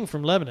 Being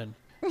from Lebanon,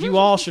 you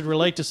all should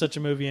relate to such a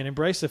movie and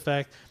embrace the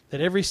fact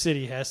that every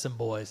city has some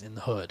boys in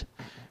the hood.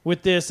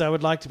 With this, I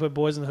would like to put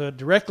Boys in the Hood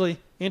directly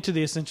into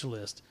the essential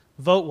list.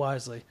 Vote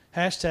wisely.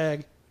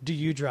 Hashtag, do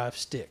you drive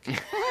stick?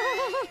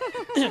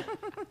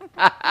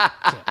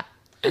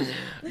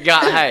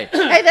 Hey,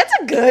 Hey, that's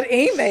a good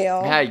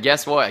email. hey,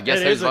 guess what? Guess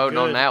It who's is a voting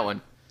on good- that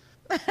one?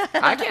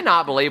 I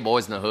cannot believe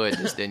Boys in the Hood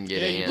just didn't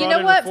get in. You Brought know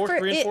in what? reinforced- For it,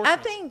 I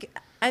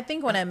reinforcements.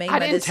 think when I made I my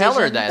didn't decision,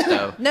 tell her that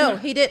though. No,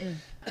 he didn't.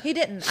 He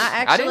didn't. I I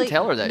actually didn't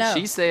tell her that. No,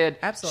 She said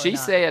absolutely she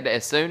not. said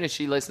as soon as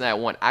she listened to that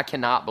one, I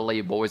cannot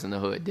believe Boys in the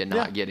Hood did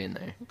not get in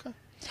there. Okay.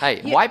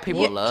 Hey, You- white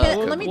people you- love can-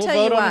 Cuba. let me We'll tell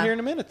vote you on why. it here in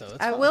a minute, though. It's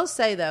I fine. will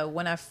say though,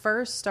 when I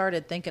first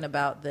started thinking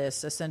about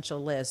this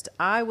essential list,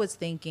 I was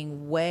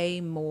thinking way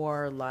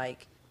more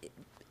like,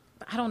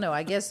 I don't know.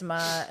 I guess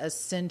my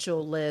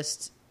essential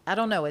list, I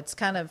don't know. It's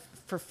kind of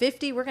for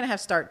 50. We're gonna have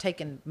to start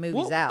taking movies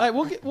We'll, out. hey,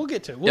 we'll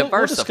get to it. We'll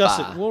discuss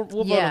Diversify. it. We'll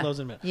vote Yeah. on those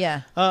in a minute.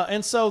 Yeah.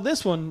 And so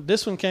this one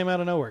came out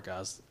of nowhere,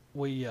 guys.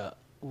 We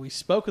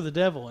spoke of the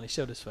devil, and he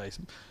showed his face.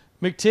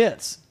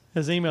 McTits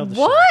has emailed the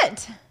show.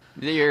 What?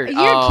 You're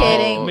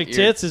kidding.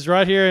 McTits is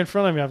right here in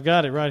front of me. I've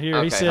got it right here. he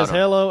Okay, says, hold on.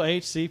 "Hello,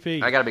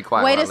 HCP." I gotta be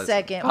quiet. Wait while a I listen.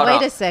 second. Hold Wait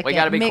on. a second. We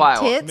gotta be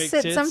quiet. McTits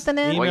sent McTits something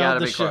in. We emailed gotta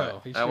the be show. quiet.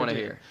 He I sure want to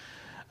did. hear.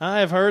 I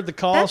have heard the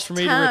calls That's for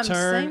me to time.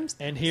 return, Same-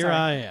 and here sorry.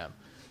 I am.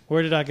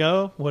 Where did I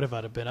go? What have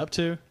I been up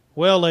to?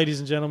 Well, ladies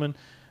and gentlemen,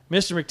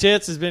 Mr.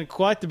 McTits has been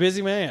quite the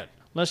busy man.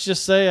 Let's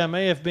just say I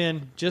may have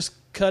been just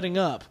cutting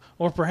up,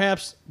 or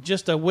perhaps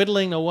just a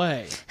whittling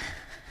away,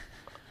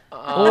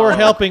 or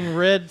helping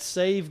red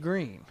save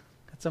green.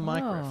 That's a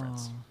mic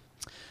reference.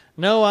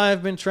 No, I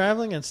have been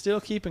traveling and still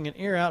keeping an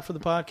ear out for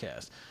the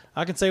podcast.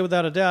 I can say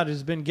without a doubt it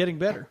has been getting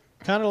better.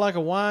 Kind of like a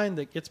wine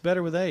that gets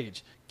better with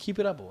age. Keep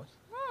it up, boys.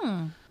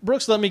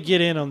 Brooks, let me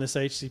get in on this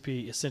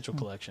HCP Essential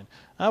Collection.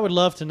 I would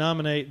love to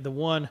nominate the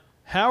one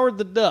Howard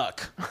the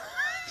Duck.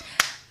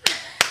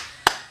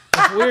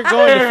 If we're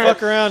going to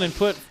fuck around and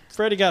put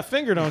Freddie Got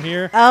Fingered on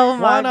here, Oh,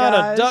 my why not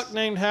gosh. a duck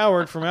named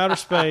Howard from outer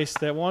space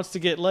that wants to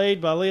get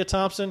laid by Leah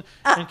Thompson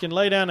and can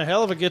lay down a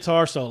hell of a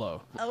guitar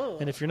solo? Oh.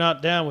 And if you're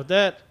not down with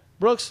that,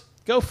 Brooks,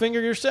 go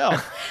finger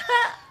yourself.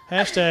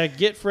 Hashtag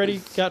Get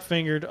Freddie Got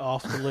Fingered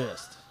off the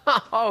list.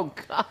 Oh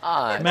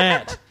God.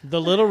 Matt, the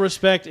little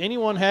respect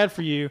anyone had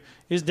for you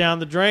is down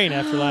the drain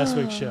after last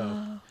week's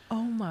show.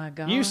 Oh my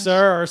god. You,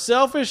 sir, are a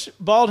selfish,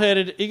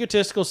 bald-headed,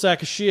 egotistical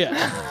sack of shit. You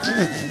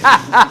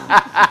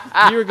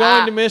are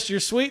going to miss your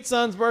sweet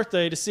son's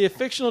birthday to see a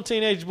fictional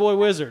teenage boy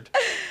wizard.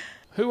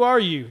 Who are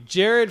you,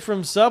 Jared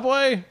from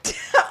Subway?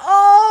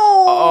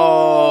 Oh.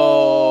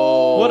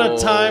 Oh. What a a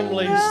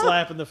timely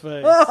slap in the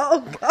face.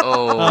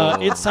 Oh,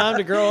 It's time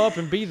to grow up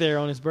and be there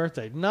on his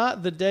birthday.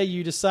 Not the day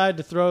you decide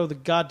to throw the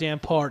goddamn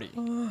party.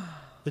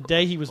 The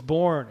day he was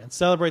born, and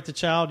celebrate the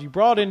child you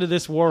brought into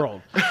this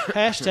world.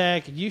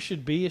 Hashtag you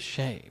should be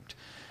ashamed.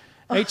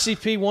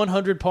 HCP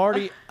 100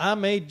 party. I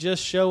may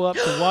just show up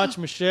to watch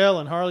Michelle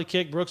and Harley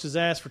kick Brooks'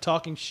 ass for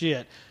talking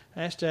shit.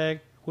 Hashtag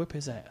whip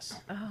his ass.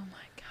 Oh, my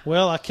God.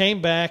 Well, I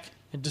came back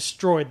and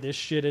destroyed this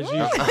shit as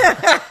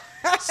usual.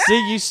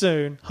 See you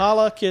soon.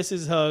 Holla,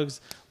 kisses, hugs.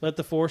 Let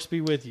the force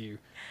be with you.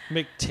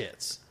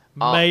 McTits,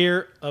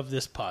 mayor of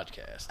this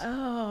podcast.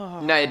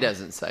 no, it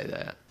doesn't say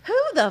that. Who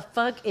the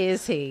fuck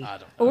is he? I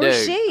don't know. Or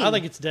Dude, she? I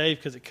think it's Dave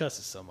because it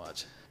cusses so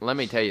much. Let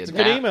me tell you, It's a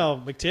good email,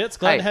 McTits.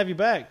 Glad Hey, to have you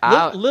back.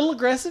 I- Little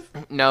aggressive.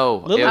 No,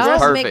 Little it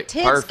was Oh, perfect.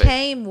 McTits Perfect.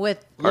 came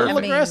with. Little I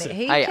mean, aggressive.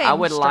 he Hey, came I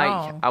would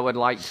strong.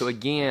 like to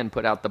again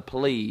put out the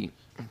plea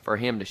for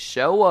him to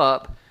show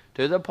up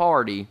to the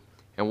party,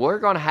 and we're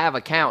going to have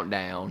a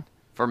countdown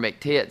for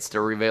McTits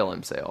to reveal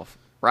himself.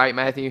 Right,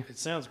 Matthew? It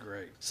sounds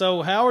great.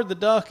 So Howard the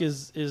Duck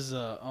is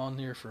on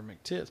here for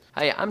McTits.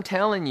 Hey, I'm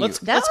telling you. Let's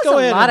That go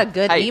was a ahead lot and- of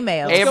good Hey, emails. Let's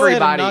go ahead and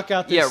everybody, knock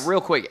out yeah, this-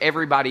 real quick,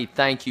 everybody,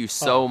 thank you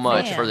so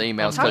much Man, for the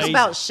emails. Talk 'cause-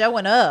 about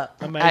showing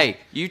up. Amazing. Hey,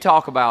 you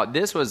talk about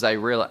this was a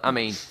real. I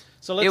mean,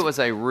 So let's- it was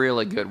a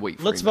really good week.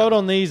 For Let's emails. vote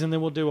on these, and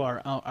then we'll do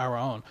our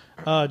own.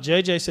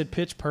 JJ said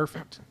Pitch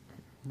Perfect.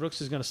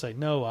 Brooks is going to say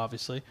no,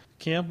 obviously.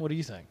 Kim, what do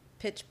you think?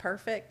 Pitch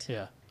Perfect.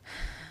 Yeah.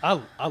 I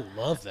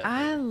love that.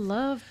 I movie.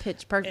 love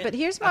Pitch Perfect, but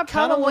here's I my kind of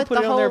problem want with to put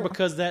the it on whole. there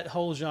because that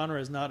whole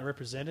genre is not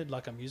represented,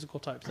 like a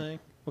musical type thing.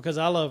 Because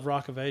I love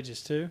Rock of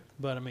Ages too,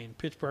 but I mean,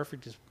 Pitch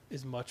Perfect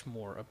is much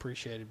more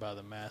appreciated by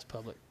the mass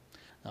public.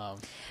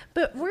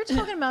 But we're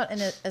talking about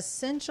an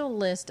essential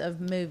list of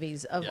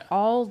movies of Yeah.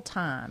 all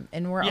time,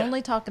 and we're Yeah.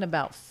 only talking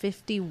about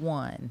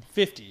 51.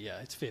 50, yeah,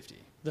 it's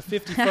 50. The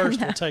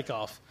 51st will take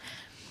off.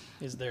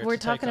 Is there? We're to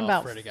take talking off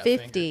about Freddy Got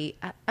 50.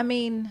 I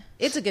mean,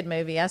 it's a good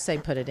movie. I say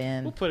put it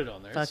in. We'll put it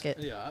on there. Fuck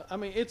It's- it. Yeah, I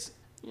mean, it's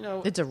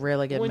It's a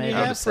really good when movie. you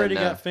I'll have just say Freddy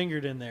no. Got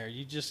Fingered in there,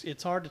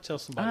 it's hard to tell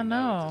somebody I no at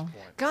know.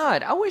 this point.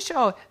 God, I wish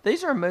y'all.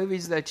 These are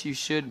movies that you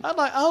should.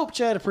 I hope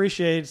Chad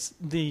appreciates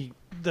the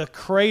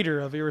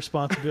crater of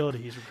irresponsibility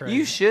he's creating.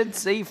 You should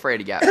see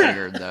Freddy Got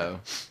Fingered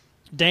though.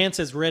 Dan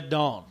says Red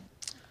Dawn.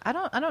 I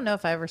don't know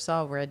if I ever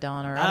saw Red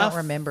Dawn, or I don't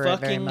remember it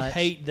very much. I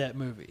hate that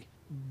movie,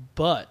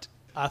 but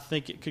I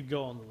think it could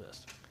go on the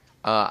list.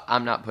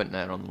 I'm not putting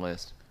that on the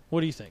list. What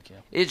do you think, Kim?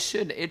 It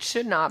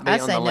should not be I on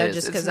say the no list.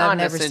 just It's 'cause not I've an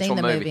never seen essential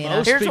the movie, and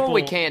I- Here's what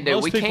we can't do.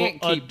 Most We people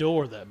can't keep.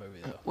 adore that movie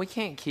though. We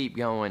can't keep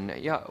going.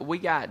 Yeah, we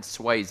got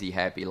Swayze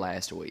happy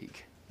last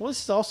week. Well,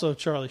 this is also a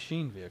Charlie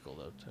Sheen vehicle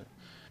though too.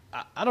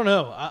 I don't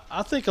know.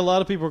 I think a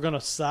lot of people are going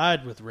to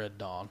side with Red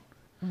Dawn.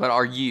 But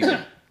are you?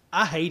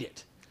 I hate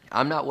it.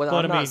 I'm not. Well,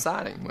 But I'm I mean- not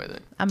siding with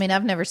it. I mean,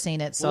 I've never seen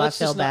it, so Well, I let's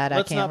feel just not- bad. I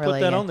Let's can't not really.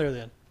 put that on there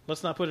then.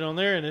 Let's not put it on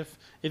there, and if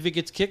it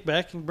gets kicked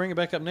back, you can bring it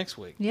back up next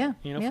week. Yeah,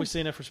 You know, if yeah. we see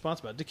enough response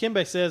about it.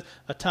 Dikembe says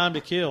A Time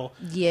to Kill.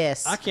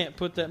 Yes. I can't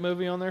put that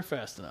movie on there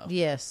fast enough.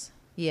 Yes.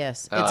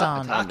 Yes. Oh, It's A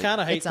on. Time I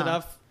kind of hate It's that on.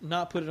 I've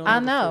not put it on. I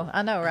there know. before.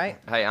 I know, right?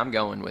 Hey, I'm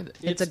going with it.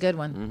 It's a good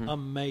one. Mm-hmm.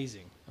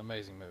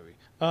 Amazing movie.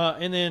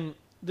 And then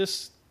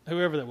this,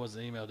 whoever that was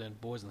that emailed in,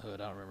 Boys in the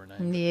Hood. I don't remember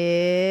her name.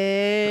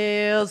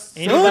 Yes.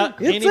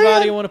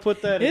 Anybody want to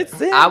put that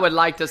in? I would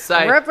like to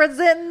say,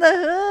 Representing the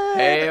hood.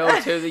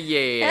 hell to the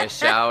yeah,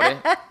 shout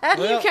it.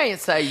 You can't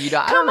say you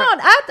don't. I Come don't know. on.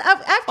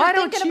 After Why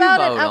don't thinking you about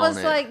vote it, I on was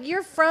it? like,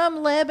 you're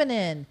from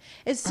Lebanon.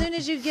 As soon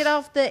as you get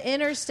off the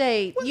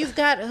interstate, you've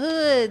got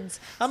hoods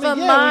I mean,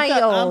 for yeah, we've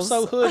got I'm miles.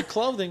 So Hood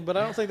clothing, but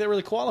I don't think that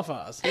really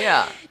qualifies.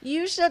 Yeah.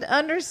 You should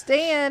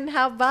understand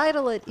how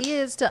vital it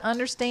is to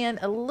understand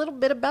a little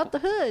bit about the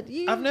hood.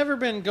 I've never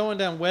been going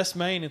down West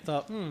Main and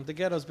thought, the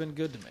ghetto's been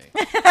good to me.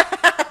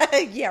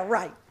 Yeah,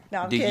 right.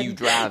 No, I'm Do kidding. you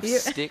drive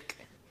stick?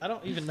 I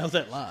don't even know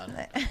that line.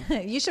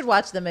 You should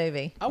watch the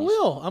movie. I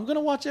will. I'm going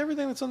to watch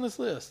everything that's on this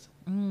list.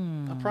 I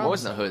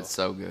promise. Boys in the I will. Hood's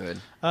so good.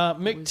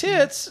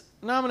 McTits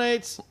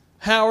nominates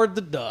Howard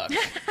the Duck.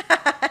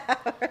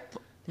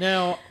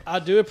 Now, I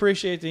do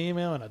appreciate the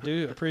email and I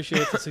do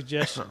appreciate the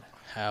suggestion.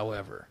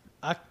 However,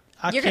 I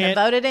You're gonna can't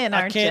vote it in,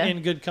 I aren't can't, you?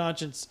 in good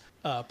conscience,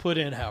 put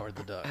in Howard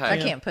the Duck. I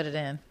Hey. can't put it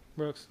in.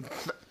 Brooks,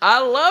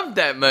 I loved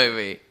that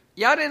movie.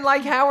 Y'all didn't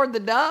like Howard the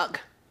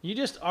Duck? you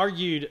just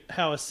argued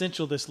how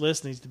essential this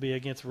list needs to be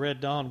against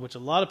Red Dawn, which a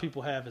lot of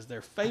people have as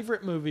their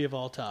favorite movie of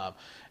all time.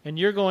 And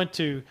you're going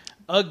to,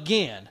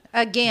 again,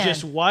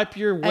 just wipe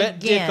your wet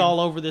dick Again.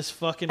 all over this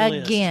fucking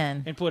list.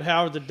 Again. And put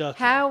Howard the Duck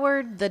in.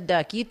 Howard the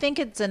Duck. You think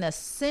it's an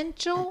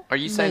essential Are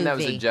you saying that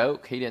was a movie.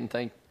 joke? He didn't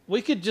think.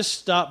 We could just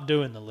stop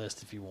doing the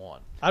list if you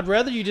want. I'd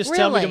rather you just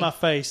tell me to Really? my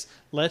face,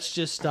 let's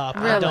just stop.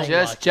 I Really? don't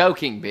Just like it.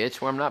 joking, bitch.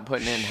 Well, I'm not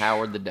putting in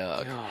Howard the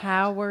Duck.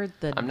 Howard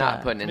the Duck. I'm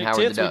not putting in McTits,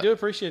 Howard the Duck. we do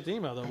appreciate the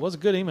email, though. It was a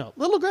good email.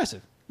 Little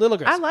aggressive. Little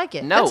I aggressive. like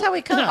it. No, That's how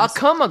he comes. I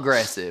come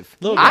aggressive.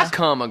 Little I aggressive.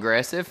 come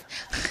aggressive.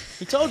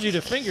 He told you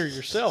to finger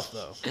yourself,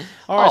 though.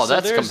 All right, Oh, so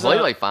that's there's,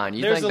 completely fine.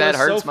 You there's think the that list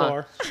hurts so my?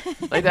 far.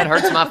 Think that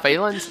hurts my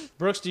feelings?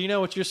 Brooks, do you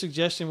know what your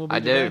suggestion will be I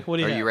today? do. What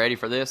do you Are have? you ready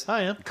for this?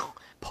 I am.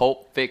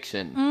 Pulp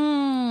Fiction.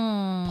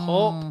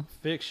 Pulp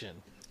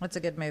Fiction. What's a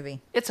good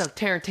movie? It's a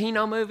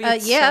Tarantino movie.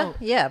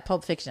 Yeah,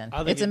 Pulp Fiction. I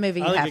think It's a movie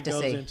you have to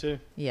goes see. in too.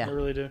 Yeah. I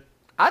really do.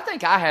 I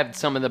think I have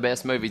some of the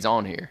best movies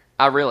on here.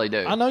 I really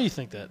do. I know you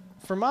think that.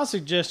 For my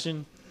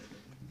suggestion,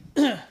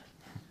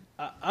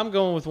 I'm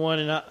going with one,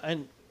 and I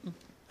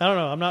don't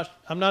know.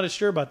 I'm not as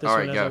sure about this All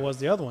one right, as go. I was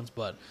the other ones,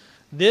 but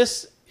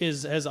this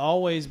has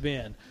always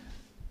been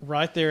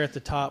right there at the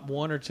top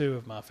 1 or 2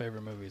 of my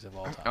favorite movies of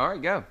all time. All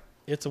right, go.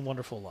 It's a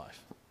Wonderful Life.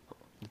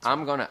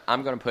 I'm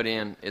gonna put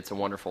in "It's a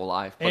Wonderful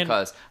Life" And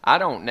because I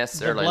don't The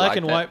necessarily black like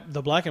and that. white,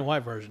 the black and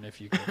white version, if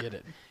you can get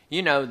it.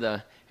 You know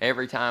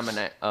every time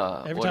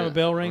Every time a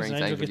bell rings, an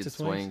angel gets its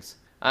wings.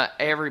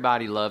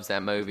 Everybody loves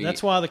that movie.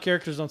 That's why the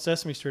characters on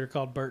Sesame Street are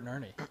called Bert and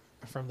Ernie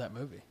from that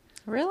movie.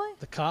 Really?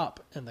 The cop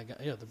and the guy,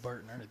 the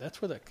Bert and Ernie.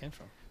 That's where that came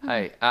from.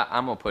 Hey,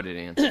 I'm gonna put it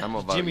in. I'm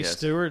gonna vote Jimmy yes.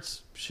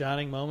 Stewart's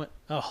shining moment.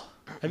 Oh,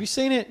 have you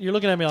seen it? You're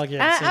looking at me like you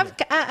haven't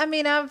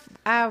seen it.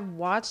 I've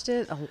watched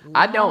it.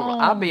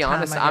 I'll be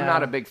honest. Time I'm ago.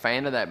 not a big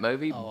fan of that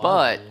movie, Oh,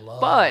 I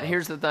love but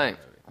here's the thing.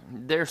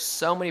 There's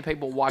so many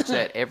people watch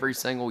that every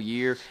single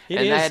year,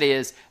 It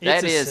is.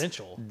 that It's is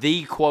essential.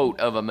 the quote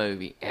of a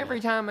movie. Every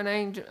time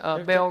a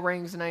bell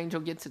rings, an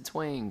angel gets its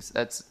wings.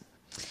 That's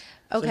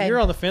Okay. So you're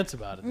on the fence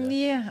about it. Then.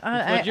 Yeah,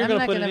 But you're I'm gonna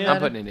not put it gonna in? vote I'm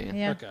putting it in.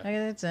 Yeah, Okay.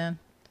 it's in.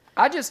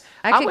 I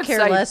could would care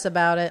say, less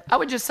about it. I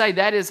would just say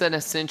that is an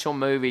essential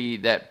movie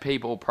that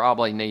people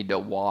probably need to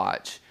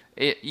watch.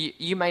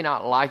 You may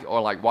not like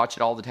or watch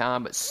it all the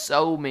time, but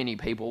so many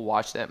people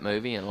watch that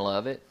movie and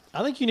love it.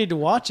 I think you need to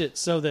watch it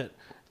so that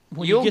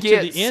when You'll you get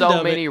get to the end so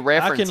of many it,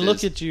 references. I can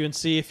look at you and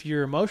see if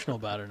you're emotional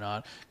about it or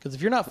not. Because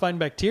if you're not fighting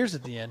back tears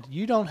at the end,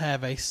 you don't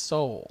have a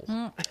soul.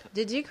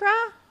 Did you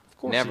cry? Of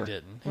course Never. he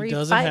didn't. Were He you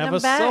doesn't fighting have them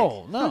a back?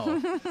 soul.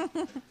 No.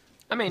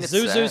 I mean, it's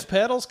Zuzu's sad.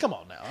 pedals? Come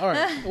on now. All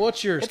right.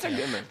 What's yours? It's a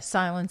good movie.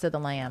 Silence of the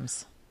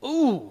Lambs.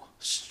 Ooh,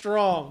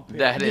 strong pick.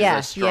 That is Yeah,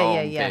 a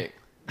strong yeah. pick.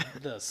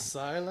 The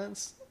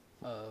Silence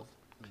of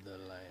the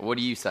Lambs. What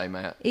do you say,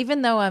 Matt?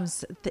 Even though it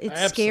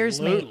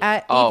scares me.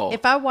 Absolutely.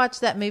 If I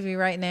watched that movie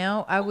right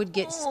now, I would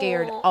get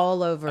scared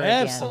all over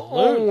again.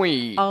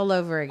 Absolutely. All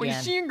over Was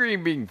again. she a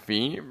great big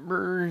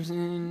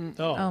person?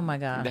 Oh my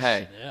gosh.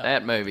 Hey, Yeah.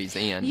 that movie's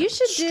in. You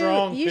should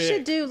Strong do. You pick.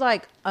 should do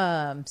like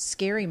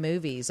scary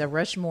movies. A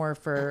Rushmore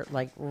for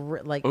like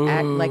real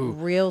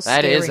that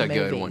scary is a movies.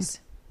 good one.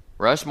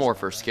 Rushmore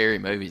for scary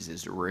movies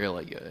is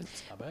really good.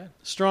 Not bad.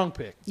 Strong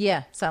pick.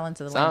 Yeah, Silence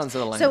of the Silence Lambs. of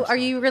the Lambs. So, are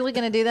you really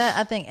going to do that?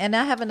 I think, and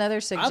I have another I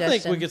suggestion.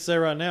 think we could say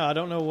right now, I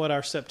don't know what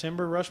our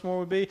September Rushmore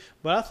would be,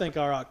 but I think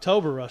our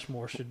October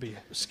Rushmore should be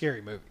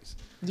scary movies.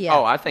 Yeah.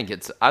 Oh, I think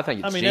it's I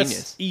mean, genius.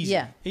 that's easy.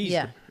 Yeah, Easy.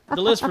 yeah.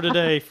 The list for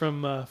today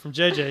from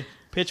JJ,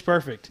 Pitch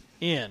Perfect,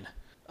 in.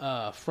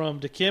 From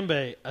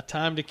Dikembe, A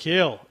Time to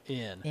Kill,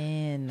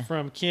 in.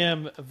 From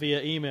Kim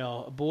via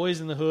email, Boys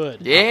in the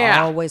Hood,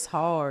 Yeah. Always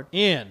hard.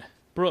 in.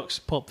 Brooks,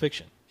 Pulp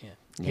Fiction, in.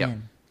 Yep.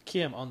 In.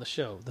 Kim on the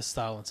show, The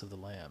Silence of the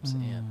Lambs,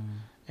 in.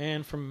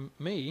 And from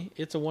me,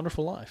 It's a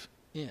Wonderful Life,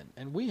 in.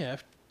 And we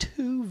have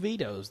 2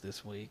 vetoes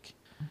this week.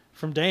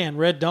 From Dan,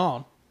 Red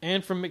Dawn,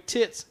 and from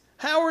McTits,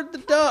 Howard the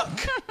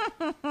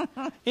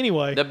Duck.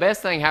 Anyway, The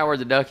best thing Howard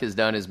the Duck has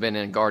done has been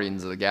in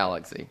Guardians of the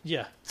Galaxy.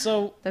 yeah.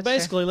 So That's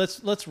basically, let's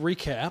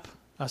recap.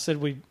 I said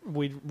we'd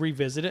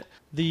revisit it.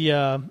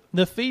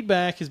 The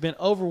feedback has been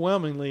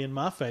overwhelmingly in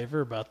my favor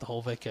about the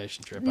whole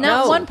vacation trip.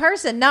 Not No. one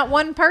person. Not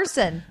one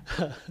person.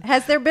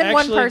 Has there been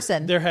one Actually,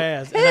 person? There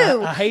has. Who?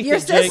 And I hate Your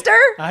that Jake- sister?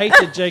 I hate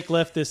that Jake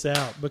left this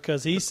out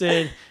because he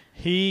said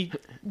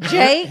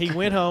Jake? he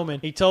went home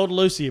and he told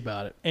Lucy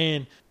about it,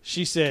 and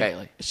she said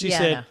Kaylee. she Yeah, I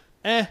said,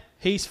 know.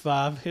 he's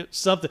 5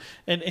 something,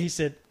 and he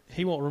said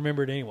he won't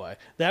remember it anyway.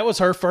 That was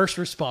her first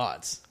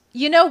response.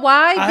 You know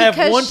why? I have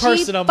Because one she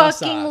person on my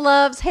fucking side.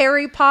 loves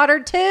Harry Potter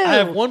too. I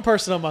have one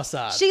person on my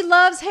side. She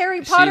loves Harry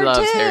Potter she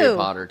loves too. Harry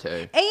Potter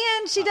too.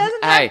 And she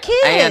doesn't Hey, have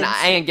kids.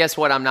 and guess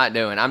what? I'm not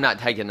doing. I'm not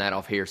taking that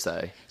off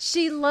hearsay.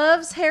 She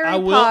loves Harry I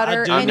will- I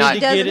Potter do and need she to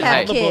doesn't get it have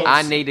on the kids. books.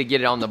 I need to get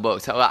it on the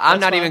books. So I'm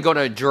That's not fine. even going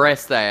to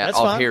address that That's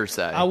off fine.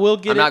 hearsay. I will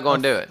get. I'm not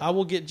going to do it. I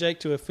will get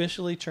Jake to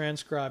officially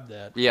transcribe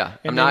that. Yeah,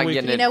 And I'm then not we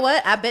getting can- You know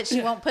what? I bet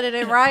she won't put it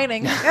in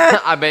writing.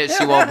 I bet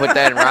she won't put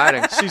that in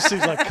writing. She's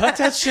like, cut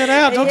that shit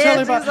out. Don't Yeah, tell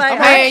she's anybody. like, I'm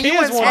gonna Hey, have you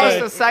kids weren't one supposed day.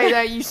 to say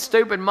that, you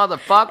stupid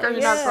motherfucker.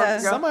 You're not supposed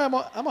to go. Somebody,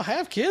 I'm gonna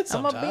have kids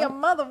I'm sometime. gonna be a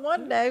mother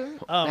one day.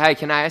 Hey,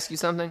 can I ask you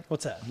something?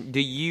 What's that?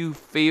 Do you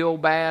feel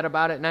bad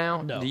about it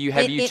now? No. Do you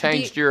have It- you it- do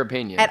changed you- your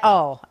opinion At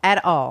all.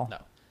 At all. No.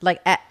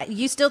 Like,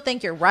 you still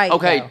think you're right.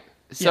 Okay, though.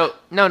 so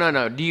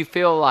no. Do you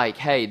feel like,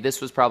 hey,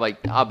 this was probably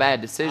a bad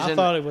decision? I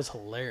thought it was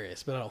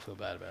hilarious, but I don't feel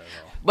bad about it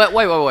at all. But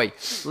wait.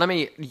 Let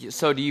me.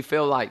 So, do you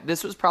feel like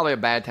this was probably a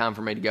bad time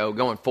for me to go?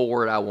 Going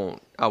forward, I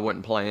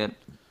wouldn't plan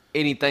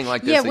anything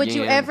like this Yeah, again. would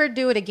you ever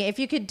do it again? If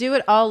you could do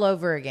it all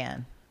over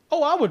again.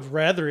 Oh, I would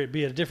rather it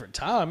be at a different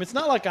time. It's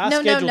not like I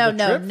No. scheduled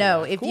the trip for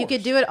that, If of you could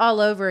course. do it all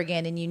over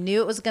again and you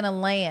knew it was going to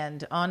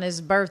land on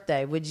his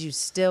birthday, would you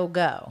still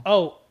go?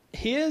 Oh,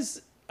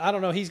 his I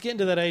don't know. He's getting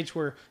to that age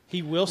where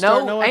he will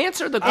start No, knowing.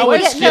 answer the I would,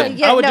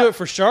 question. I would do it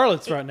for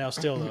Charlotte's right now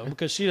still, though,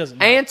 because she doesn't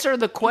know. Answer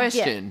the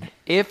question.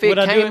 If it Would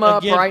I do came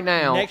up again right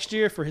now. next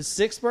year for his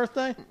 6th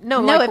birthday?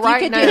 No, No, like if you right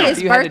could now, do his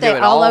if you had to do birthday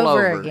it all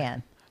over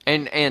again.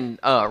 And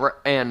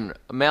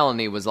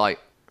Melanie was like,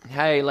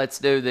 "Hey, let's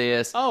do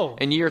this." Oh.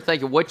 And you're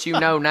thinking, what you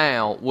know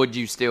now, would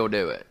you still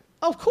do it?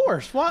 Of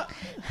course. What?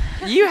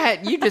 You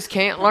just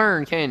can't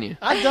learn, can you?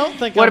 I don't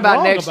think. What I'm about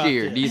wrong next about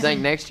year? this. Do you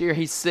think next year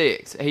he's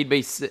 6? He'd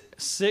be 6.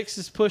 6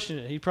 is pushing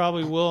it. He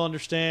probably will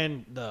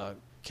understand the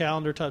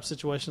calendar type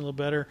situation a little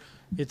better.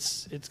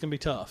 It's gonna be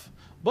tough,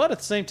 but at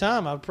the same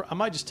time, I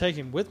might just take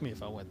him with me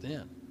if I went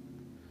then.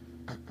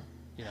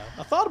 You know,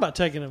 I thought about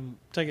taking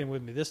him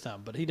with me this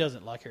time, but he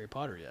doesn't like Harry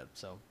Potter yet,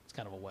 so it's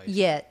kind of a waste.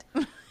 Yet.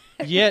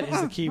 Yet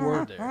is the key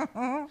word there.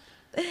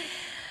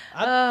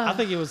 I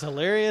think it was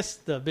hilarious,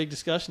 the big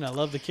discussion. I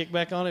love the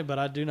kickback on it, but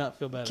I do not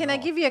feel bad Can at I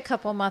all. give you a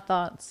couple of my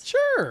thoughts?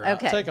 Sure.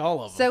 Okay. I'll take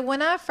all of them. So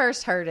when I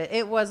first heard it,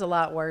 it was a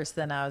lot worse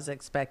than I was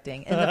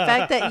expecting. And the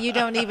fact that you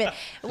don't even...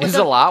 It's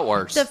a lot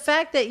worse. The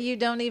fact that you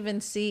don't even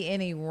see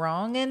any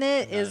wrong in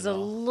it is a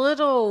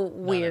little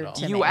weird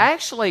to me. You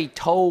actually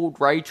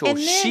told Rachel And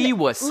then- she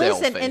was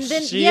selfish. Listen, and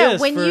then She yeah,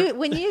 is when for-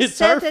 you it's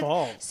said her that,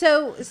 fault.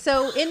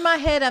 so in my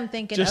head I'm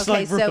thinking, Just okay,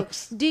 like so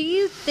Brooks. do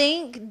you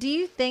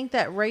think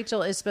that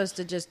Rachel is supposed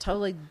to just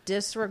totally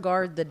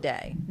disregard the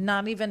day,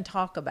 not even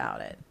talk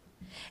about it,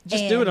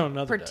 Just do it on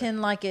another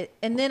pretend like it,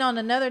 and then on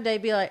another day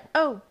be like,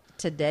 oh,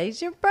 today's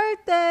your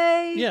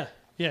birthday. Yeah,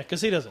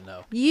 because he doesn't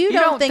know. You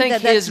don't think think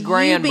that that's his you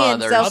grandmother-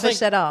 being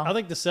selfish at all? I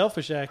think the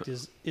selfish act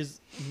is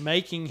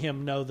making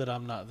him know that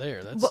I'm not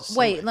there. That's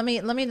Wait,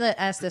 silly. let me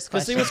ask this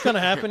Because see question. what's going to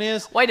happen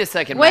is Wait a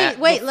second, Matt.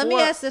 Wait, let me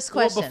before- ask this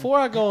question. Well, before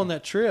I go on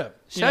that trip,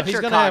 Shut he's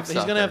your going to have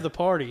cocksucker. the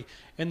party,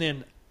 and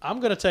then I'm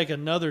going to take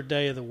another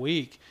day of the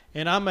week,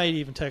 and I may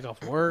even take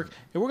off work,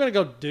 and we're going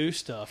to go do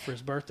stuff for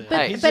his birthday.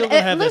 But- He's but, still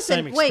going to have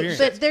listen, that same wait, experience.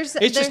 but there's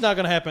it's just not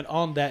going to happen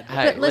on that day.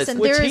 Hey, But listen,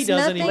 which there he is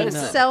doesn't nothing even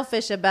know.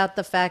 selfish about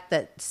the fact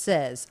that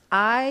says,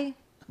 I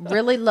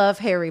really love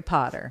Harry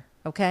Potter.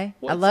 Okay,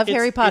 Well, I love it's-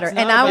 Harry Potter, it's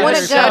and not I about want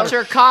to Harry go. Potter. Shut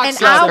your and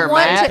I cocksucker,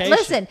 want Matt. to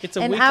listen, It's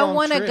a and I week-long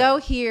want to trip. go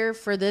here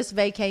for this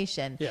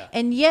vacation. Yeah.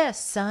 And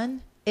yes,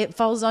 son, it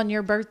falls on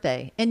your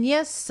birthday. And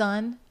yes,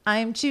 son, I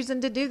am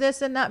choosing to do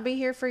this and not be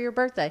here for your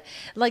birthday.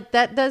 Like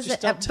that doesn't.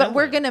 Just don't tell But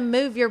we're him. going to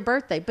move your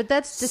birthday. But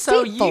that's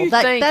So deceitful. you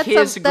That- think that's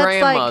his that's like-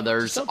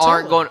 grandmothers Just don't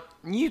aren't tell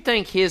going? You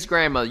think his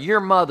grandmother, your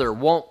mother,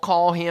 won't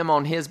call him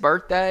on his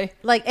birthday?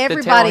 Like, to tell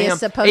everybody is him?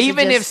 supposed to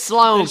even just- if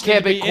Sloan They just need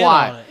kept to it be in on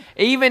quiet. it.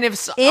 Even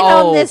if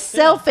on this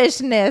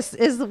selfishness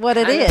is what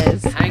it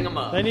is. hang them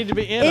up. They need to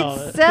be in on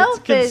it. It's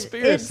selfish. It's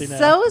conspiracy It's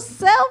now. so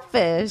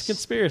selfish.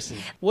 Conspiracy.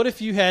 What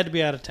if you had to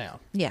be out of town?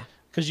 Yeah.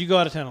 Because you go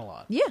out of town a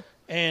lot. Yeah.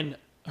 And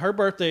her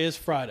birthday is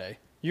Friday.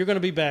 You're going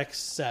to be back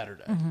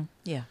Saturday.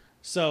 Yeah.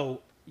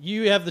 So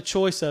you have the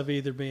choice of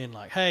either being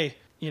like, hey,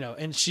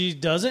 and she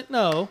doesn't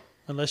know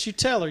unless you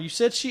tell her. You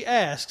said she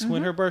asks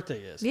when her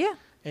birthday is. Yeah.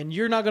 And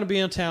you're not going to be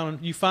in town.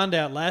 You find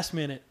out last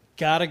minute,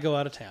 got to go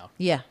out of town.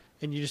 Yeah.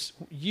 And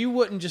you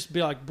wouldn't just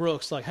be like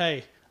Brooks, like,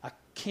 hey, I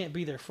can't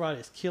be there Friday.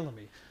 It's killing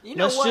me. You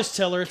know Let's what? just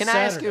tell her it's Can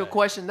Saturday. I ask you a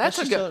question? That's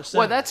Let's a just tell her good. it's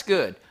Well, Saturday. that's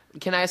good.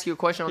 Can I ask you a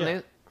question on Yeah.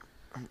 this?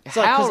 It's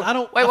like, because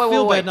I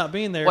feel wait. bad not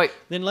being there. Wait.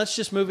 Then let's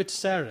just move it to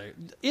Saturday.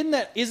 Isn't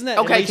that at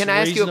Okay, least can I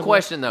ask you a reasonable?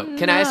 question though?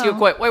 Can I ask you a No.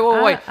 question?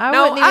 Wait. I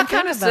No, wouldn't even I think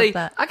kind of about see.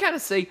 that. I kind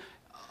of see.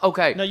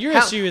 Okay. No, your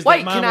how- issue is wait,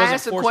 that mine can I wasn't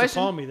ask a forced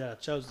question? upon me that I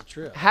chose the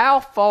trip. How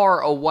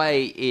far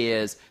away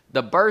is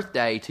the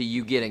birthday to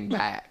you getting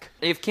back?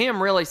 If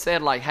Kim really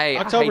said like, "Hey,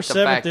 I October hate the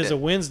fact 7th is that a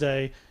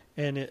Wednesday,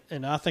 and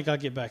I think I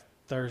get back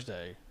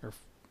Thursday or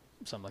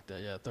something like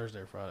that. Yeah, Thursday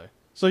or Friday.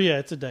 So yeah,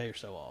 it's a day or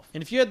so off.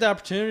 And if you had the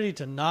opportunity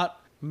to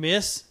not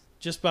miss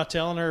just by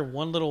telling her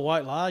one little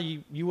white lie,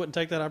 you wouldn't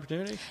take that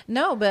opportunity?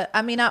 No, but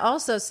I mean, I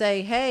also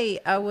say, hey,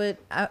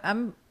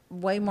 I'm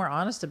way more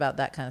honest about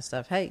that kind of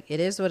stuff. Hey, it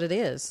is what it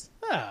is.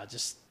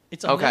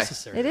 It's Okay.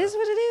 unnecessary. It is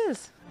what it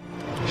is.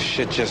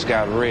 Shit just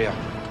got real.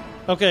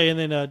 Okay, and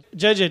then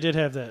JJ did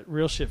have that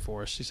real shit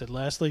for us. She said,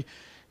 lastly,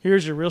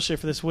 here's your real shit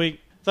for this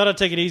week. Thought I'd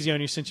take it easy on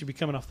you since you'll be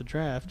coming off the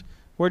draft.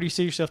 Where do you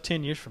see yourself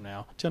 10 years from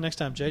now? Till next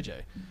time,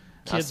 JJ.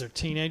 Kids are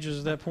teenagers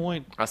at that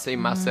point. I see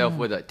myself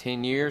with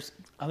 10 years,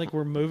 I think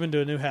we're moving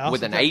to a new house.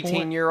 with at an that point.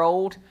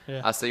 18-year-old.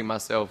 Yeah. I see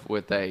myself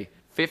with a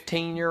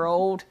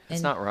 15-year-old. That's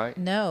And not right.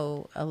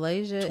 No,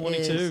 Alasia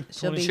 22, is.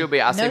 She'll be. She'll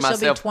be- I see no, she'll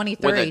myself be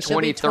 23. with a She'll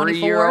be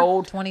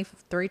 23-year-old.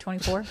 23,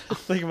 24.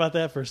 Think about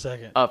that for a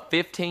second. A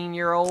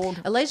 15-year-old.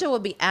 Alasia will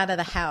be out of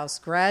the house,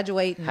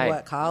 graduating Hey.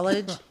 what,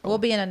 college? We'll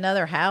be in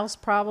another house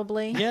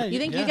probably. Yeah, You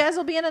think yeah. you guys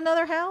will be in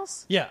another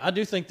house? Yeah, I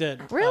do think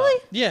that. Really?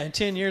 Yeah, in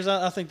 10 years,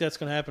 I think that's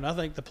going to happen. I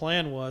think the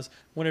plan was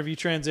whenever you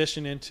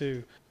transition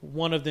into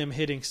one of them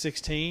hitting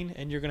 16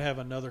 and you're going to have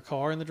another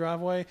car in the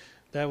driveway,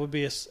 that would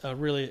be a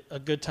really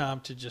good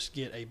time to just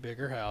get a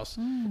bigger house.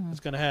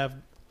 It's going to have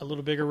a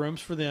little bigger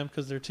rooms for them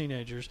because they're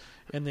teenagers,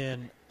 and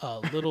then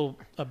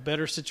a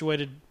better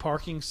situated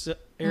parking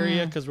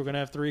area because we're going to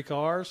have 3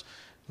 cars.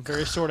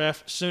 Very soon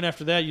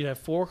after that, you'd have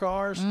 4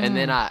 cars. And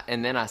then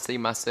I see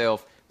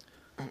myself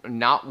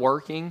not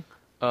working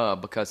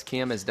because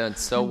Kim has done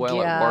so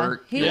well at Yeah.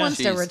 work. He that wants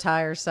to she's-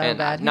 retire so and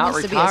bad. He not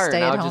wants to be a retire, and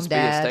I'll stay-at-home just be a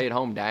dad.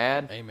 stay-at-home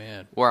dad.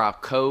 Amen. Where I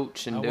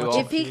coach and I do watch all.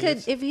 If he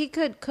Kids.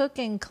 could cook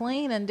and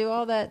clean and do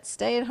all that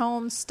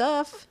stay-at-home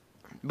stuff,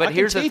 But I can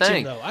here's the teach him,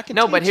 thing. though. I can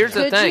No, but teach here's him.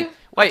 the Could thing. you? I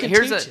Wait, can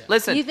here's teach the him.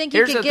 listen. you think you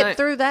here's could the get thing.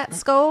 through that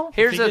skull?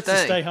 Here's If the he gets to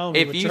thing. stay home,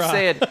 he if would you try.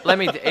 said,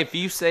 if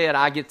you said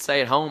I get to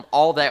stay at home,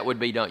 all that would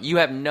be done. You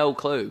have no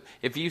clue.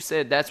 If you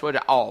said that's what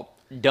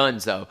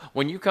donezo.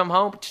 When you come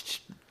home,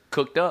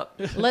 cooked up.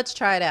 Let's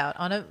try it out.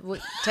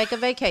 Take a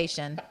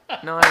vacation.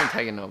 No, I ain't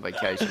taking no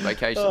vacation.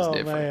 Vacation's Oh,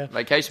 different. man.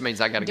 Vacation means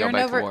I got to go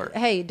back to work.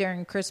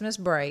 During Christmas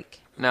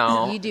break.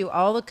 No. You do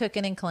all the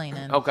cooking and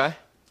cleaning. Okay.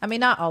 I mean,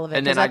 not all of it,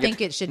 And because then I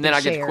think it should be then I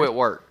shared. get to quit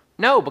work.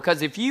 No,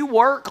 because if you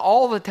work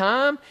all the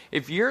time,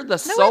 if you're the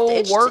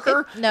sole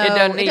worker, it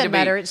doesn't need to be.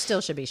 matter. It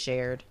still should be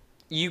shared.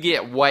 You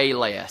get way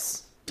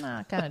less.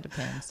 Kind of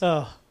depends.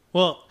 Oh,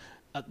 well,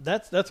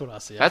 that's what I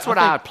see. That's what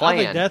I think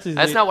plan.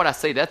 That's not what I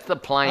see. That's the I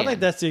plan. think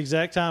that's the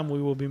exact time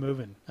we will be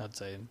moving, I'd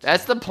say.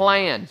 That's the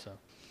plan. So.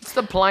 It's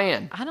the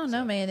plan. I don't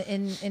know, man.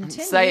 In 10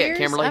 Say it, years,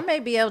 Kimberly. I may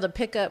be able to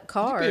pick up Be a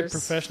cars.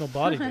 professional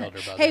bodybuilder by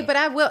Hey, then. but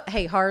I will.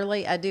 Hey,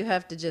 Harley, I do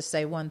have to just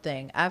say one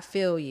thing. I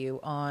feel you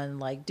on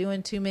like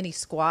doing too many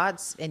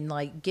squats and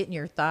like getting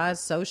your thighs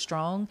so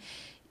strong.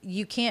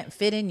 You can't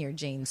fit in your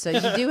jeans, so you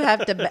do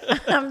have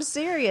to. I'm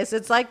serious.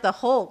 It's like the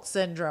Hulk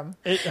syndrome.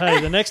 Hey,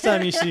 the next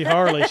time you see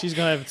Harley, she's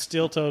gonna have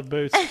steel-toed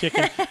boots,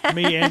 kicking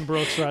me and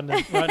Brooks right in the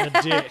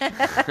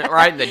dick,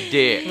 Right in the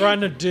dick. right in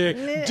the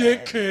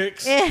dick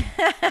kicks.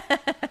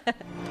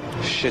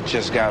 Shit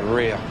just got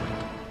real.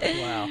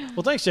 Wow.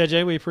 Well, thanks,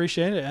 JJ. We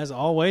appreciate it as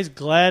always.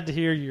 Glad to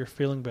hear you're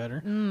feeling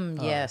better.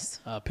 Yes.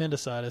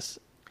 Appendicitis.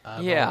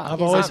 I've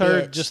It's always a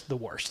heard bitch. just the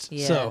worst.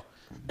 Yeah. So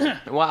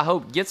Well, I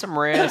hope get some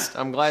rest.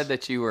 I'm glad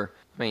that you were.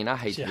 I mean, I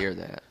hate to hear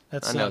that.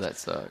 That I know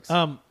sucks. that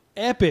sucks.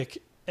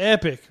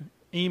 epic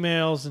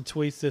emails and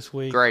tweets this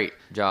week. Great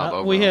job.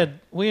 Overall.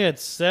 We had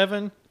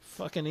 7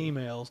 fucking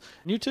emails.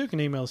 And you too can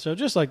email the show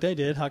just like they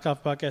did.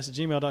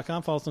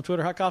 hotcoffeepodcast@gmail.com. Follow us on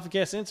Twitter, Hot Coffee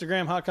Cast,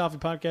 Instagram, Hot Coffee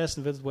Podcast,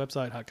 and visit the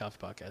website,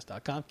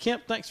 hotcoffeepodcast.com.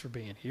 Kemp, thanks for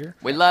being here.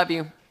 We love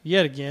you.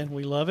 Yet again,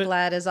 we love it.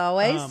 Glad as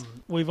always.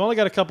 We've only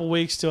got a couple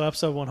weeks till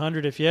episode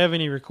 100. If you have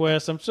any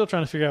requests, I'm still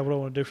trying to figure out what I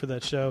want to do for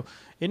that show.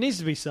 It needs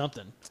to be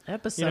something.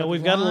 Episode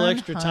We've got a little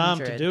extra time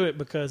to 100. do it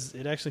because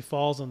it actually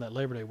falls on that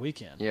Labor Day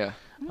weekend. Yeah.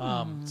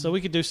 So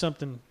we could do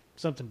something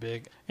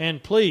big.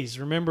 And please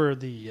remember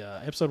the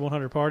episode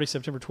 100 party,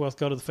 September 12th.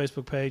 Go to the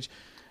Facebook page.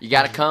 You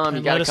got to come. You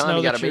and got let to us come. know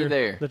You got that to be you're-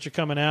 there. That you're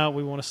coming out.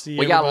 We want to see.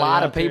 We got a everybody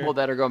lot out of people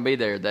there. that are going to be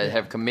there that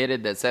have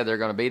committed that said they're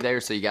going to be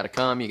there. So you got to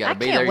come. You got I to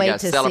be can't there. You wait got to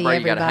to see celebrate.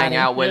 You got to hang everybody.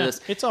 out with Yeah, us.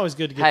 it's always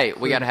good to get. Hey, the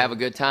we got to crew have a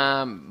good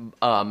time.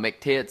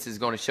 McTits is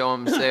going to show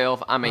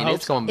himself. I mean, I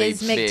it's hope going to be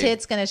Is big.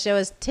 McTits going to show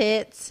us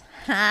tits?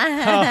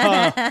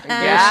 Got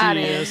There she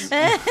it. is.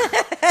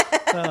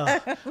 Well,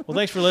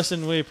 thanks for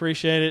listening. We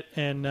appreciate it.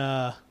 And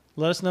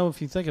let us know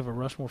if you think of a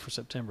Rushmore for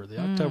September. The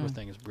October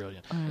thing is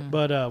brilliant.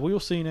 But we will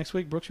see you next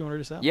week. Brooks, you want to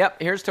read us out? Yep.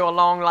 Here's to a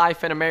long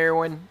life and a merry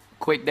one,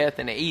 quick death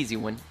and an easy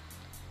one,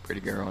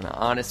 pretty girl and an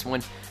honest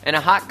one, and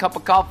a hot cup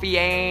of coffee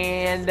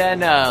and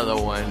another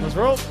one. Let's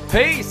roll.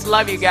 Peace.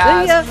 Love you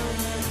guys. See ya.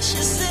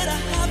 She said I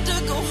have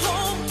to go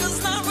home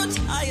 'cause I'm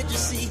retired, you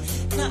see.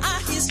 Now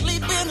I hear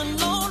sleeping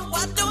alone,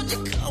 why don't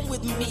you come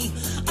with me?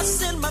 I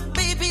said my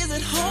baby's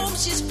at home,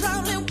 she's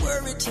probably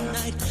worried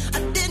tonight. I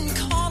didn't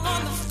call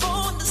on the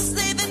phone to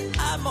say that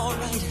I'm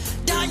alright.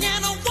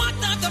 Diana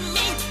walked up to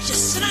me, she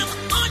said I'm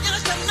on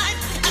yours tonight.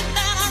 And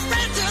then I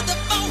ran to the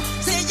phone,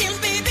 saying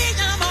baby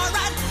I'm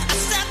alright. I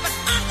said but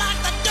unlock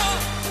the door,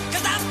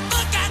 'cause I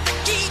forgot the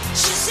key.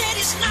 She said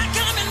he's not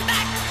coming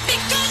back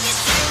because he's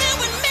sleeping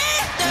with me.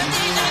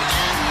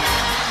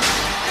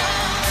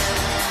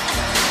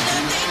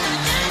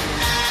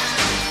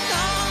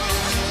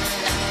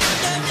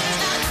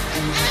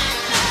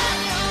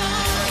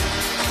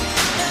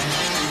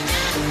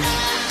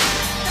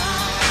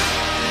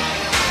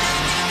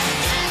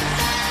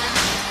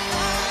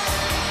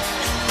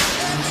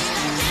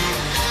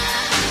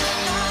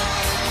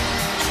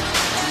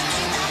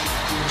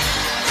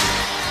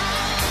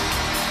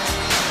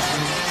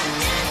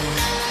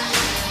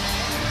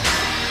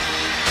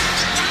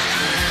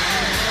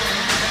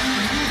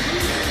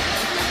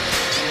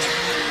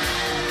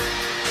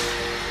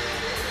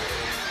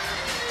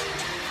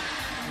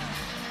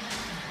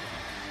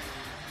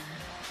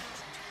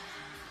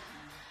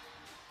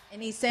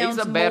 And he sounds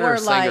a better more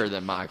singer like,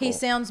 than Michael. He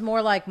sounds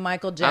more like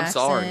Michael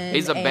Jackson. I'm sorry.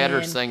 He's a better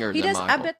and singer he than does, I Michael. bet